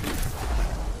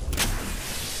repair.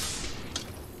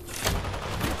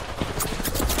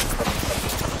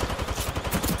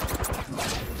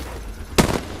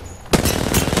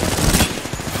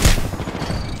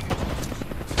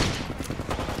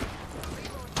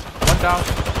 One down.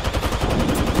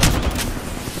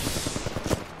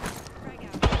 Frag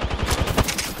out.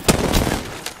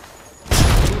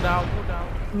 Two down.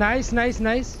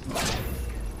 Nice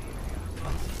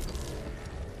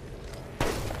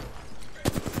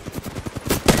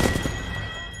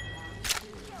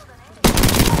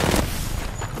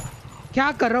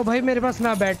क्या कर रहा हूँ भाई मेरे पास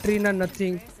ना बैटरी ना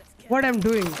nothing what I am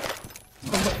doing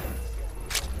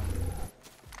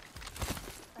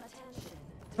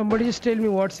somebody just tell me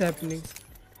what's happening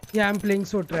yeah I'm playing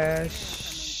so trash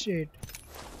shit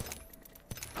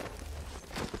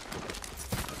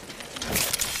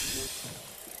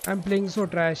I'm playing so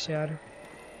trash yaar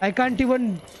I can't even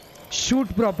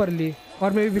shoot properly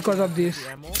or maybe because of this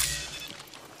Ammo.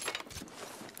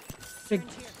 Take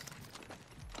Syringe here.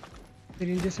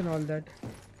 syringes and all that.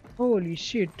 Holy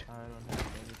shit. I don't have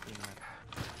anything.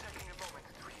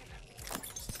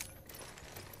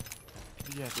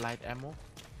 Do you have light ammo?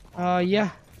 Yeah.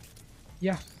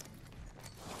 Yeah.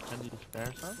 Can you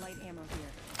spare some? Light ammo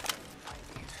here.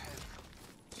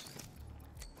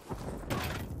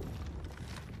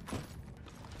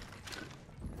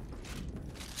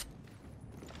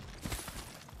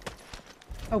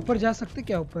 ऊपर जा सकते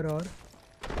क्या ऊपर और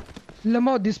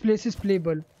लम्हा this place is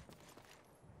payable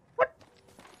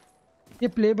ये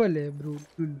payable है bro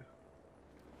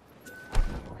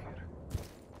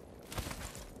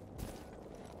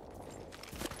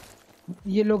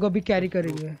ये लोग अभी कैरी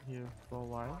करेंगे Here for a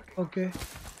while. Okay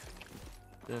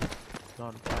Just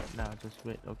don't fight now. Just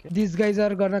wait. Okay. these guys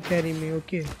are gonna carry me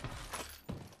okay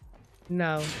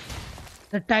now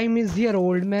the time is here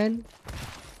old man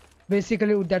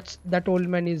basically that old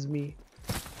man is me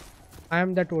I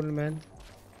am that old man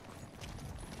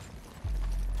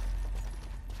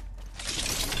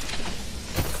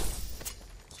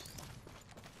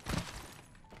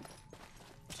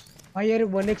हाँ यार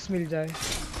 1x मिल जाए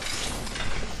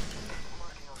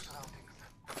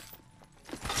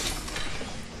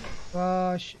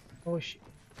oh shit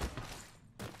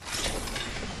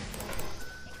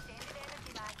Extended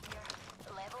energy mag here.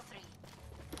 Level 3.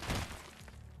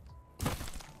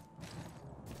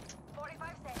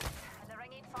 45 seconds, and the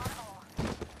ring ain't far at all.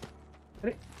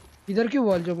 अरे इधर क्यों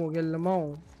wall जम हो गया लमाओ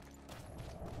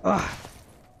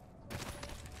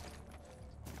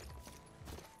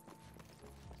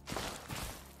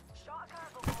Shot a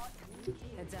cargo bot.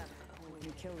 Heads up.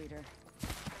 New kill leader.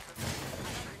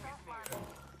 Self-landing.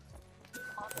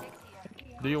 Optics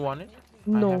here. Do you want it?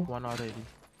 No. I have one already.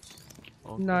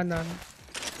 Okay. ना ना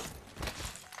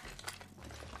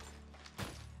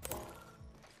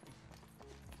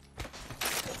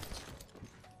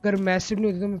अगर massive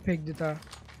नहीं होती तो मैं फेंक देता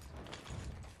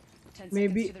 10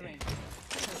 Maybe- seconds to the ring.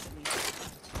 Close at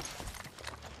least.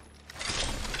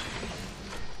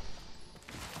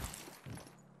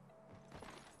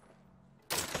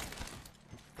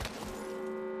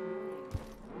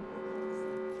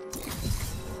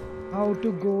 how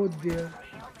to go there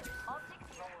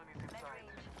Optics here.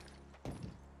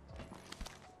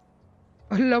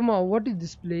 Mid-range. Lama what is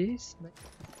this place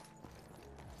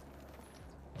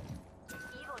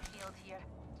Evo shield here.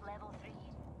 Level 3.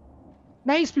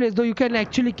 nice place though you can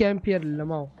actually camp here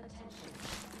Lama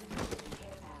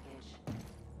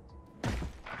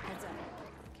Heads up.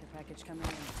 Care package coming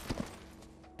in.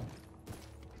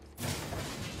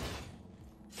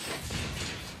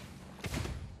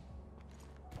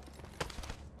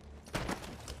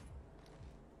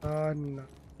 no.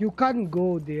 You can't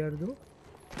go there though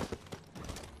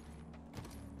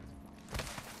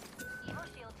Evo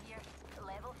shield here.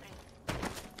 Level 3.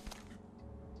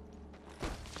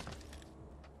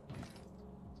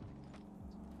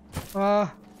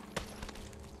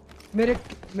 मेरे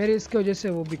मेरे इसके वजह से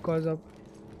वो because of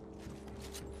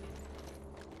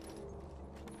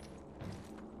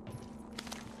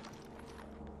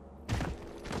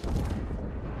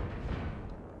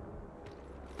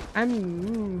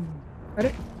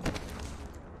अरे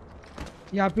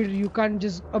या फिर you can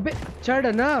just अबे चढ़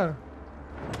ना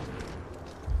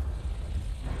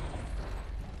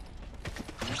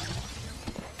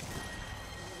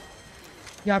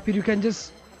या फिर you can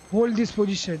just hold this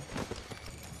position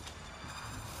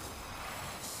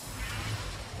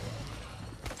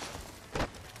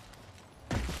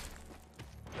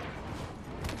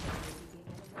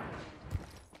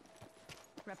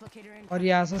Replicator in. और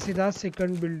यहाँ से सीधा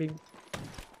second building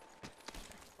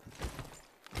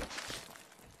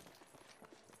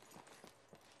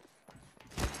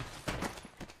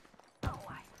Oh,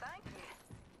 why, thank you.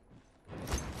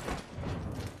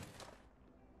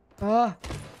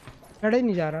 चढ़ा ही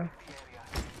नहीं जा रहा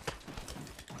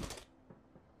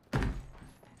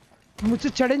मुझसे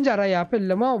चढ़ नहीं जा रहा यहाँ पे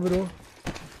लमा ब्रो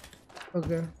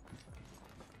ओके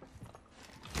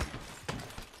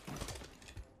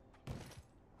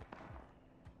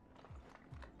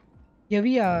ये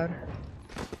भी यार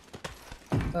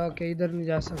ओके इधर नहीं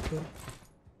जा सकते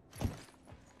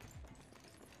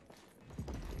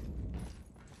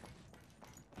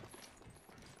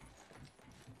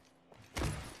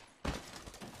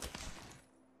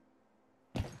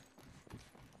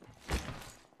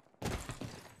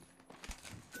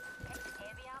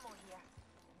Heavy ammo here.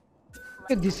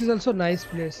 Okay, this is also nice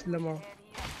place lama Head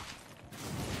here.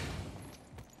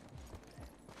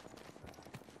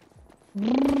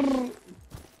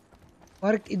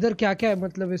 और इधर क्या क्या है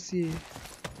मतलब इसी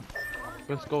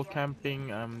Let's go camping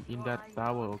in that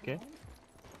tower, okay?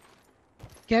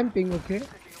 Camping okay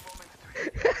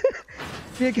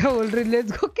ये क्या बोल रही?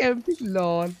 Let's go camping.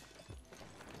 Lol.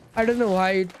 I don't know why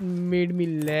it made me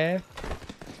laugh.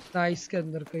 ना इसके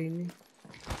अंदर कहीं नहीं.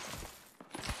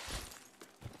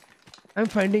 I'm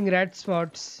finding rat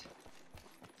spots.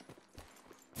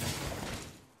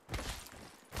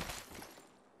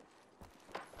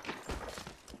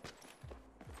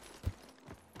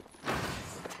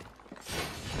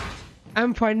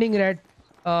 I'm finding rat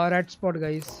spot,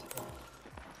 guys.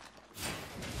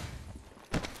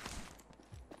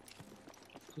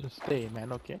 Just stay,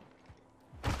 man. Okay.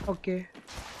 Okay.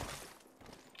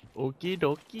 Okie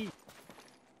dokie.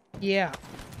 Yeah.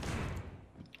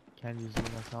 Can you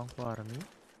sing a song for me?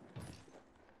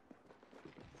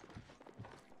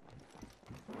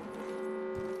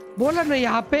 बोला ना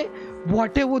यहाँ पे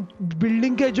what है वो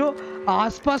बिल्डिंग के जो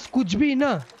आसपास कुछ भी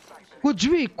ना, कुछ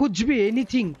भी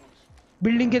एनीथिंग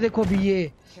बिल्डिंग के देखो भी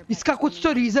ये इसका कुछ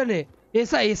तो रीजन है.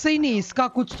 ऐसा ही नहीं, इसका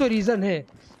कुछ तो रीजन है.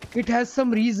 It has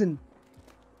some reason.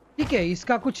 ठीक है,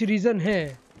 इसका कुछ रीजन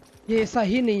है. ये ऐसा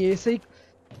ही नहीं है,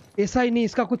 ऐसा ही नहीं,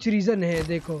 इसका कुछ रीजन है.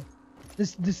 देखो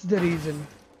दिस इज द रीजन.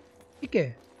 ठीक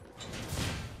है,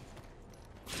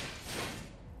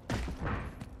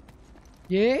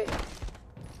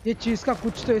 ये चीज का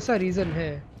कुछ तो ऐसा रीजन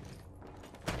है.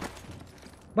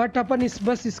 बट अपन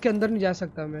बस इसके अंदर नहीं जा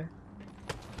सकता मैं.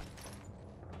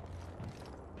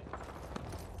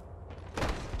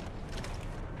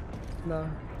 ना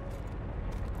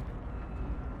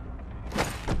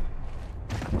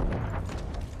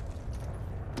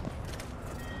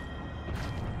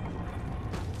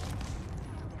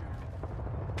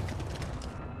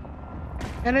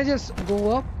Can I just go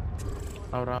up?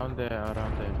 Around there.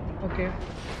 Okay.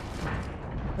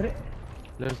 अरे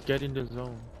Let's get in the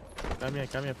zone. Come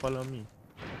here, follow me.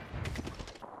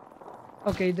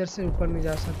 Okay, इधर से ऊपर नहीं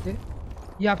जा सकते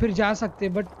या फिर जा सकते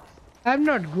but I am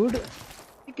not good.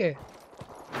 ठीक है,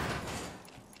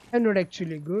 I am not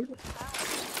actually good.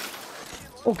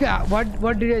 Okay,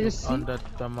 what did I just see? On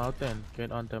the mountain. Get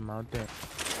on the mountain.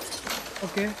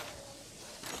 Okay.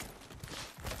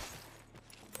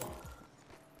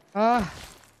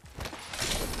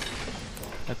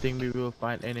 I think we will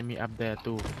find enemy up there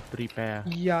too. Prepare.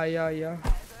 या A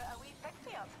wee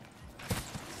fixie up.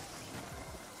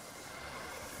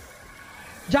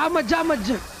 जा मत.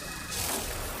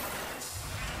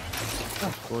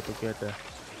 Go together.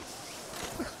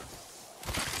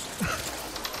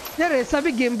 यार ऐसा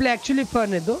भी game play actually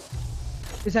fun है दो.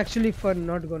 It's actually fun,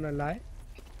 not gonna lie.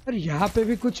 और यहाँ पे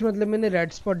भी कुछ मतलब मैंने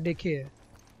रेड स्पॉट देखे हैं.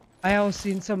 I have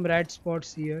seen some red spots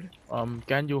here.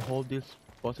 Can you hold this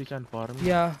position for me?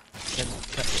 Yeah.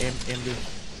 Can aim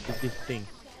this thing.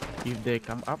 If they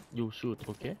come up, you shoot.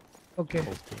 Okay. Okay.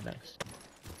 Okay. Nice.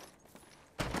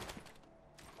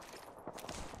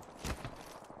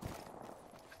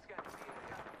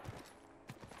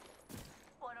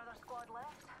 One other squad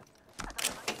left. I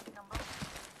don't know the number.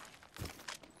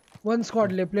 One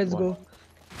squad left. Let's go.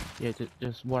 Yeah.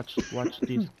 Just watch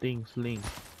these things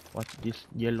link. Watch this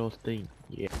yellow thing.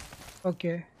 Yeah.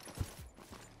 Okay.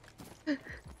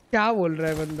 क्या बोल रहा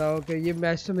है बंदा? Okay, ये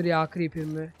match तो मेरी आखिरी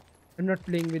film है. I am not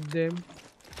playing with them.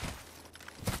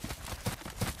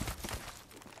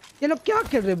 ये लोग क्या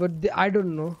कर रहे हैं? But I don't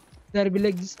know. There be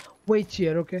like this wait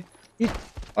here. Okay,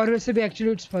 और वैसे भी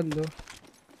एक्चुअली इट्स फन दो.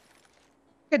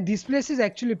 Okay, this place is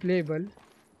actually playable.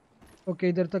 Okay,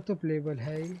 इधर तक तो प्लेएबल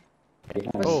है ही.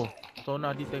 Oh,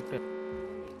 sonar detected.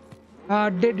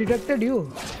 They detected you.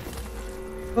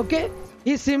 Okay,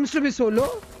 he seems to be solo.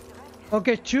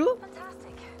 Okay, Chu.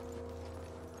 Fantastic.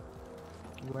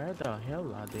 Where the hell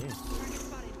are they?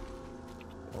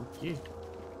 Okay.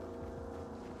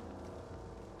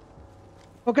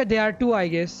 Okay, they are two, I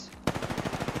guess.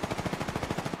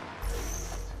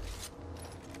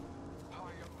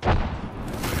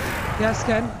 Yes,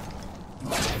 can.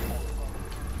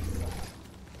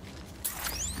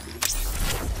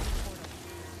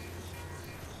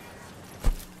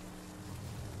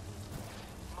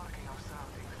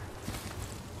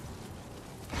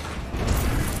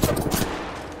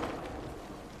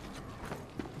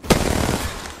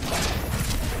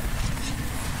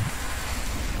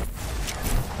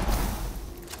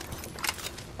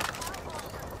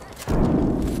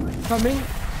 Coming.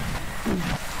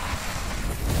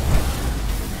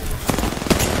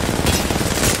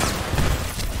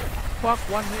 Fuck,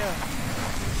 one here.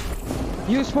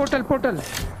 Use portal.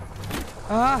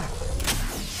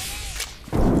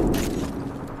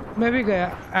 मैं भी गया.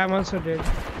 I am also dead.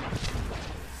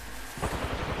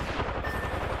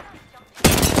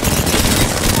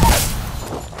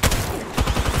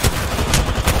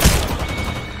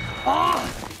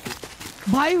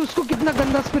 भाई उसको कितना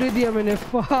गंदा spray दिया मैंने.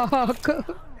 Fuck.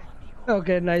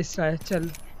 Okay, nice try. Chal.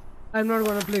 I'm not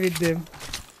gonna play with them.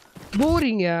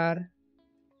 Boring, yaar.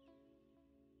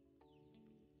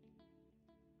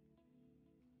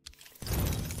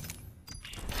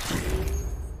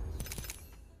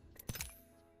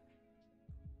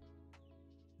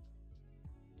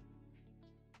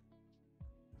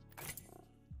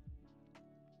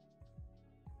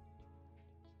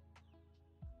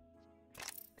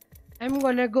 I'm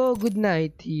gonna go. Good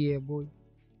night here, boy.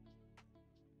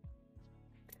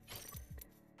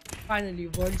 Finally,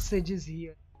 world stage is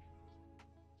here.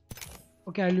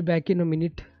 Okay, I'll be back in a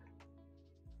minute.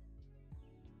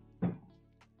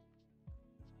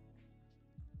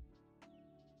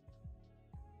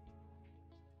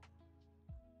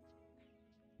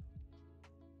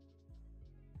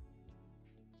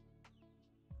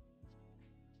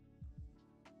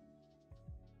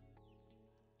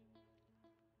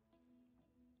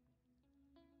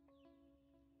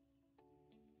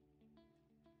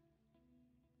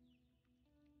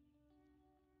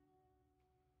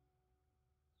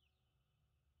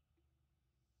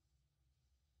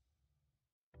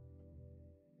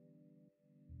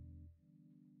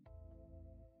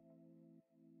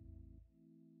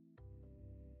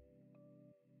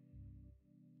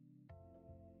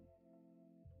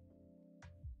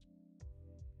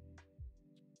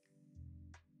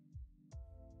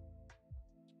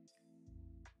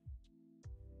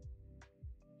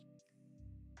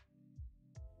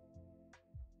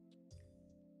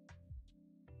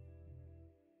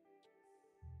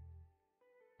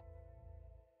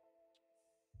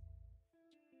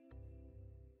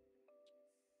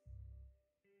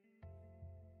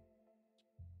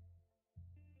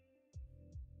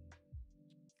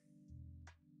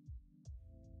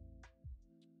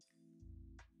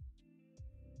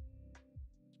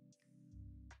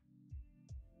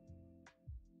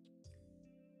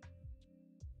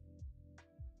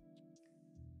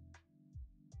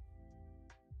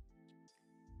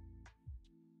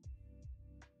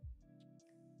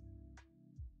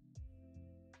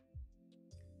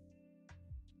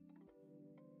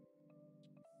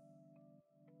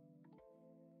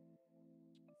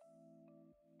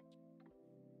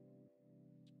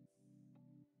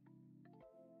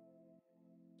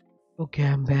 Okay,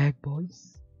 I'm back,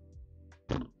 boys.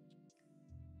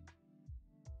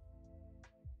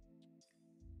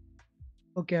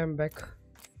 Okay, I'm back.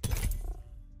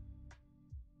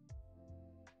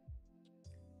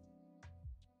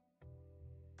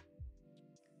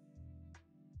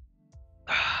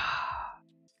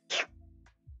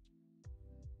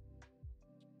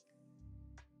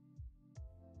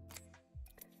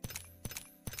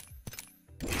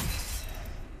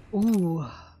 Ooh,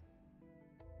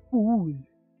 cool.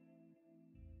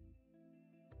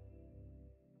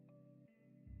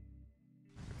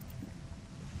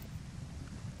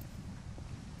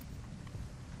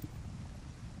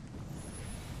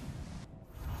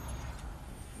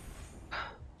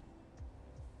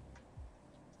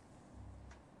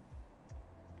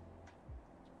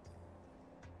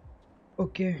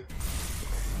 Okay.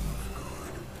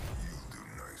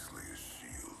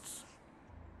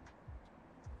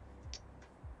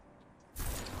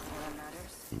 What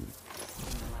matters? Being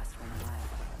the last one alive.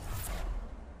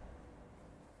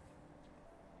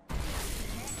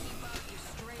 Can't keep up, you're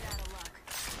straight out of luck.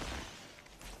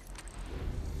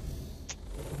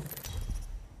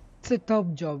 It's a tough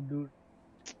job, dude.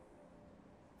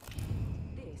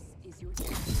 This is your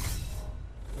chance.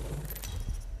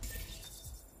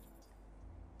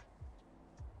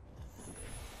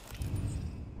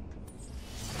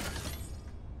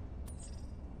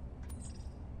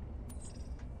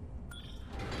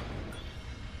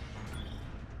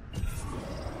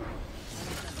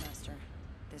 Master,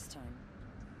 this time.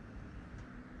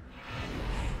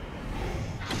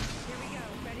 Here we go,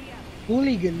 ready up.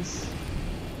 Hooligans.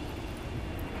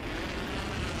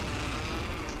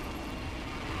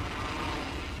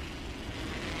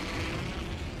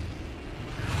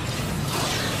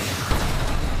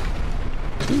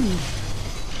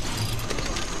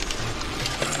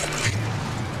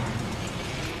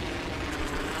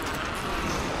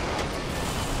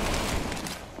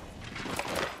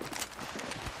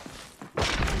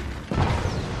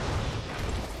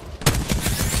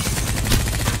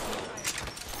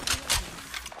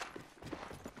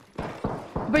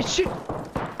 But shit. No,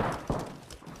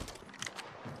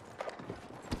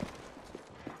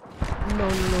 no,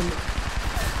 no, no.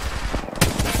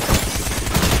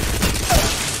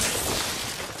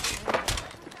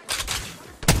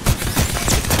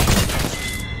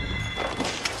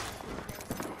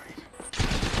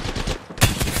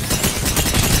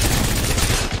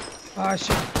 Ah,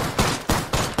 shit.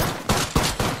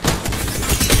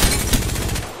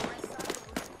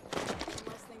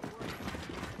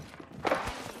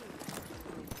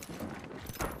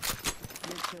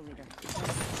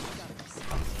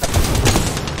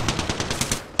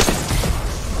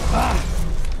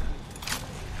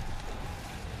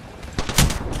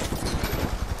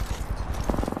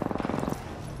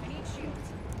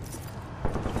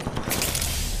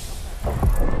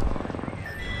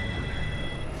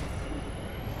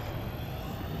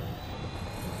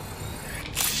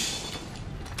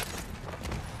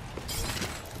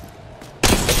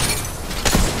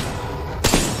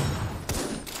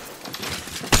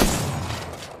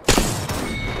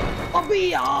 अभी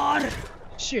यार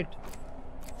shit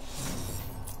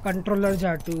controller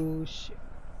जाटू shit.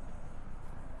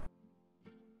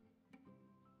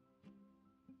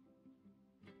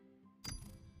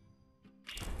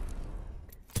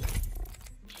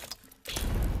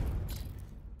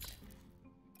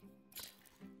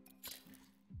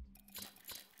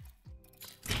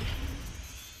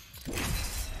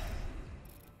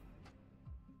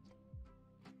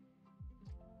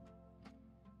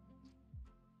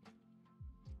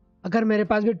 अगर मेरे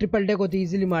पास भी triple take होती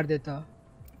easily मार देता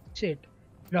shit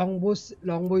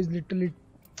लॉन्गबो is literally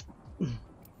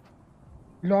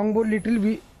लॉन्गबो little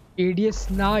भी ADS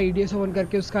ना एडीएस ओवन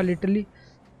करके उसका लिटरली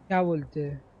क्या बोलते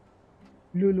हैं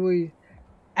लुल वही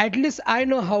at least I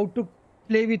know how to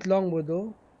play with लॉन्गबो दो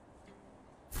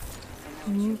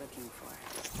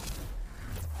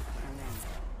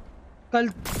कल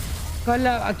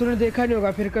कल तूने देखा नहीं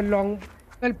होगा फिर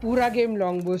कल पूरा गेम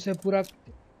लॉन्गबो से पूरा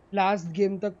लास्ट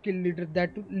गेम तक किल लीडर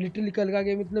दैट लिटरली कल का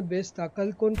गेम इतना बेस्ट था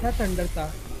कल कौन था थंडर था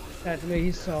दैट में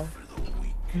ही सॉ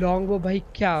लॉन्गबो भाई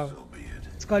क्या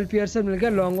स्कल पियर्सन मिल गया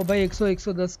लॉन्गबो भाई 100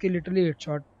 110 की लिटरली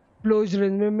हेडशॉट क्लोज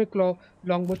रेंज में मैं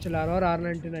लॉन्गबो चला रहा और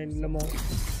R99 Lamo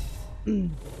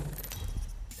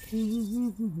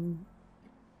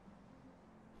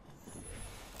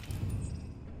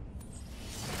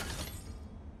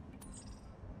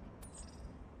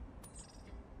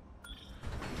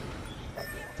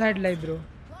Side live, bro.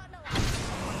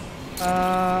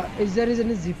 Is there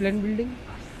any zipline building?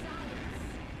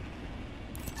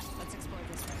 Let's explore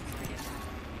this way before we get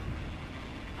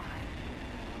back.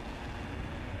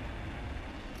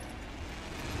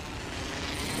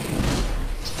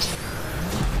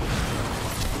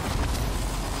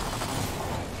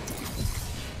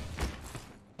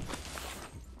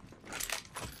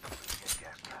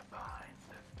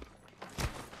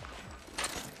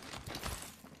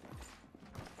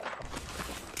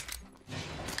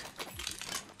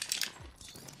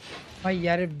 भाई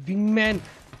यार विंगमैन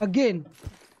अगेन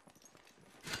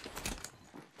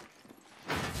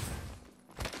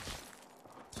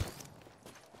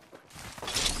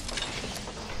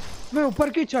मैं ऊपर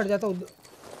क्यों चढ़ जाता हूँ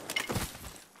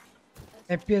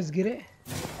FPS गिरे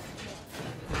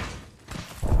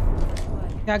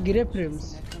क्या गिरे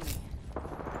फ्रेम्स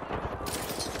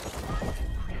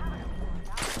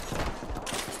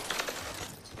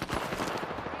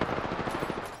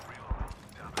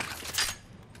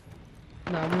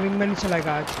ना मूविंग में नहीं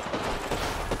चलाएगा आज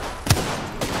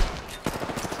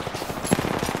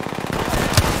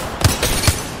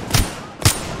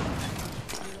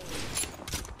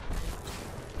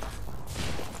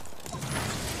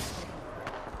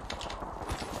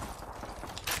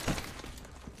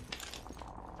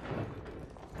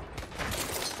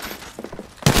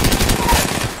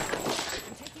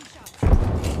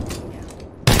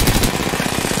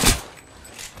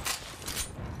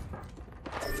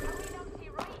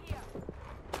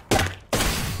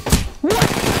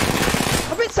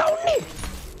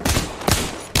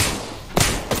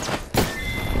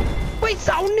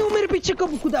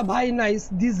कब खुदा भाई nice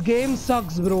this game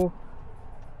sucks bro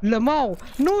लमाओ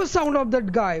no sound of that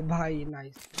guy भाई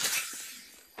नाइस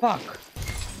फक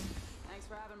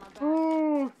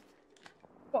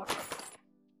फक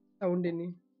साउंड ही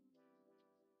नहीं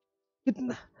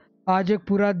कितना आज एक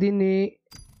पूरा दिन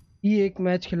ही एक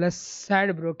मैच खेला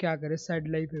सैड ब्रो क्या करे सैड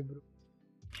लाइफ है bro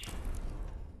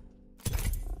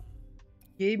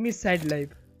game is sad live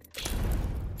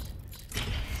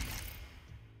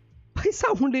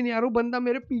sound ही नहीं आ रहा बंदा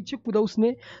मेरे पीछे कूदा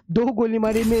उसने 2 गोली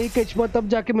मारी मैं एक एच तब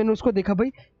जाके मैंने उसको देखा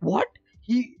भाई व्हाट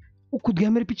ही वो कूद गया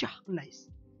मेरे पीछे नाइस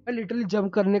मैं लिटरली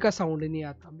जंप करने का साउंड ही नहीं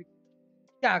आता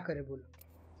क्या करे बोलो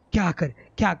क्या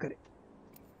करे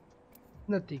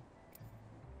नथिंग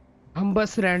हम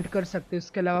बस रेंट कर सकते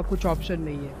इसके अलावा कुछ ऑप्शन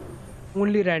नहीं है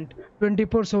ओनली रेंट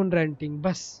 24/7 रेंटिंग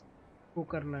बस वो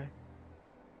करना है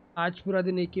आज पूरा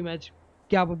दिन एक ही मैच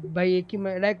क्या भाई एक ही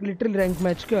match like literal rank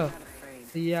match क्या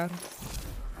यार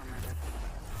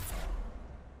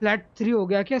फ्लैट 3 हो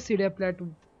गया क्या सीढ़िया फ्लैट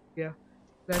गया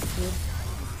फ्लैट 4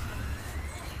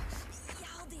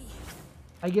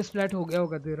 आई गेस फ्लैट हो गया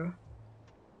होगा तेरा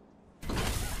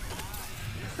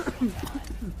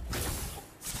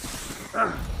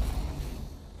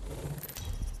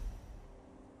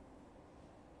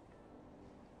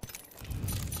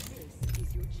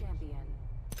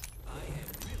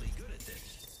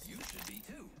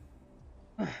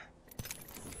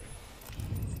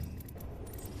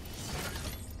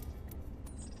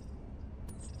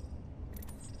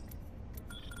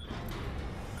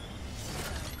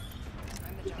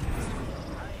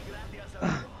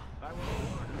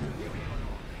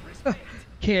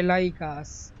खेला ही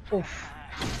कास उफ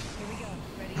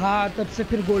हाँ तब से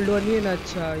फिर गोल्ड वन ही है ना।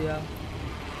 अच्छा यार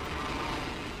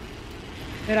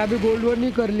मेरा अभी गोल्ड वन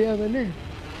ही कर लिया मैंने।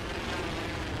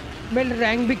 मैं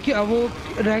रैंक भी क्यों वो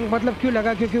रैंक मतलब क्यों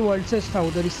लगा क्योंकि वर्ल्ड से था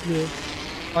उधर इसलिए।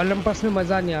 ओलंपस में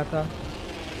मज़ा नहीं आता।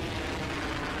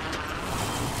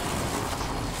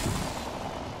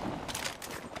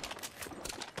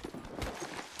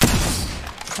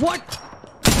 What?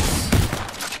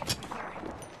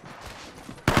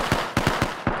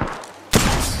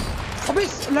 अबे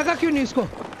लगा क्यों नहीं इसको।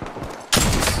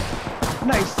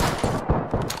 नाइस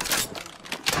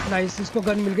नाइस इसको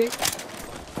गन मिल गई।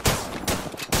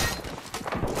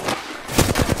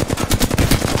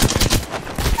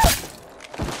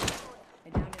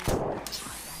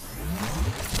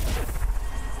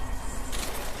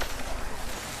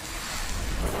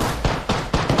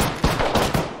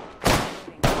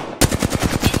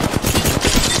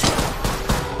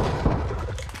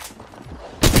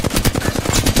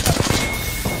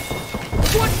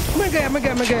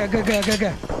 मैं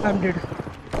गया I'm dead.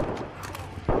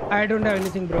 I don't have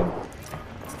anything bro.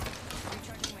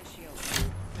 Recharging my shield.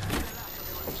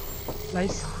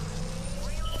 Nice.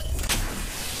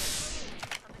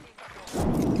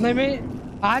 नहीं मैं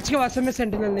आज के वास्ते में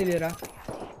सेंटिनल नहीं ले रहा।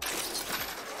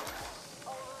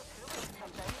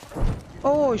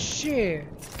 Oh shit.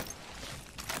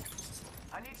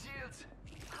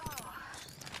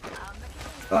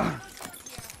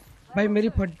 भाई मेरी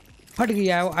फट गई।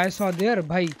 आई सॉ देयर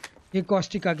भाई ये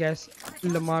कॉस्टिका gas.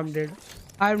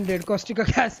 I am dead कॉस्टिका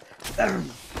gas.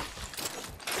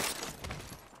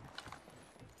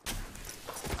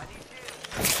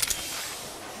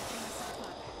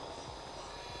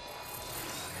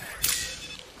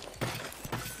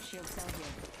 Shield cell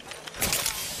here.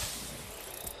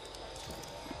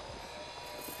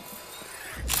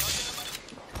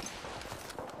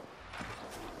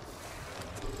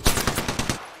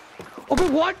 अबे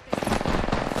व्हाट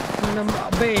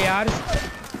अबे यार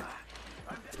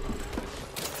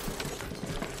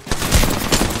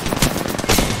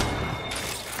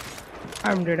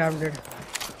I'm dead.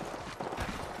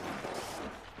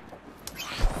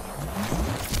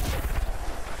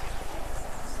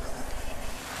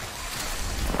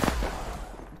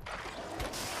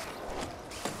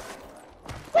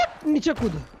 What? नीचे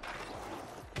कूद।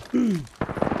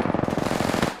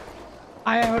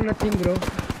 I have nothing bro.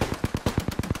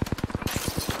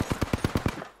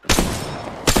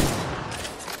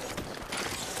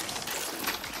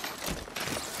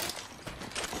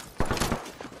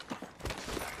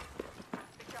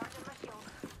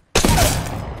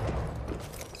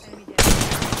 Enemy down.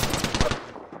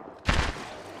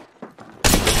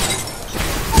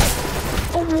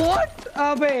 Oh, what?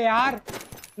 अबे यार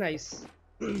नाइस।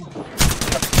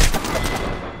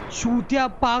 शूटिया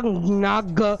पांग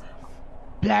नाग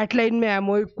फ्लैट लाइन में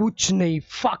एमओ कुछ नहीं।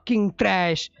 फकिंग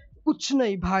ट्रैश कुछ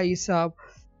नहीं भाई साहब।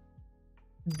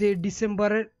 दे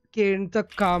दिसंबर के एंड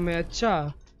तक काम है। अच्छा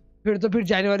फिर तो फिर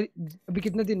जनवरी अभी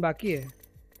कितने दिन बाकी है।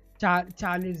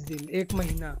 40 दिन 1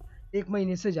 महीना 1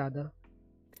 महीने से ज्यादा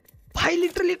भाई।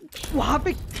 लिटरली वहां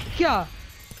पे क्या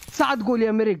 7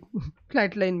 गोलियां मेरे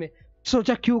फ्लैट लाइन में।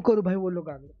 सोचा क्यों करूं भाई वो लोग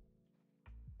आ गए।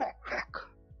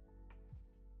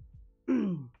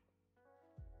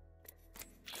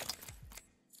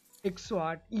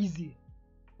 108 इजी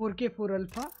 4K4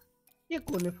 अल्फा। ये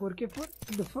कौन है 4K4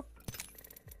 the fuck.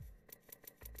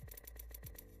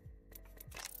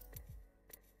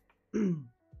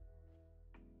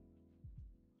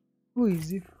 Who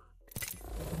is it?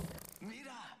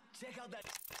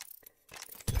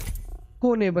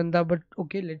 कौन है बंदा बट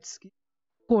ओके लेट्स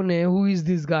कौन है। Who is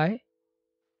this guy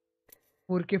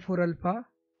 4K4 alpha.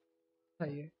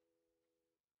 सही है।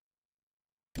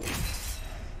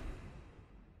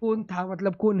 कौन था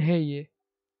मतलब कौन है ये।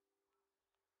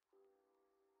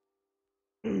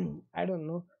 आई डोंट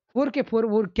नो 4K4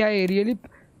 वो क्या है रियली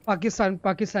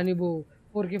पाकिस्तानी वो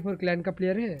 4K4 क्लैन का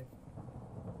प्लेयर है।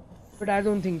 But I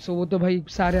don't think so. वो तो भाई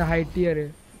सारे हाई टियर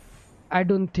है। I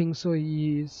don't think so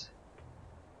he is.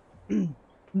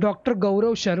 Doctor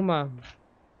Gaurav Sharma.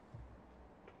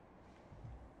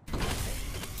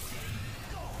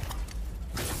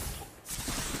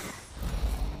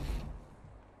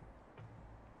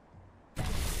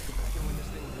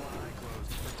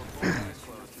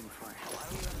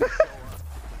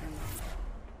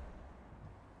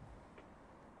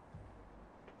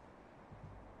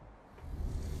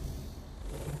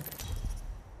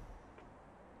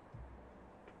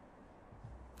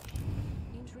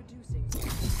 Introducing.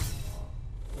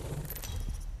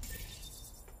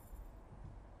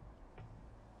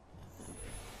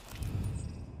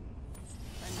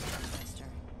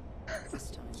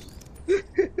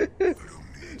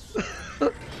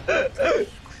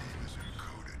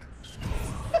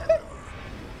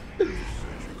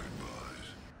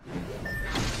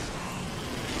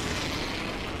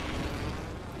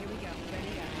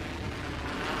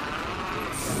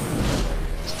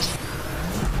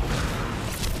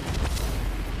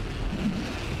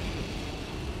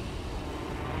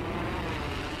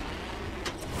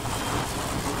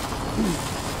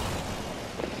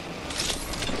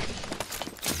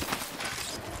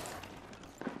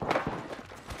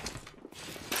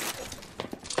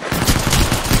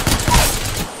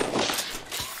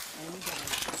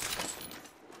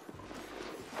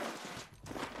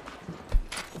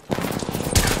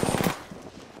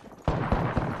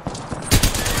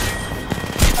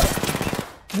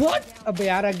 What? अबे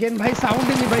यार again भाई sound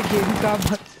ही नहीं भाई गेम का.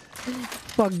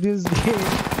 Fuck this game.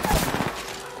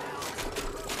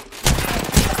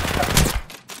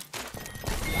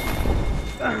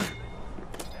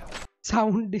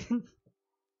 Sounding.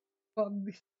 Fuck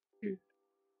this shit.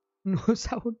 No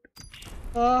sound.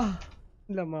 Ah.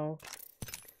 Lamau.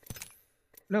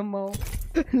 Lamau.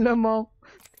 Lamau.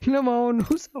 Lamau.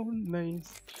 No sound.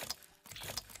 Nice.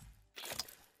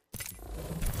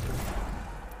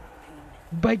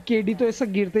 भाई KD तो ऐसा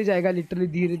गिरते जाएगा लिटरली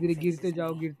धीरे धीरे गिरते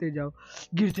जाओ गिरते जाओ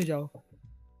गिरते जाओ.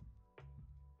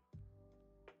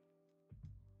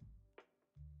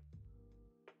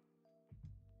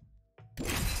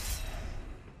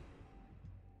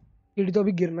 केडी तो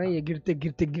अभी गिरना ही है गिरते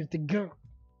गिरते गिरते गिर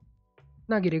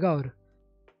ना गिरेगा और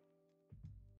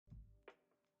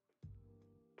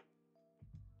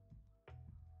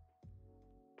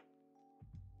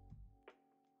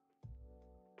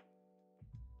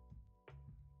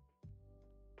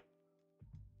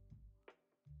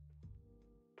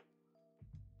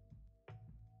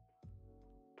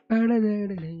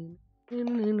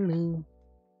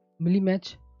मिली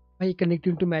मैच भाई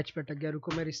कनेक्टिंग टू मैच पे अटक गया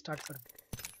रुको मैं रिस्टार्ट कर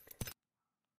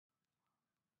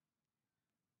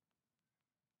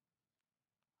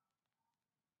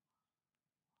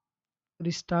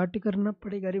रिस्टार्ट करना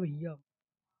पड़ेगा रे भैया.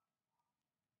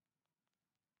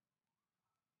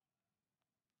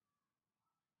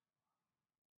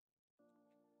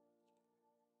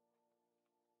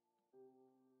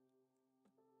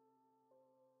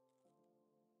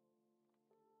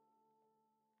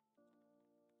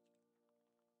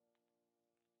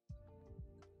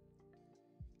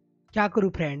 क्या करूं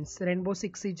फ्रेंड्स रेनबो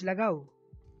 6 सिज लगाओ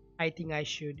आई थिंक आई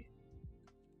शुड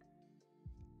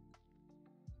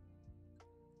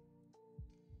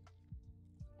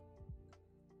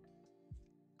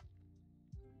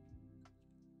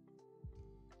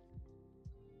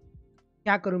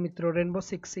क्या करूं मित्रों रेनबो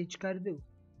 6 सिज कर दूं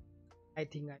आई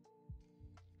थिंक आई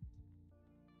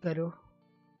करो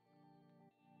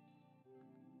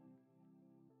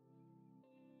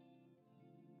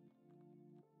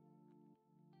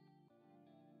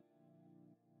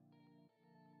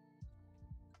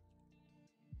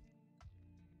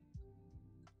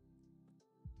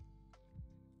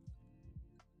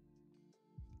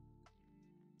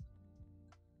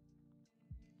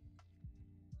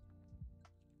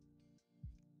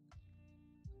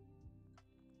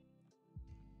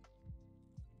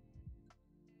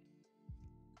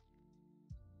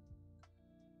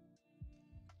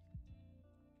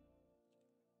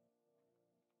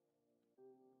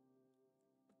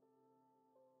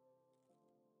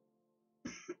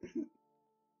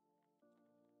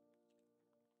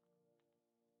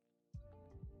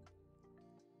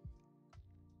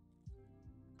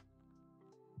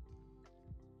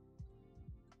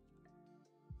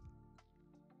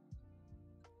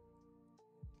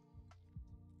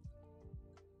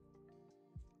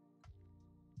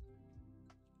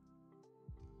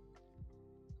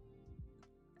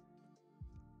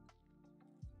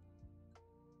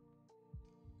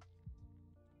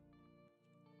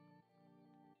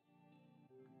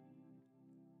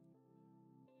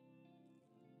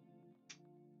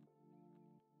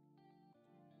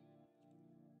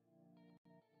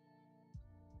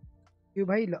क्यों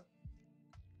भाई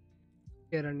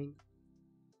रनिंग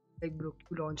लाइक ब्रो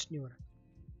क्यों लॉन्च नहीं हो रहा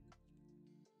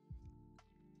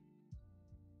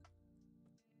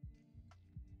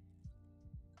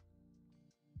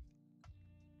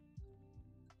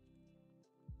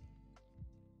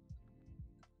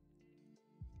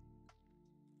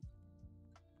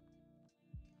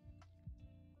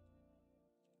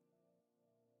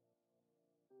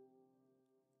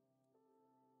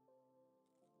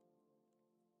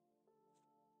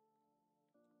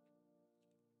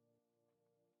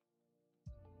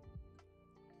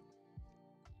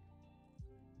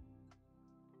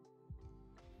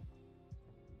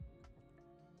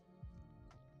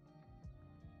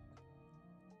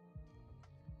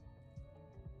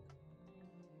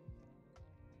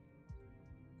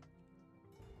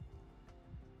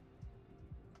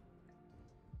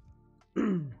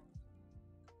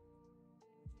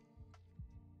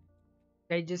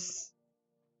I just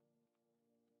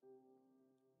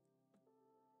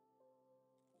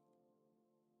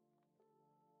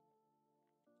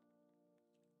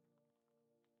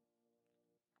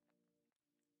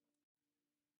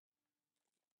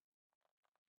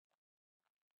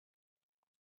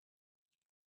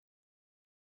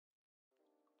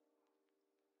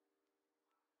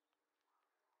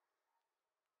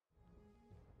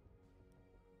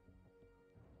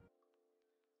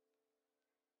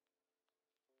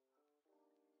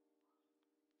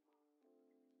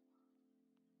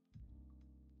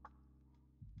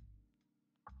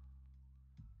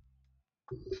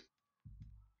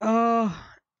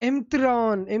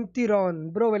एम्थिरॉन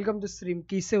bro, welcome to stream.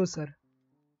 कैसे हो sir?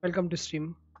 Welcome to stream.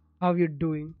 How you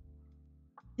doing?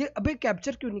 ये अबे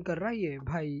कैप्चर क्यों नहीं कर रहा ये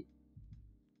भाई?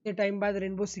 ये टाइम बाद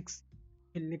रेनबो 6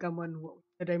 खेलने का मन हुआ,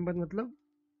 ये टाइम बाद मतलब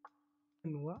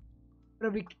मन हुआ, पर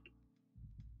अभी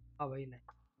हाँ भाई नहीं।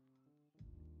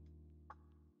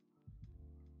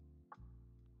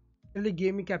 जल्दी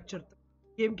game he capture,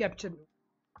 game capture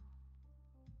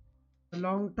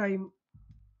long time.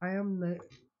 I am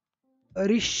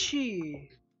ऋषि।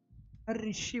 अरे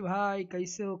ऋषि भाई,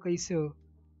 कैसे हो कैसे हो?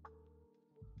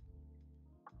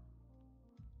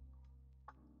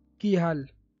 की हाल?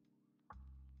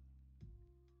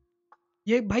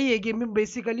 ये भाई ये गेम में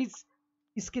बेसिकली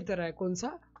इसकी तरह है, कौन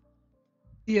सा,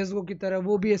 सीएसगो की तरह।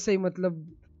 वो भी ऐसे ही मतलब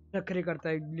नखरे करता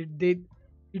है, दे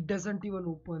इट डजंट इवन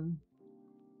ओपन।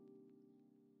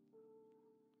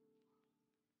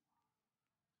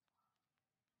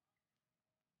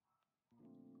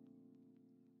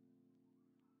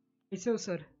 कैसे हो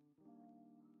sir?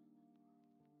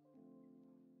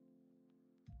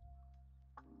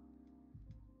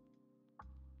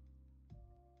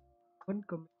 One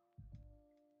come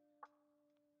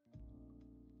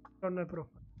on my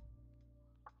profile.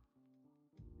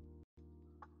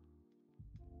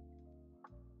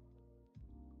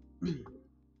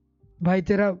 भाई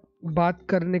तेरा बात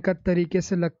करने का तरीके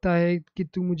से लगता है कि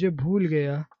तू मुझे भूल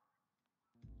गया।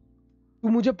 तू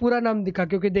मुझे पूरा नाम दिखा,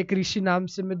 क्योंकि देख ऋषि नाम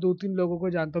से मैं 2-3 लोगों को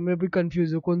जानता हूँ, मैं भी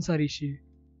कंफ्यूज हूँ कौन सा ऋषि।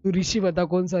 तू ऋषि बता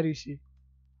कौन सा ऋषि,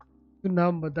 तू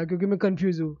नाम बता क्योंकि मैं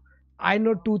कंफ्यूज हूँ। आई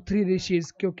नो 2-3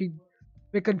 ऋषिज, क्योंकि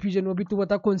मैं कंफ्यूजन हूँ। अभी तू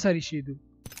बता कौन सा ऋषि है तू,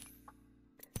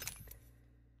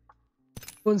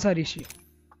 कौन सा ऋषि?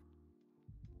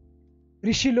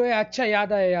 ऋषि लोया, अच्छा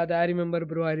याद आया याद आया, I remember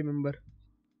bro, I remember.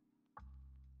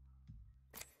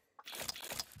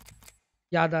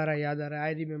 याद आ रहा है,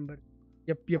 I remember.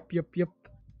 Yup yup yup yup.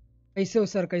 कैसे हो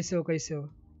सर, कैसे हो कैसे हो?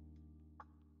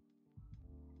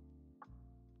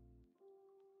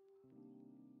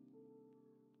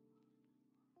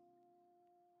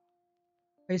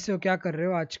 कैसे हो, क्या कर रहे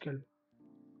हो आजकल?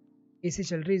 कैसी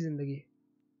चल रही जिंदगी?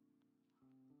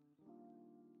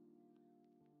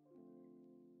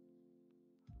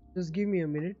 Just give me a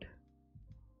minute.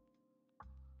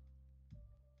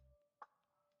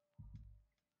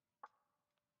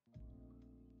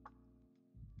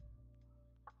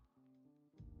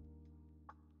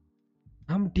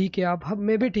 हम ठीक है, आप हम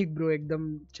मैं भी ठीक ब्रो, एकदम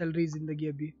चल रही जिंदगी,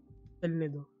 अभी चलने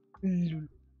दो।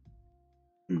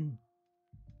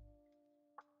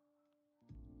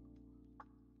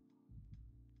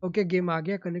 ओके, गेम आ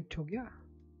गया, कनेक्ट हो गया।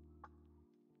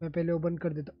 मैं पहले वो बंद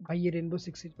कर देता भाई, ये रेनबो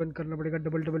 6 बंद करना पड़ेगा।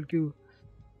 Double double Q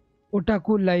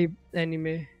otaku live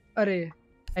anime. अरे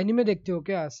एनिमे देखते हो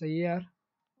क्या? सही है यार,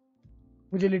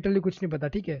 मुझे लिटरली कुछ नहीं पता,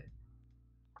 ठीक है?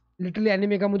 लिटरली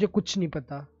एनिमे का मुझे कुछ नहीं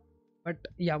पता, बट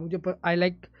या मुझे आई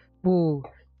लाइक वो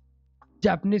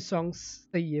जापानीज सॉन्ग्स।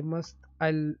 सही है, मस्त।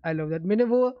 आई आई लव दैट। मैंने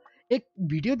वो एक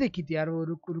वीडियो देखी थी यार, वो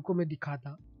रुको रुको मैं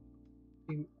दिखाता।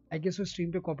 आई गेस वो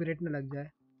स्ट्रीम पे कॉपीराइट ना लग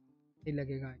जाए। नहीं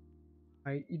लगेगा,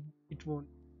 आई इट वोंट।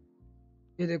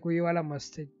 ये देखो, ये वाला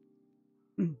मस्त है।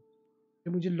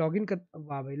 तो मुझे लॉगिन कर,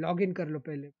 वाह भाई लॉगिन कर लो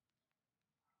पहले।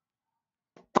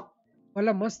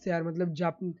 वाला मस्त है यार, मतलब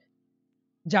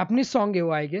जापानीज सॉन्ग है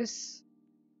वो, आई गेस।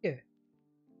 ठीक है।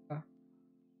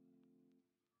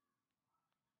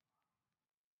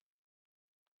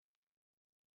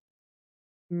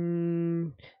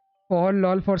 For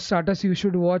lol, for starters you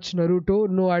should watch Naruto.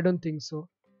 No, I don't think so.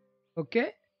 Okay,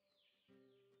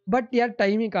 but यार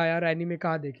टाइम ही कहा यार, एनीमे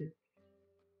कहाँ देखे।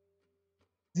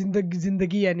 जिंदगी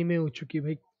जिंदगी एनीमे हो चुकी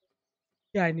भाई,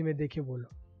 क्या एनीमे देखे बोलो।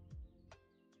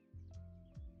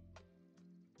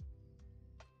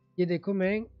 ये देखो,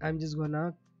 मैं आई एम जस्ट गोना,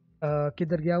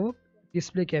 किधर गया वो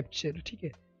डिस्प्ले कैप्चर, ठीक है?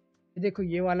 ये देखो,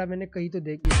 ये वाला मैंने कहीं तो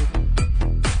देख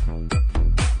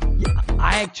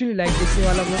आई एक्चुअली लाइक दिस, ये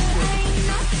वाला मस्त है।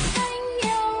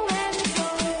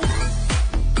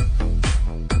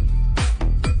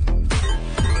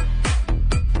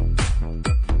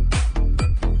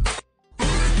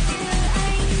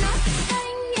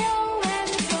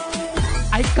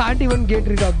 I can't even get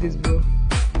rid of this, bro.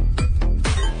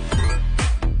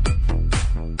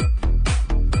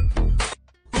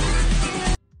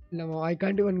 No, I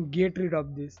can't even get rid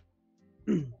of this.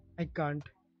 I can't.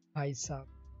 भाई साहब।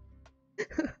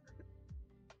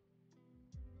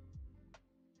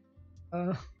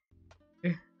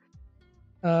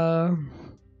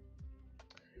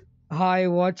 I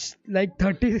watched like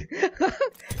 30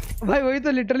 भाई वही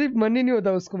तो, लिटरली मन ही नहीं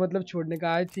होता उसको मतलब छोड़ने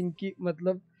का। आई थिंक कि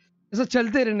मतलब ऐसा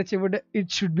चलते रहना चाहिए, but it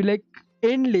should be like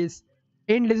endless.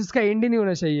 Endless, उसका एंड ही नहीं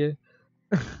होना चाहिए।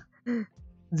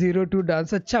 02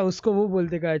 डांस, अच्छा उसको वो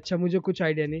बोलते का, अच्छा मुझे कुछ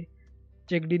आइडिया नहीं।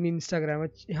 चेकड इन इंस्टाग्राम,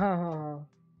 हाँ हाँ हाँ।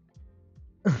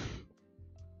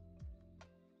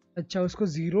 अच्छा उसको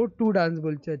 02 डांस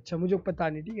बोलते हैं, अच्छा मुझे पता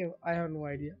नहीं, ठीक है, आई हैव नो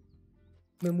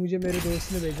आइडिया। मुझे मेरे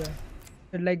दोस्त ने भेजा,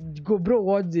 like go bro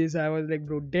watch this, I was like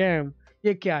bro damn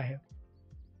ये क्या है।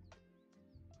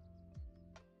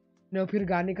 ना फिर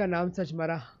गाने का नाम सच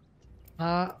मारा,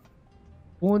 हाँ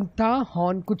कौन था,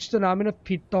 हॉर्न कुछ तो नाम है ना,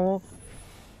 फिट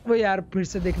वो यार फिर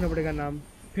से देखना पड़ेगा नाम,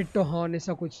 फिट हॉर्न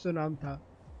ऐसा कुछ तो नाम था।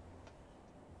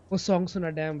 वो सॉन्ग सुना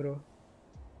डैम ब्रो।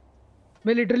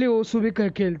 मैं लिटरली वो सुबह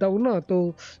खेलता हूँ ना,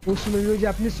 तो उसमें भी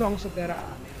जापानीज सॉन्ग्स होते हैं,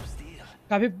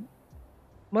 काफी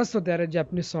मस्त होते हैं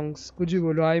जापानीज सॉन्ग्स, कुछ भी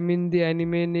बोलो। I mean the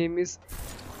anime name is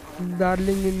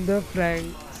darling in the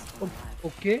Franks.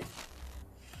 Okay,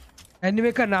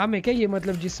 anime का नाम है क्या ये,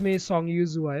 मतलब जिसमें सॉन्ग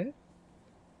यूज हुआ है?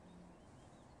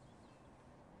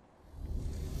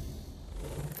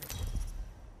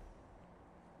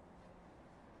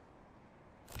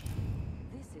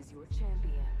 This is your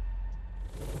champion.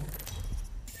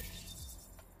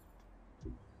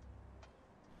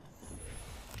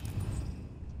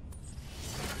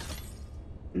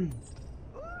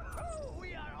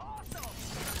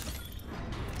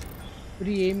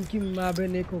 पूरी एम की माँ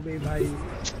बहन एक हो गई भाई।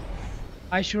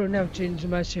 I should have change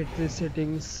my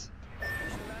settings.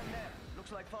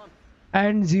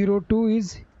 And 02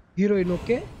 is heroine,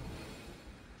 okay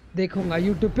देखूंगा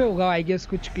यूट्यूब पे होगा आई गेस,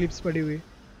 कुछ क्लिप्स पड़ी हुई।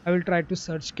 I will try to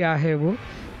search क्या है वो।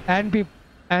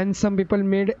 And some people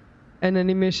made an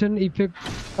animation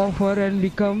effect of her and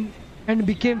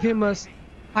became famous.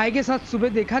 I guess आज सुबह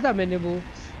देखा था मैंने वो,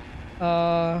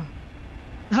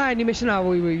 हाँ एनिमेशन, हाँ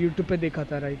वही यूट्यूब पे देखा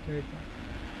था, राइट राइट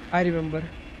आई रिमेम्बर।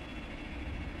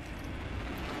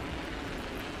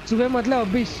 सुबह मतलब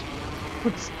अभी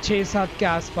कुछ 6-7 के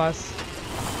आसपास।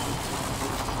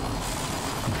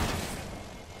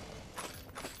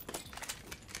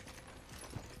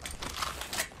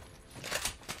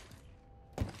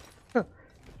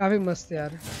 काफी मस्त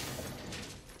यार।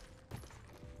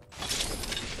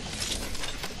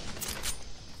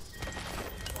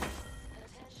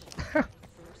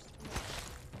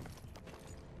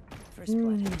 First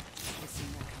blood. I seen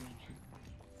that coming.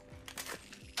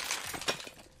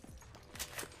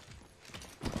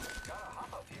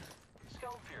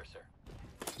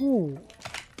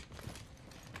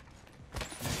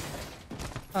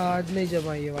 आज नहीं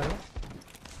जमा ये वाला,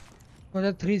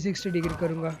 मतलब 360 डिग्री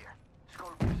करूंगा।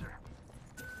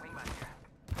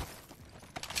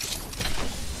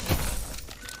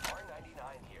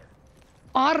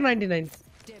 R99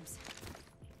 Dibs.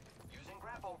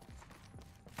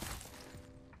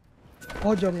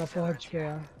 पहुंच जाऊंगा,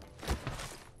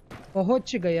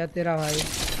 पहुंच गया तेरा भाई।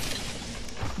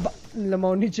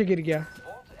 लमाओ नीचे गिर गया।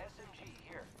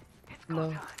 नो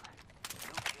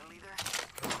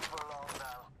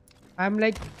आई एम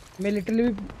लाइक, मैं लिटरली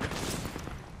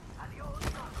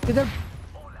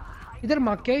इधर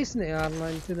मार क्या इसने यार,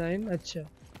 99 अच्छा।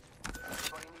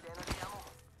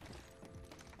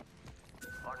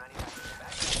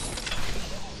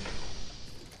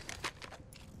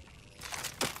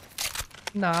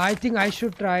 ना I think I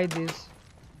should try this.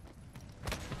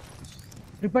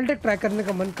 Triple take try करने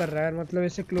का मन कर रहा है, मतलब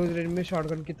ऐसे क्लोज रेंज में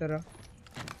शॉटगन की तरह।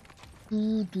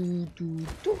 To to to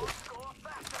to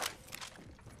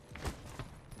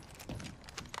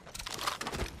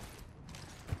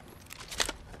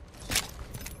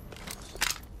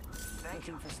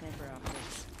Looking for sniper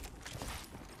optics.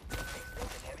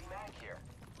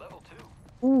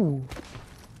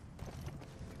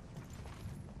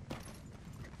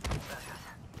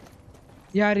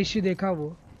 यार ऋषि देखा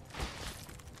वो,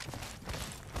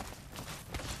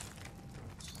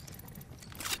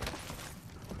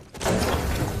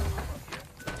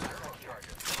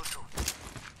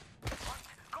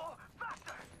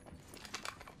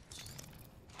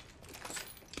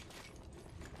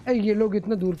 ये लोग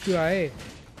इतना दूर क्यों आए?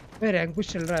 मैं रैंक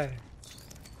पुश चल रहा है।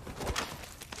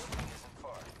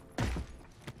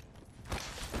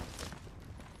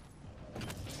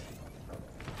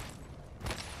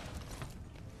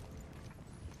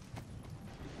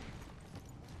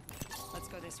 Let's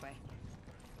go this way.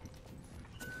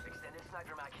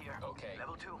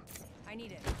 I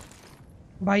need it.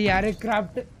 भाई यार ये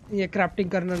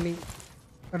क्राफ्टिंग करना नहीं,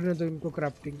 करने दो इनको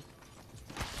क्राफ्टिंग।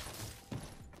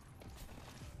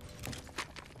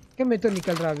 क्या मैं तो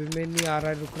निकल रहा, अभी मैं नहीं आ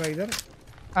रहा, रुक रहा इधर।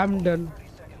 I am done,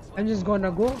 I am just gonna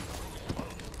go.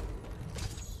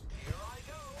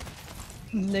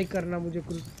 नहीं करना मुझे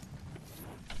कुछ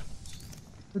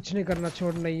नहीं करना,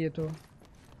 छोड़। नहीं ये तो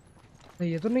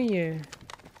नहीं है।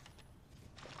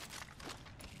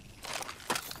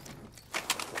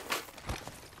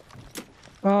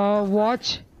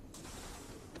 Watch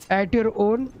at your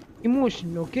own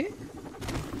emotion. Okay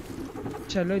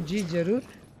चलो जी जरूर,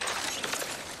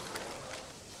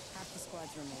 Half the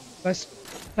squad's remaining. बस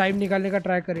टाइम निकालने का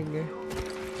ट्राई करेंगे।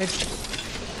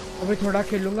 अभी थोड़ा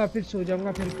खेलूंगा फिर सो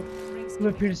जाऊंगा, फिर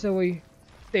मैं फिर से वही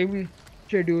सेम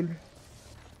शेड्यूल,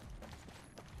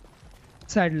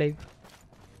 सैड लाइफ।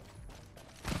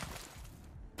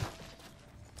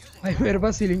 भाई मेरे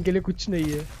पास सीलिंग के लिए कुछ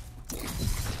नहीं है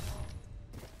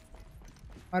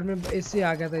और मैं ऐसे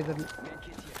आ गया था इधर।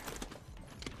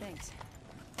 Thanks.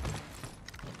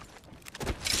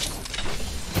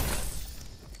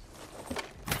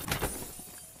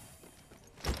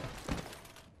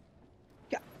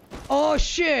 ओह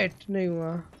शिट, नहीं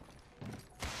हुआ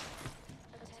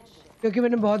क्योंकि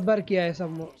मैंने बहुत बार किया है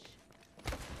सब।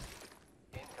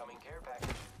 Incoming care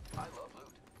package. I love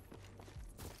loot.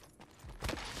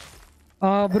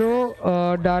 Bro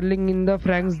darling in the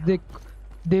Franks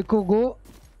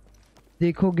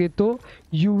देखोगे तो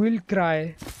यू विल क्राई।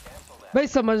 भाई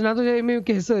समझना तो चाहिए मैं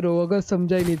कैसे रो, अगर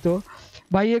समझा ही नहीं तो।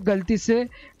 भाई ये गलती से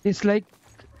डिसलाइक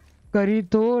करी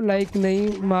तो लाइक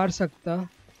नहीं मार सकता।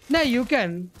 नहीं, you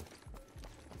can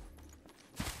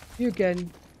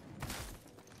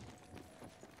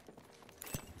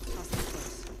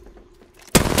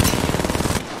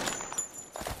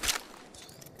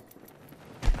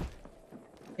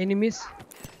enemies।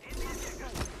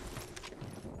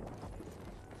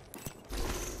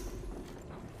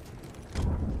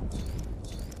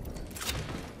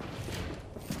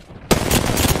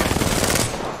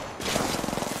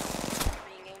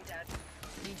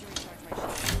 Need to recharge my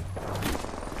shield.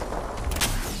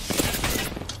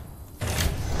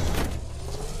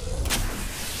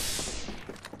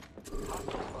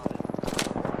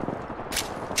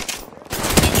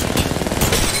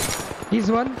 He's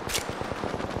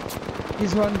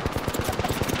one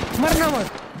मरना मत।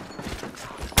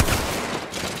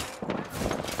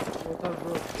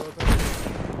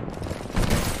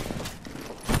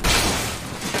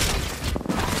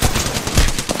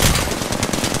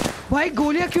 भाई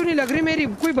गोलियां क्यों नहीं लग रही मेरी,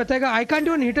 कोई बताएगा? I can't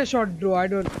even hit a shot bro, I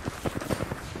don't.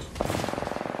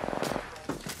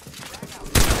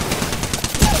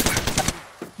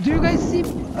 Do you guys C?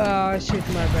 Shit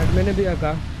my bad, मैंने भी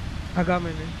हगा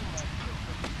मैंने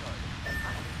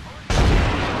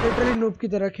लिटरली नूब की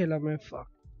तरह खेला मैं। फक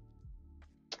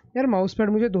यार, माउस पैड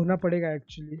मुझे धोना पड़ेगा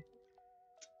एक्चुअली,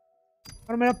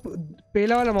 और मेरा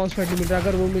पहला वाला माउस पैड नहीं मिल रहा।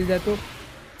 अगर वो मिल जाए तो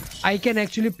I can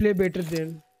actually play better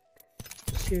than.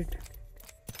 Shit,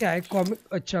 क्या है कॉमिक?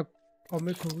 अच्छा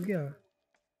कॉमिक हो गया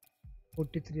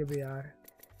 43 अभी यार।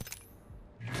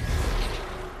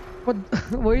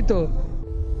 वही तो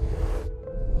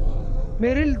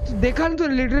मेरे देखा ना तो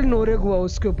लिटरली नोरेग हुआ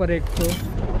उसके ऊपर एक तो,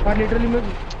 और लिटरली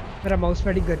मेरा माउस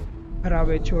पैड ही खराब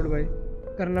है। छोड़ भाई,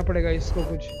 करना पड़ेगा इसको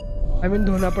कुछ, आई मीन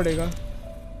धोना पड़ेगा।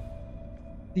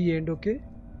 दी एंड। ओके,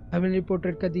 फैमिली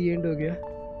पोर्ट्रेट का दी एंड हो गया।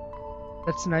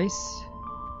 That's nice.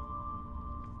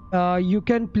 You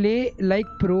can play like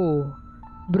pro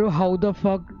bro, how the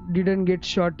fuck didn't get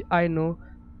shot? I know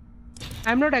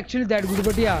I am not actually that good,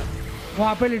 but या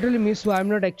वहाँ पे लिटरली मिस हुआ। I am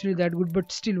not actually that good,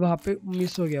 but still वहाँ पे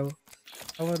miss हो गया वो।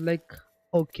 I was like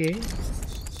okay.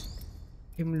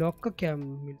 हिमलॉक का क्या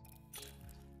मिला?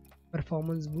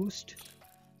 परफॉर्मेंस बूस्ट,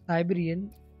 साइबेरियन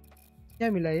क्या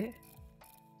मिला ये?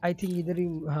 आई थिंक इधर ही,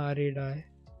 हाँ रेड है।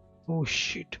 ओह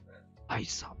शिट भाई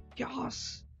साहब,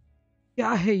 क्या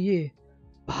है ये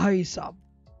भाई साहब?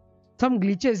 सम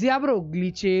ग्लिचेस या ब्रो,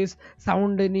 ग्लिचेस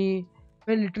साउंड नहीं।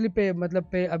 मैं लिटरली पे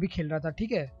अभी खेल रहा था,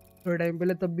 ठीक है, थोड़े टाइम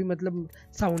पहले, तब भी मतलब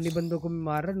साउंड नहीं, बंदों को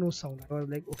मार रहा, नो साउंड। और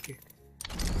लाइक ओके,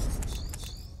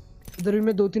 उधर भी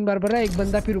मैं 2-3 बार भरा। एक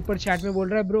बंदा फिर ऊपर चैट में बोल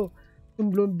रहा है ब्रो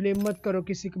तुम ब्लेम मत करो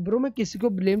किसी को। ब्रो मैं किसी को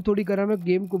ब्लेम थोड़ी कर रहा, मैं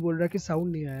गेम को बोल रहा कि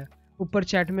साउंड नहीं आया ऊपर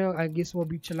चैट में। आई गेस वो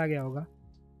अभी चला गया होगा,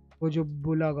 वो जो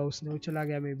बोला होगा उसने, वो चला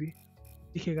गया। मे बी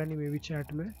दिखेगा नहीं मे बी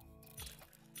चैट में।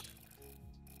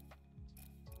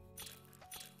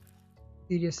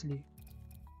 Seriously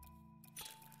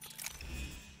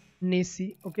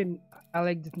Nesi, okay I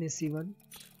like this Nesi one.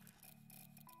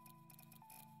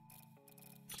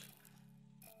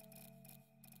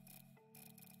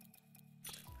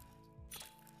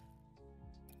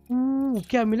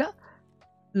 क्या मिला?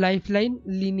 Lifeline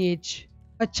lineage.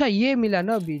 अच्छा ये मिला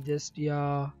ना अभी जस्ट, या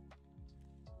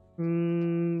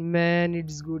मैन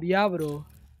इट्स गुड या ब्रो।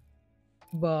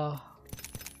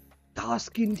 वाह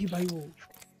स्किन थी भाई वो।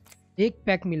 एक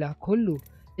पैक मिला, खोल लूं?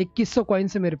 2100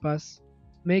 कॉइन्स है मेरे पास,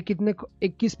 मैं कितने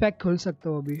 21 पैक खोल सकता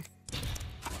हूँ अभी।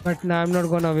 बट ना I am not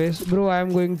gonna waste bro, I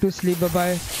am going to sleep, bye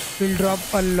bye, will drop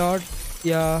a lot.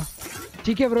 या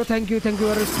ठीक है bro, thank you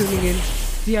for tuning in,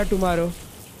 C you tomorrow,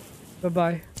 bye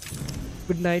bye,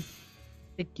 good night,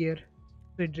 take care,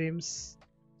 sweet dreams.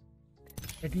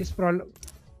 At least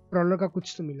प्रॉलर का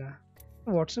कुछ तो मिला।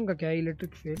 Watson का क्या है?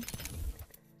 Electric fail.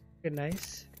 Okay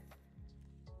nice,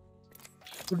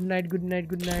 good night good night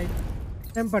good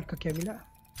night. एम्पार्ट का क्या मिला?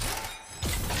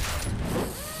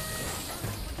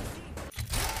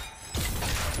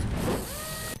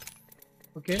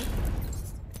 ओके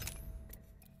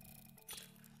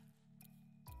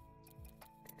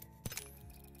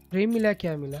फ्रेम मिला,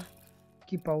 क्या मिला?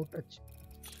 कीप आउट, अच्छा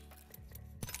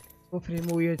वो फ्रेम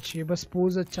वही अच्छी है, बस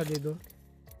पोज अच्छा दे दो।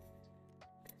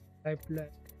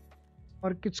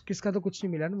 और किसका तो कुछ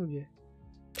नहीं मिला ना मुझे।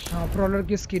 हाँ प्रॉलर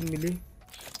की स्किन मिली।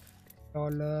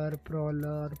 प्रॉलर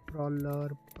प्रॉलर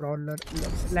प्रॉलर प्रॉलर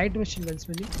लाइट मशीन गन्स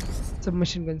में नहीं, सब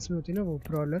मशीन गन्स में होती है ना वो।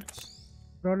 प्रॉलर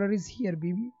प्रॉलर is here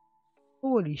baby.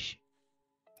 Holy shit,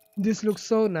 this looks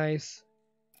so nice.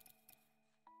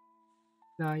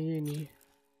 ना ये नहीं,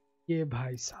 ये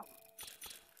भाई साहब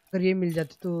अगर ये मिल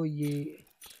जाते तो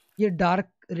ये dark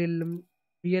realm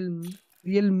realm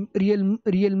realm realm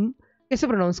realm कैसे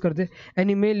प्रोनाउंस करते?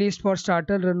 Anime list for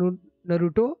starter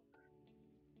Naruto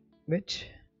which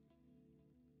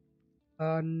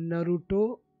Naruto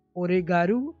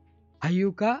ओरेगारू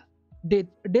हायुका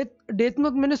death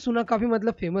note मैंने सुना काफी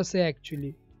मतलब फेमस है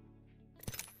एक्चुअली।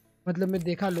 मतलब मैं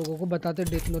देखा लोगों को बताते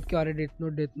डेथ नोट के बारे। Death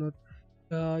note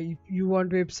if you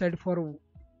want website for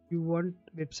you want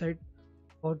website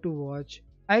और टू वॉच।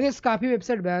 आई गेस काफी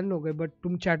वेबसाइट बैन हो गए, बट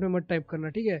तुम चैट में मत टाइप करना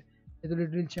ठीक है? ये तो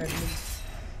लिटरली चैट में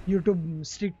यूट्यूब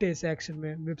स्ट्रिक्ट है इस एक्शन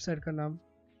में। वेबसाइट का नाम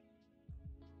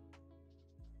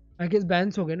आई गेस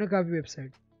बैन हो गए ना काफी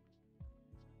वेबसाइट।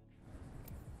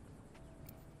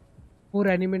 और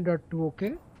एनिमे.2 ओके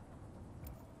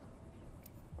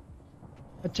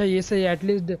अच्छा ये सही है।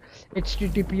 एटलीस्ट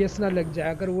HTTPS ना लग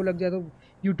जाए, अगर वो लग जाए तो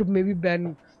यूट्यूब में भी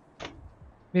बैन,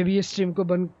 में भी ये स्ट्रीम को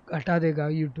बंद हटा देगा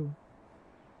यूट्यूब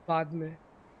बाद में।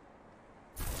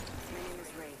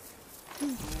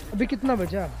 अभी कितना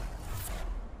बचा?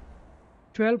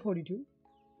 12:42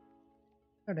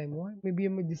 का टाइम हुआ। May be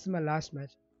this is my last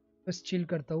match, बस चिल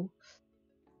करता हूँ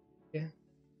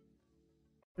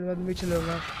फिर बाद में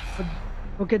चलूँगा।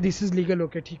 Okay this is legal,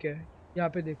 okay ठीक है, यहाँ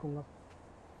पे देखूंगा।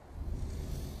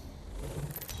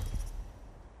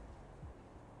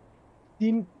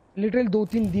 लिटरली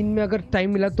 2-3 दिन में अगर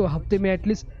टाइम मिला तो हफ्ते में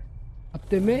एटलीस्ट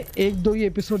हफ्ते में 1-2 ही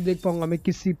एपिसोड देख पाऊंगा मैं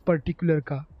किसी पर्टिकुलर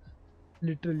का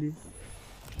लिटरली।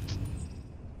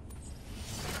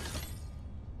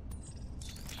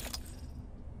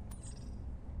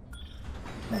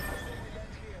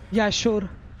 या sure,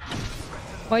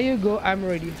 why you go, I am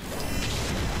ready.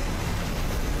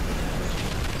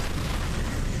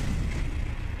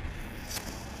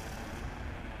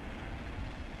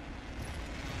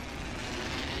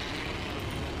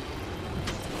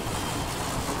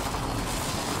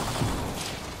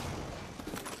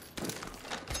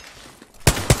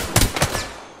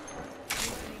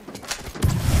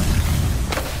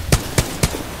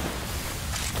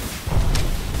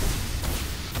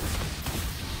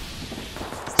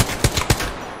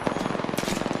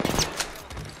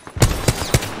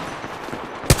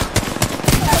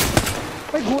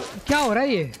 क्या हो रहा है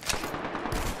ये?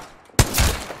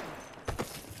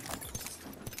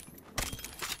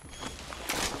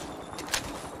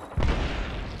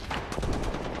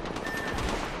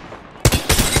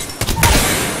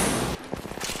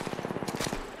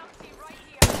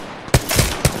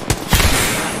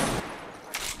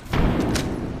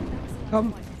 Come.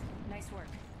 Nice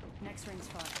work. Next ring's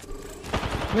far.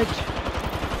 Which?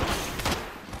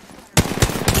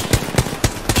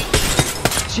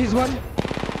 She's one.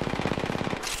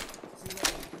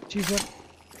 She's one.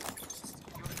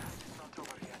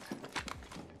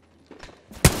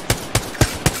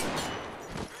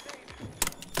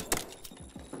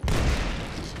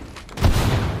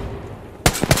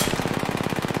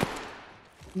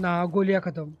 ना गोलियां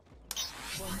खत्म,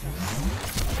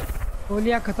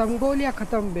 गोलियां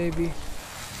खत्म बेबी।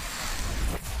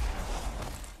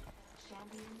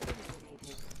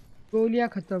 गोलियां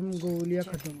खत्म।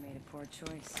 Jeffrey made a poor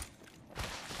choice.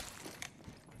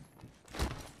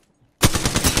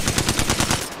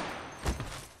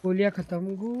 गोलियां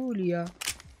खत्म, गोलियां।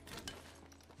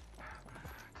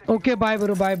 Okay bye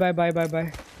bro, bye bye bye bye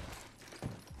bye.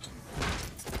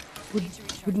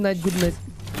 Good night.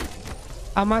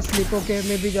 आमा स्लीप। ओके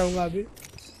मैं भी जाऊंगा अभी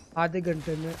आधे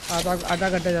घंटे में। आधा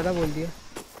घंटा ज़्यादा बोल दिया। I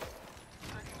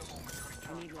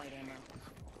need light ammo.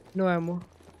 No ammo.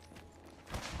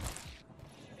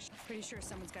 Pretty sure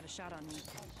someone's got a shot on me.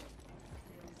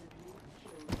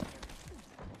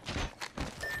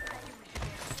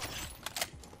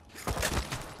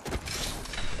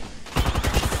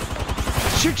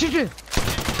 Shit.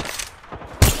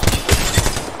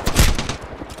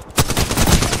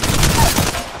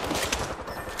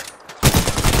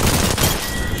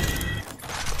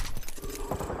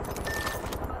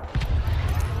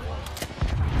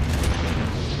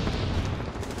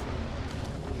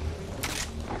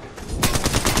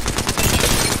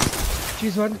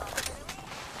 She's one.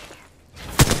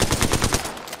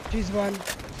 She's one.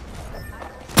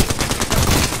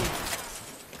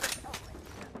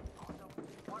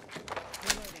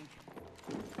 Reloading.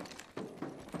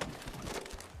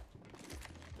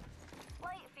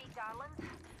 Light feet, darlings.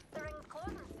 The ring's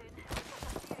closing soon. It's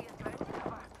a serious ground to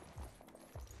cover.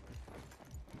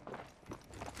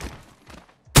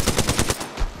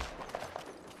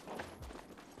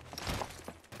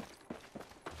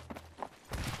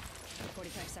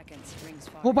 Seconds. Rings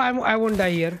far. Hope I won't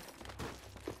die here.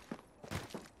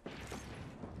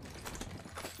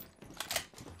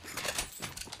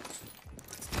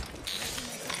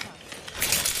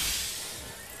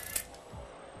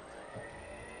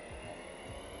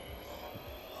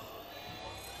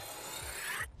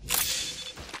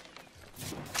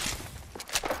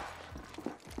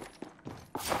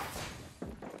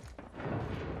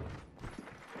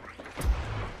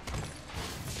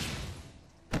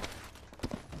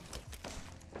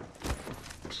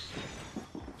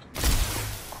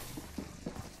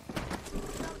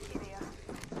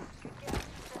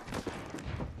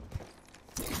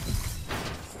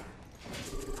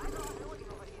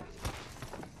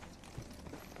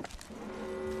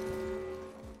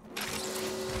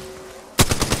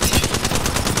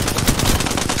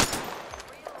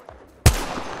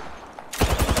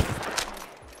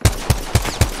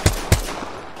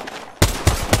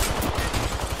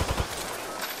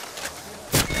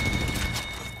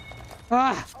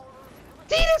 Ah,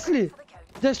 seriously,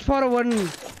 just for one.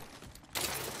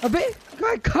 Abe,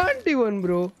 I can't even,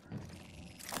 bro.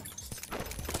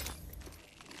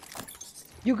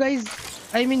 You guys,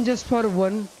 I mean, just for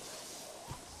one.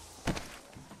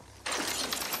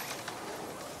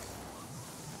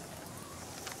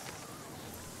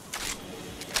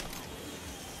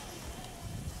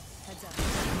 Heads up.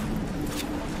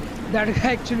 That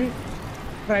guy actually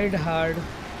tried hard.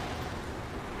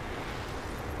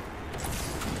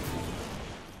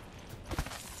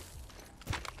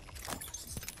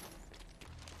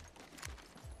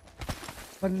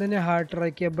 बंदे ने hard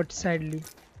try किया but sadly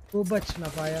वो बच ना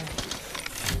पाया.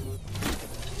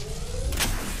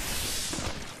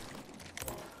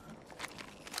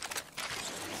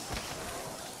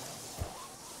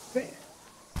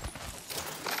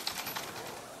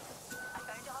 I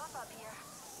found a hop up here.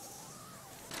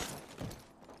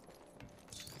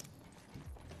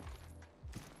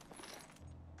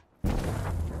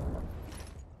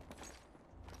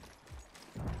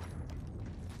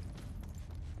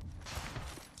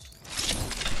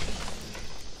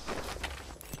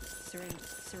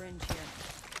 Syringe here.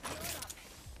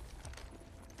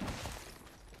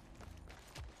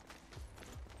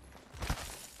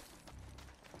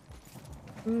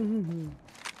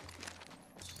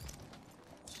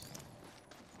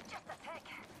 Just a tick.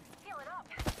 Heal it up.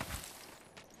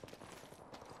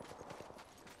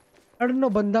 I don't know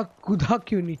बंदा कूदा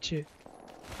क्यों नीचे.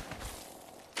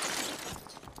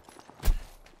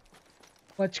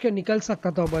 बच के निकल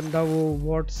सकता था बंदा वो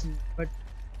watts but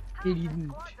he didn't.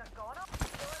 Squads are gone up.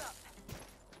 Heal it up.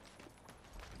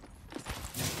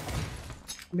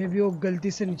 मे भी वो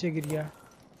गलती से नीचे गिर गया.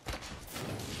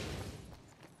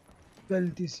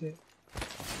 गलती से.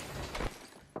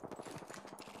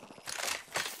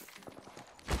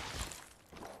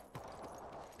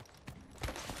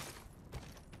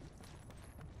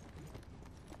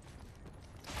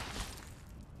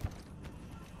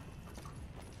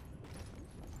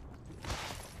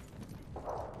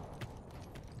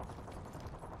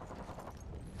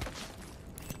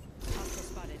 Hostile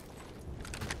spotted.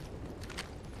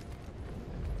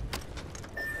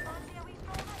 Fancy a wee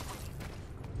stroll this way?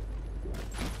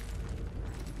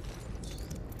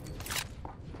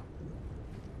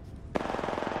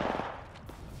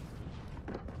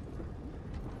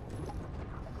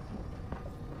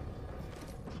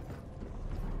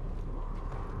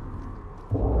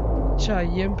 अच्छा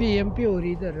एमपी और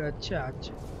इधर. अच्छा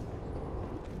अच्छा.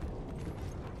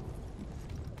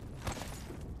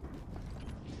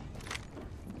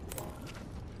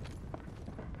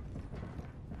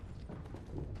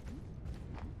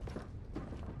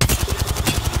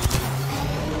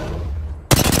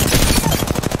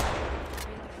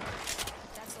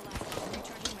 That's the last one.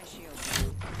 Recharging my shield.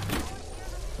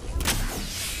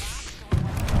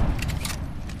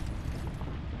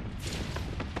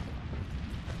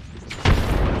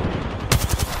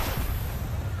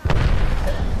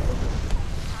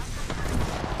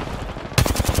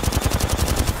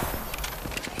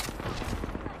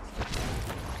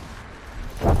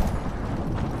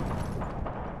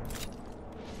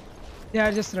 They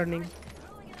are just running.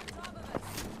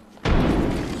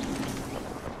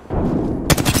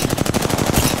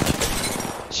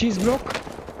 She's broke.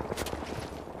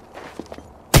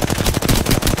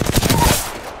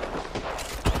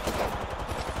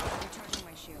 Recharging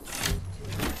my shield.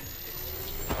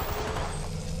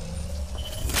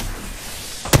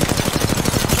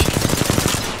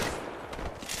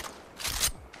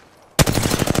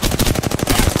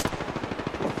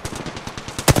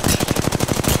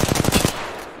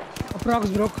 Prox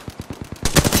broke.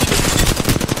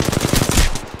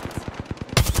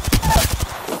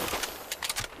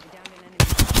 I downed an enemy.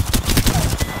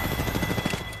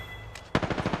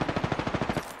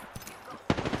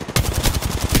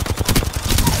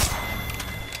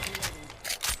 Reloading.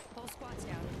 Whole squad's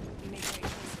down. We made great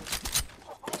choices.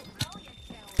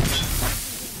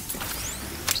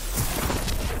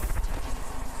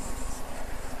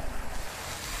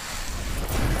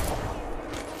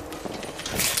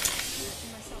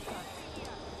 Patching myself up.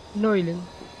 No healing.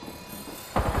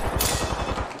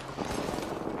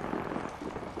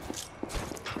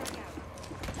 Frag out.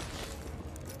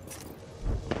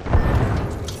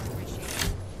 Recharge my shield.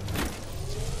 Using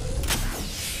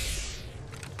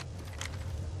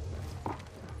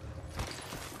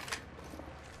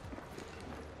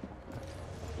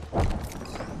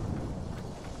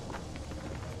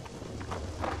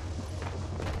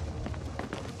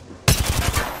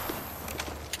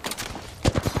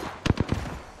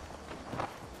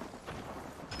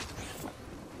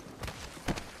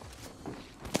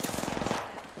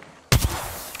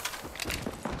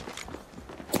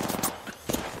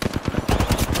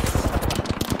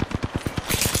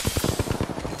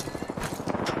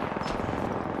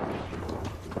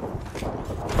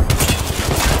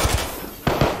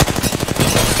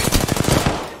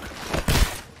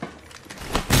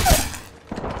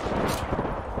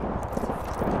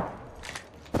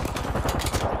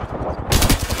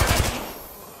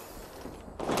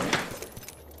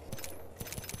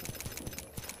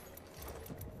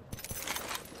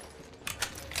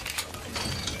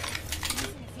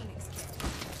a Phoenix kit.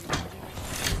 Recharging my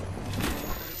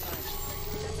shield. Recharge.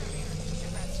 That's our rear. Get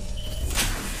ready.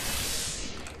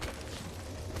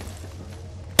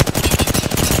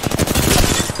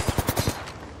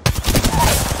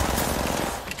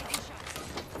 Taking shots.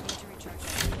 Need to recharge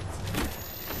my shields.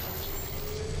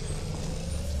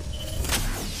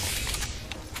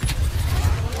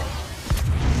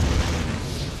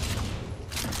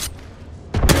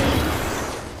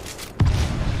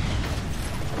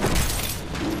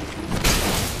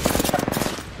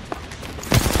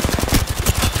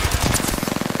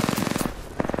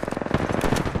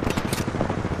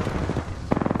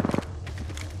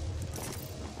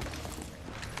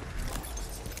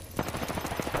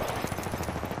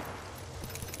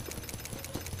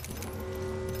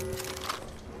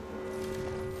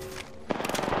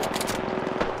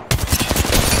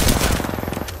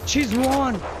 She's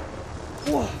won.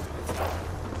 Whoa.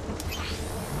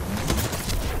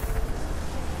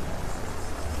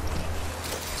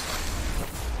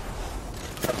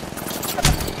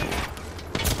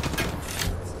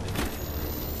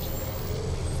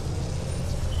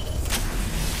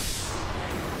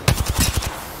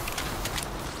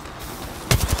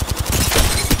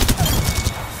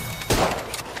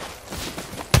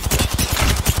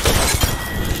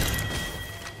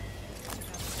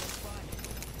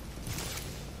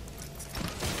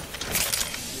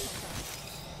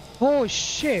 Oh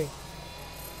shit.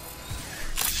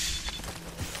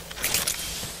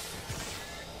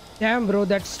 Damn bro,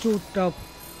 that's too tough.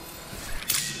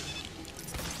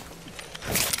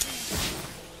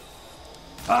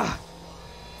 Ah.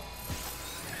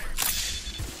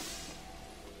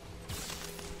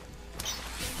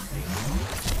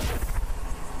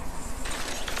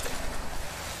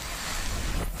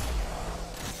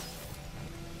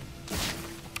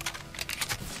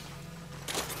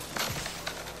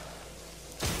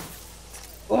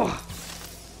 Oh.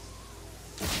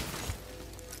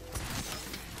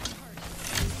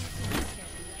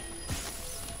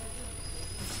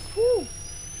 Woo.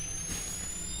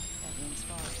 That room's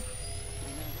far. I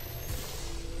know.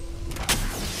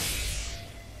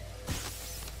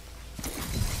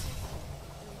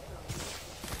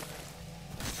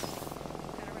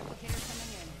 Got a replicator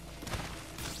coming in.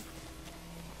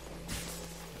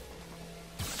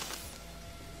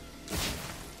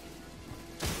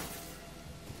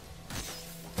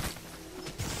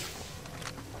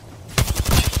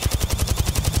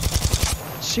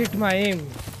 Shit, my aim.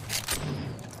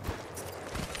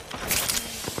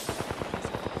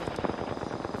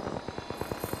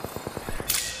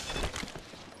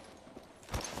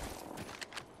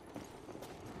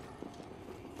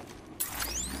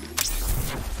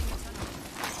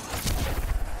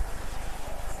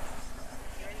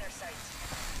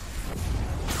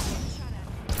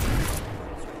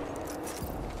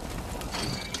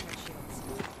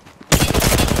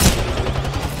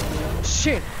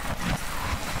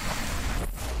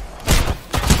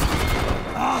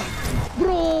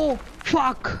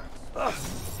 Fuck.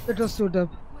 It was so tough.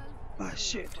 Ah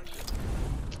shit.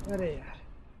 अरे यार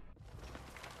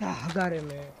क्या हगा रहे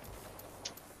मैं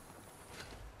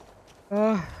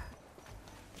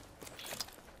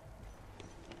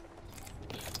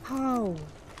how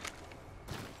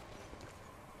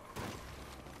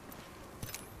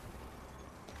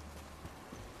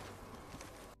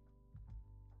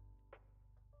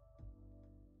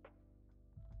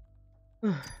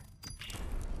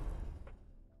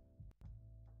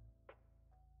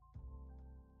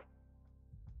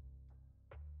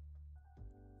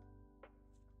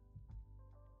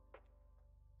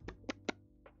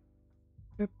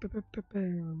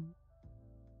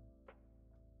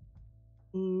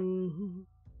Mhm.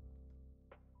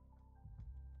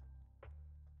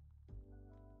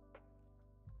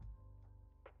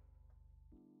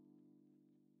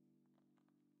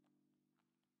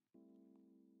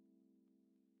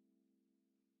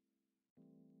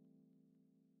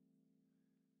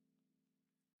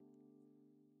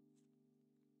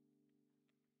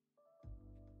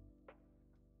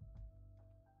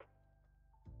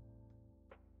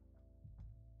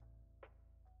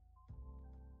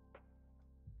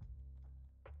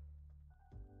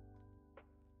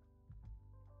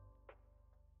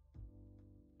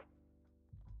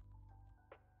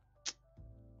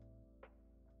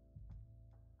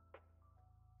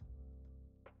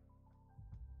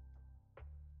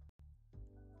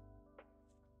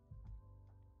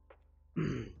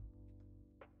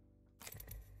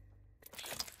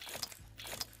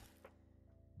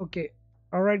 Okay,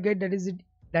 all right guys,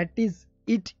 that is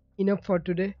it enough for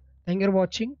today. Thank you for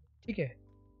watching. Okay,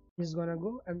 I'm just gonna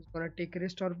go. I'm just gonna take a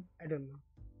rest, or I don't know,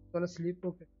 gonna sleep.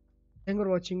 Okay, thank you for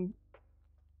watching.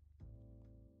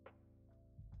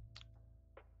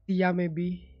 या may be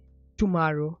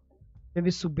tomorrow may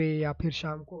be सुबह या फिर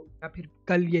शाम को या फिर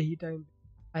कल यही time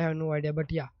I have no idea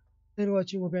but या thank you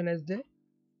watching hope you nice day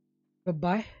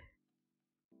bye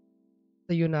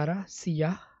sayonara see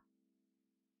ya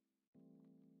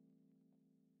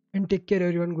and take care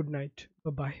everyone good night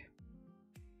bye bye